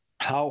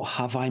 How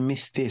have I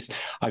missed this?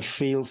 I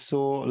feel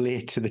so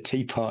late to the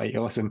tea party.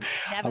 Awesome.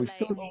 Never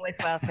late, always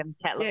welcome.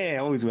 Yeah,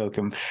 always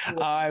welcome.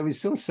 I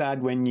was so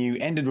sad when you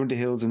ended Run to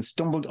Hills and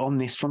stumbled on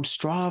this from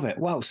Strava.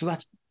 Wow, so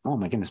that's, oh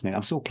my goodness, mate.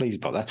 I'm so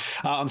pleased about that.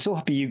 I'm so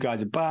happy you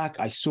guys are back.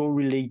 I so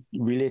relate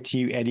to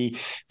you, Eddie.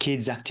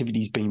 Kids'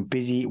 activities being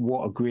busy.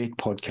 What a great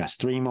podcast.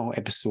 3 more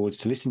episodes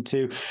to listen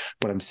to,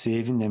 but I'm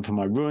saving them for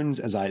my runs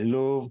as I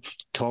love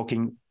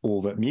talking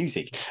over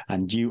music.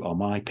 And you are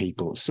my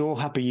people. So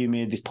happy you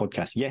made this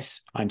podcast.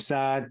 Yes, I'm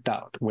sad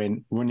that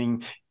when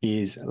running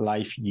is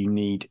life, you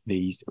need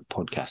these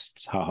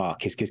podcasts. Ha ha,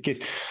 kiss, kiss, kiss.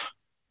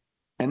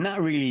 And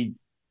that really,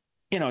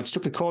 it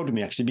struck a chord with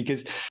me, actually,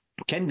 because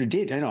Kendra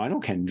did. I know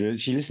Kendra.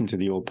 She listened to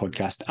the old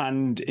podcast,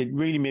 and it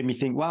really made me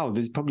think, wow,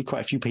 there's probably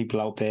quite a few people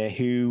out there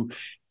who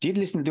did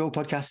listen to the old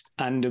podcast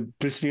and are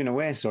blissfully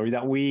unaware,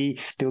 that we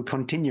still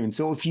continue. And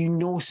so if you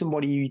know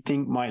somebody you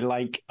think might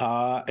like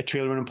a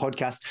trail running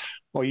podcast,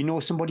 or you know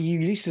somebody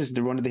who listens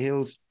to Run to the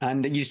Hills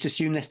and you just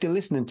assume they're still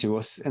listening to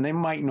us, and they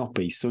might not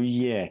be. So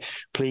yeah,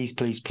 please,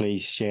 please,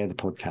 please share the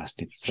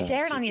podcast.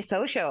 Share it on your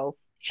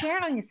socials. Share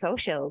it on your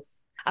socials.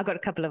 I've got a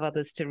couple of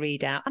others to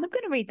read out, and I'm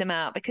going to read them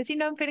out because,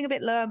 I'm feeling a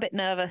bit low, a bit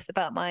nervous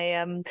about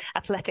my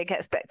athletic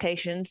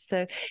expectations.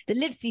 So the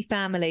Livesey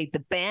family,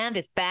 the band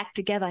is back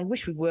together. I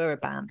wish we were a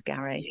band,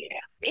 Gary. Yeah.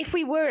 If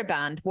we were a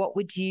band, what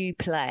would you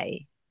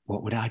play?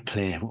 What would I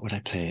play?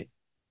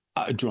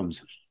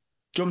 Drums.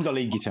 Drums or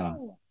lead guitar?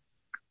 Oh,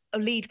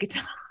 lead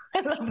guitar. I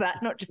love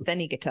that. Not just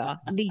any guitar,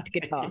 lead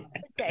guitar.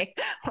 Okay.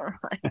 All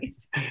right.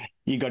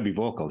 You got to be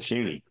vocal,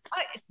 surely.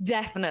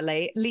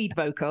 Definitely. Lead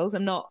vocals.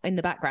 I'm not in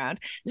the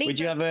background. Would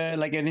you have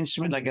an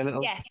instrument, like a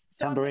little tambourine?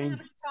 So I have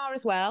a guitar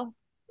as well.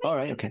 All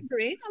right, okay.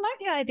 I like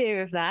the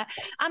idea of that.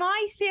 And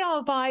I see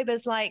our vibe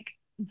as like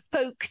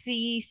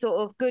folksy, sort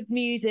of good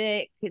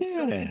music. It's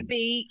got a good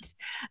beat.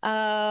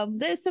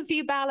 There's a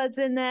few ballads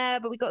in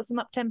there, but we got some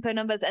up-tempo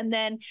numbers. And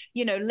then,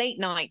 late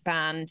night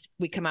band,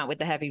 we come out with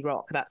the heavy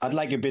rock. I'd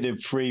like a bit of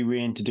free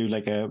rein to do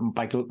like a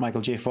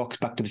Michael J. Fox,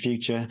 Back to the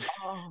Future.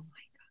 Oh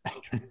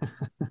my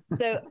God.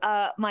 So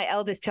my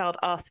eldest child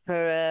asked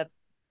for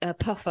a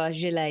puffer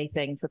gilet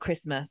thing for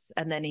Christmas,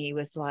 and then he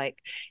was like,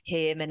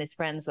 him and his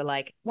friends were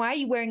like, why are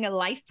you wearing a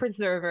life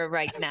preserver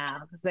right now?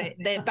 But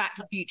Back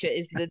to the Future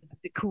is the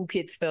cool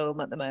kids film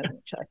at the moment,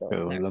 which I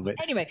thought was love it.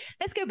 Anyway,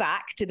 let's go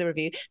back to the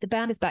review. The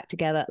band is back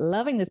together,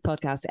 loving this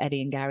podcast,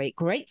 Eddie and Gary.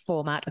 Great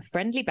format of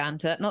friendly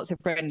banter, not so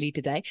friendly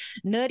today,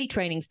 nerdy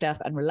training stuff,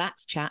 and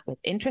relaxed chat with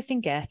interesting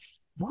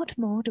guests. What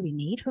more do we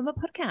need from a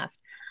podcast?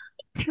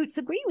 Totes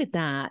agree with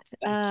that.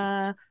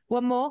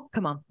 One more?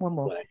 Come on, one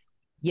more.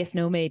 Yes,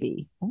 no,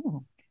 maybe.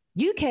 Oh,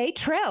 UK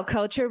trail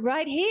culture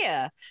right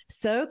here.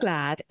 So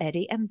glad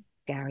Eddie and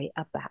Gary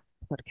are back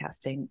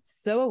podcasting.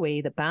 So are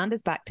we. The band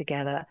is back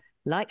together.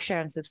 Like,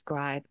 share, and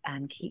subscribe,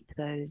 and keep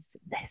those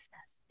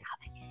listeners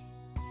coming in.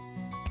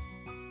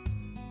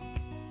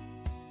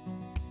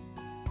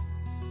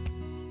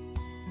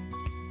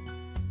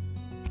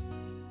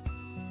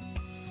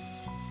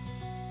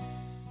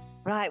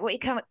 Right, what you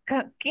come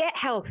get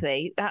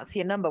healthy. That's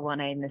your number one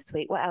aim this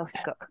week. What else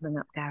you got coming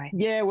up, Gary?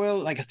 Yeah, well,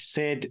 like I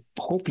said,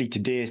 hopefully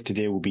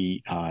today will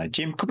be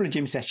couple of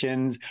gym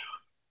sessions,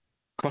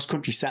 cross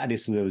country Saturday.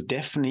 So there was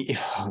definitely,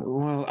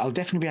 I'll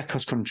definitely be at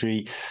cross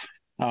country.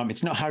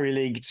 It's not Harry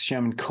League, it's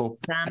Sherman Cup.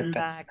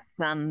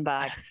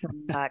 Sandbag.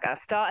 I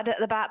started at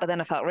the back, but then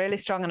I felt really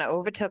strong and I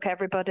overtook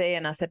everybody.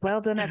 And I said,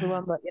 well done,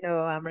 everyone. But,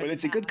 I'm really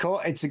it's a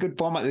good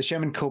format. The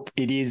Sherman Cup,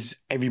 it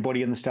is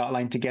everybody on the start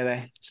line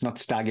together. It's not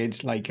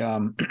staggered like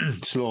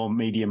slow,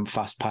 medium,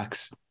 fast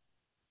packs.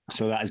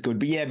 So that is good.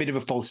 But yeah, a bit of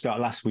a false start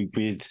last week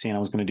with saying I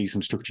was going to do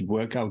some structured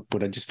workout,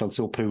 but I just felt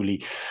so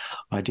poorly.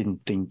 I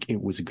didn't think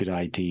it was a good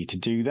idea to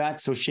do that.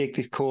 So shake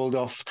this cold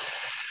off.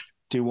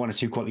 Do 1 or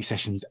 2 quality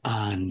sessions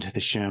and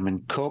the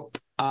Sherman Cup.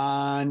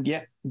 And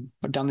yeah,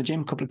 down the gym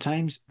a couple of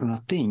times. And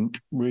I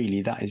think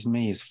really that is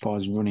me as far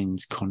as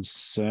running's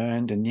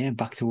concerned. And yeah,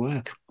 back to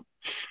work.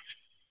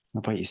 How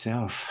about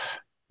yourself?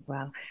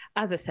 Well,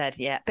 as I said,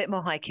 yeah, a bit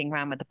more hiking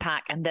around with the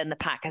pack, and then the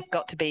pack has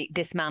got to be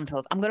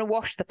dismantled. I'm going to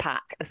wash the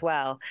pack as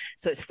well,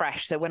 so it's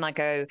fresh. So when I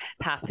go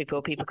past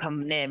people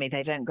come near me,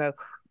 they don't go,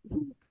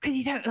 because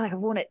you don't I've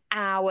worn it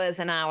hours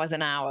and hours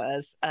and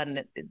hours,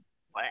 and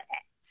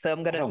So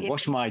I'm going to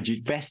wash my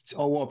vests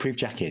or waterproof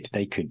jacket.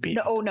 They could be.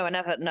 No, I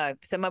never. No.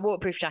 So my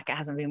waterproof jacket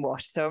hasn't been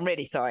washed. So I'm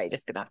really sorry.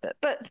 Just going to have to.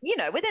 But,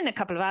 within a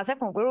couple of hours,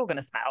 we're all going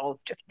to smell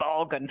just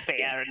bog and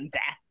fear and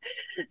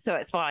death. So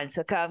it's fine.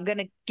 So I'm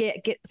going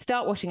to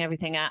start washing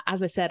everything out.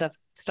 As I said, I've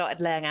started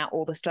laying out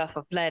all the stuff.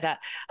 I've laid out.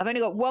 I've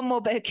only got one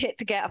more bit of kit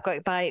to get. I've got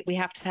to buy. We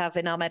have to have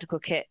in our medical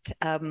kit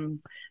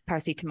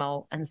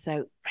paracetamol, and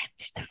so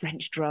the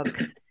French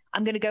drugs.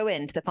 I'm going to go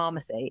into the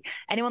pharmacy.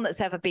 Anyone that's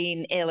ever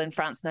been ill in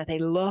France knows they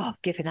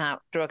love giving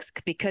out drugs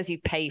because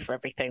you pay for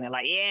everything. They're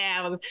like,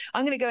 yeah,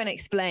 I'm going to go and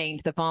explain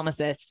to the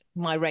pharmacist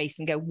my race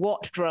and go,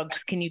 what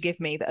drugs can you give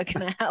me that are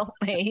going to help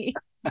me?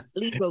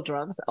 Legal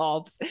drugs,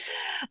 obs, bit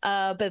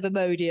of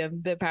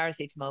Imodium, bit of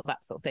paracetamol,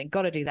 that sort of thing.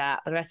 Got to do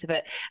that, the rest of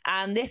it.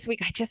 And this week,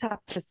 I just have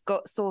to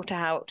sort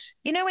out,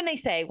 when they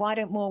say, why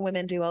don't more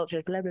women do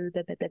ultras, blah, blah,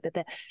 blah, blah, blah,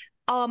 blah.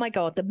 Oh my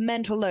God, the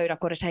mental load I've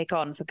got to take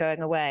on for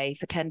going away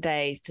for 10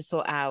 days to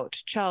sort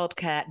out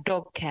childcare,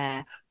 dog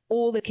care,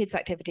 all the kids'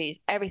 activities,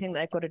 everything that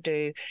they've got to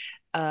do.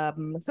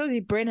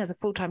 So Bryn has a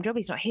full-time job.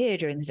 He's not here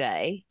during the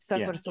day. So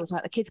I've got to sort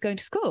out the kids going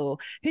to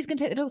school. Who's going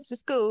to take the dogs to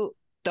school?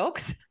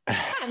 Dogs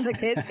and the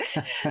kids.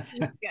 Get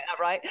that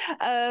right.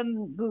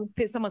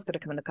 Someone's got to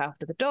come and look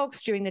after the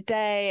dogs during the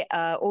day.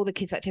 All the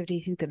kids'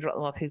 activities, who's going to drop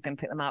them off, who's going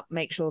to pick them up,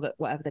 make sure that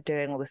whatever they're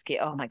doing, all the ski.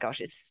 Oh my gosh,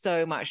 it's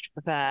so much to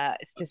prepare.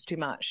 It's just too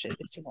much.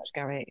 It's too much,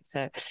 Gary.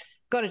 So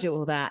got to do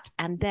all that.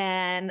 And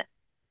then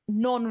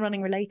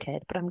non-running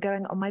related, but I'm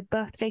going on my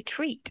birthday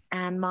treat,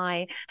 and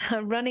my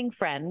running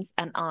friends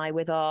and I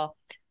with our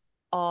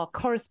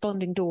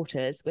corresponding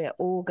daughters, we're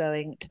all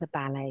going to the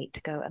ballet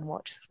to go and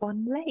watch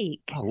Swan Lake.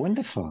 Oh,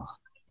 wonderful.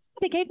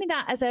 They gave me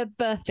that as a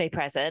birthday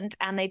present,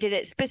 and they did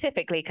it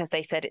specifically because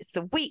they said it's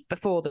the week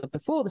before the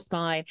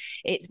Spine.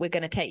 We're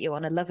going to take you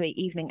on a lovely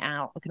evening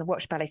out. We're going to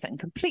watch ballet, something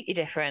completely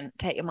different,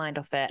 take your mind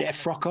off it. Get a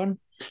frock on?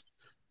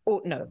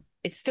 Oh, no.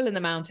 It's still in the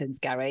mountains,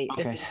 Gary.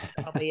 Okay.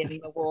 I'll be in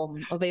my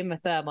warm. I'll be in my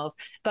thermals.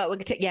 But we're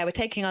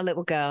taking our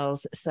little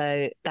girls,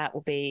 so that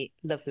will be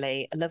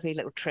lovely. A lovely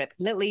little trip,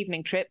 little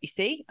evening trip. You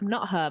see, I'm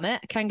not a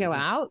hermit. I can go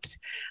out.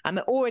 I'm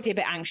already a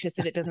bit anxious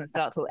that it doesn't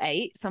start till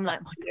 8. So I'm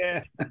like,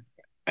 yeah.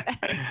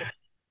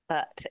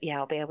 But yeah,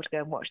 I'll be able to go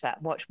and watch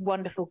that. Watch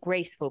wonderful,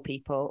 graceful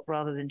people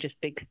rather than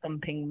just big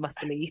thumping,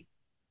 muscly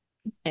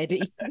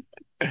Eddie.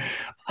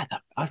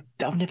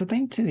 I've never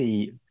been to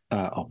the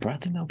opera. I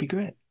think that'll be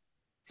great.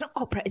 It's not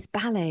opera, it's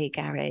ballet,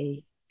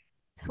 Gary.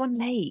 Swan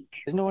Lake.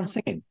 There's no one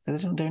singing. They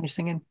don't do any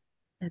singing.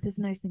 No, there's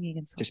no singing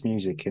in Swan Just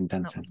music and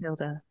dancing. Not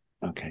Matilda.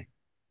 Okay.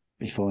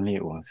 If only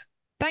it was.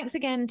 Thanks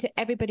again to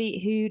everybody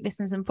who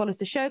listens and follows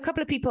the show. A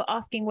couple of people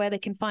asking where they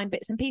can find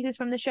bits and pieces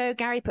from the show.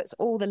 Gary puts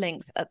all the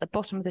links at the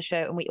bottom of the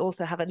show, and we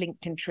also have a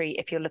LinkedIn tree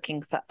if you're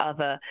looking for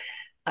other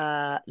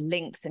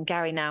links. And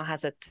Gary now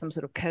has some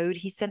sort of code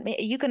he sent me.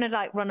 Are you going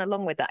to run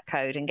along with that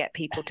code and get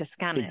people to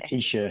scan it?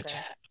 T-shirt.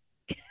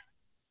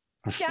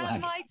 Scan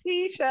my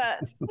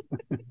T-shirt.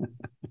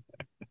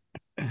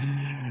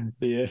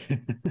 Yeah.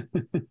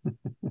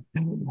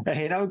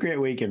 Hey, have a great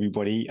week,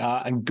 everybody,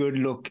 and good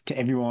luck to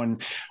everyone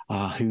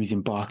who's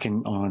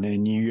embarking on a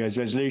New Year's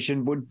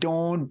resolution. But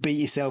don't beat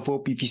yourself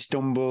up if you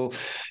stumble.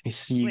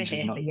 It's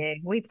usually We're here for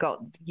you. We've got,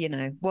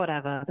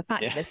 whatever. The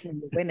fact that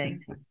listen, we're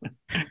winning.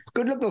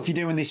 Good luck though if you're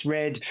doing this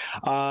red.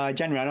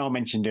 January, I know I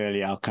mentioned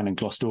earlier, I kind of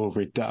glossed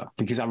over it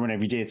because I run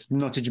every day. It's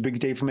not such a big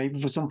deal for me,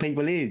 but for some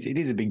people it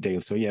is a big deal.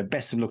 So yeah,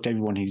 best of luck to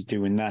everyone who's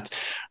doing that.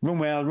 Run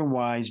well, run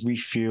wise,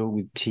 refuel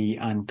with tea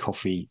and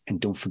coffee,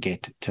 and don't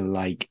forget to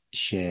like,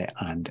 share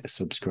and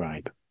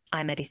subscribe.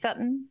 I'm Eddie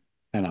Sutton.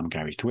 And I'm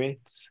Gary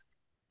Thwaites.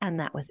 And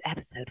that was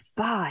episode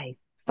 5.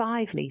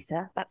 5,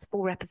 Lisa. That's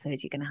 4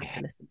 episodes you're going to have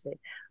to listen to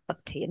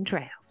of Tea and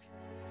Trails.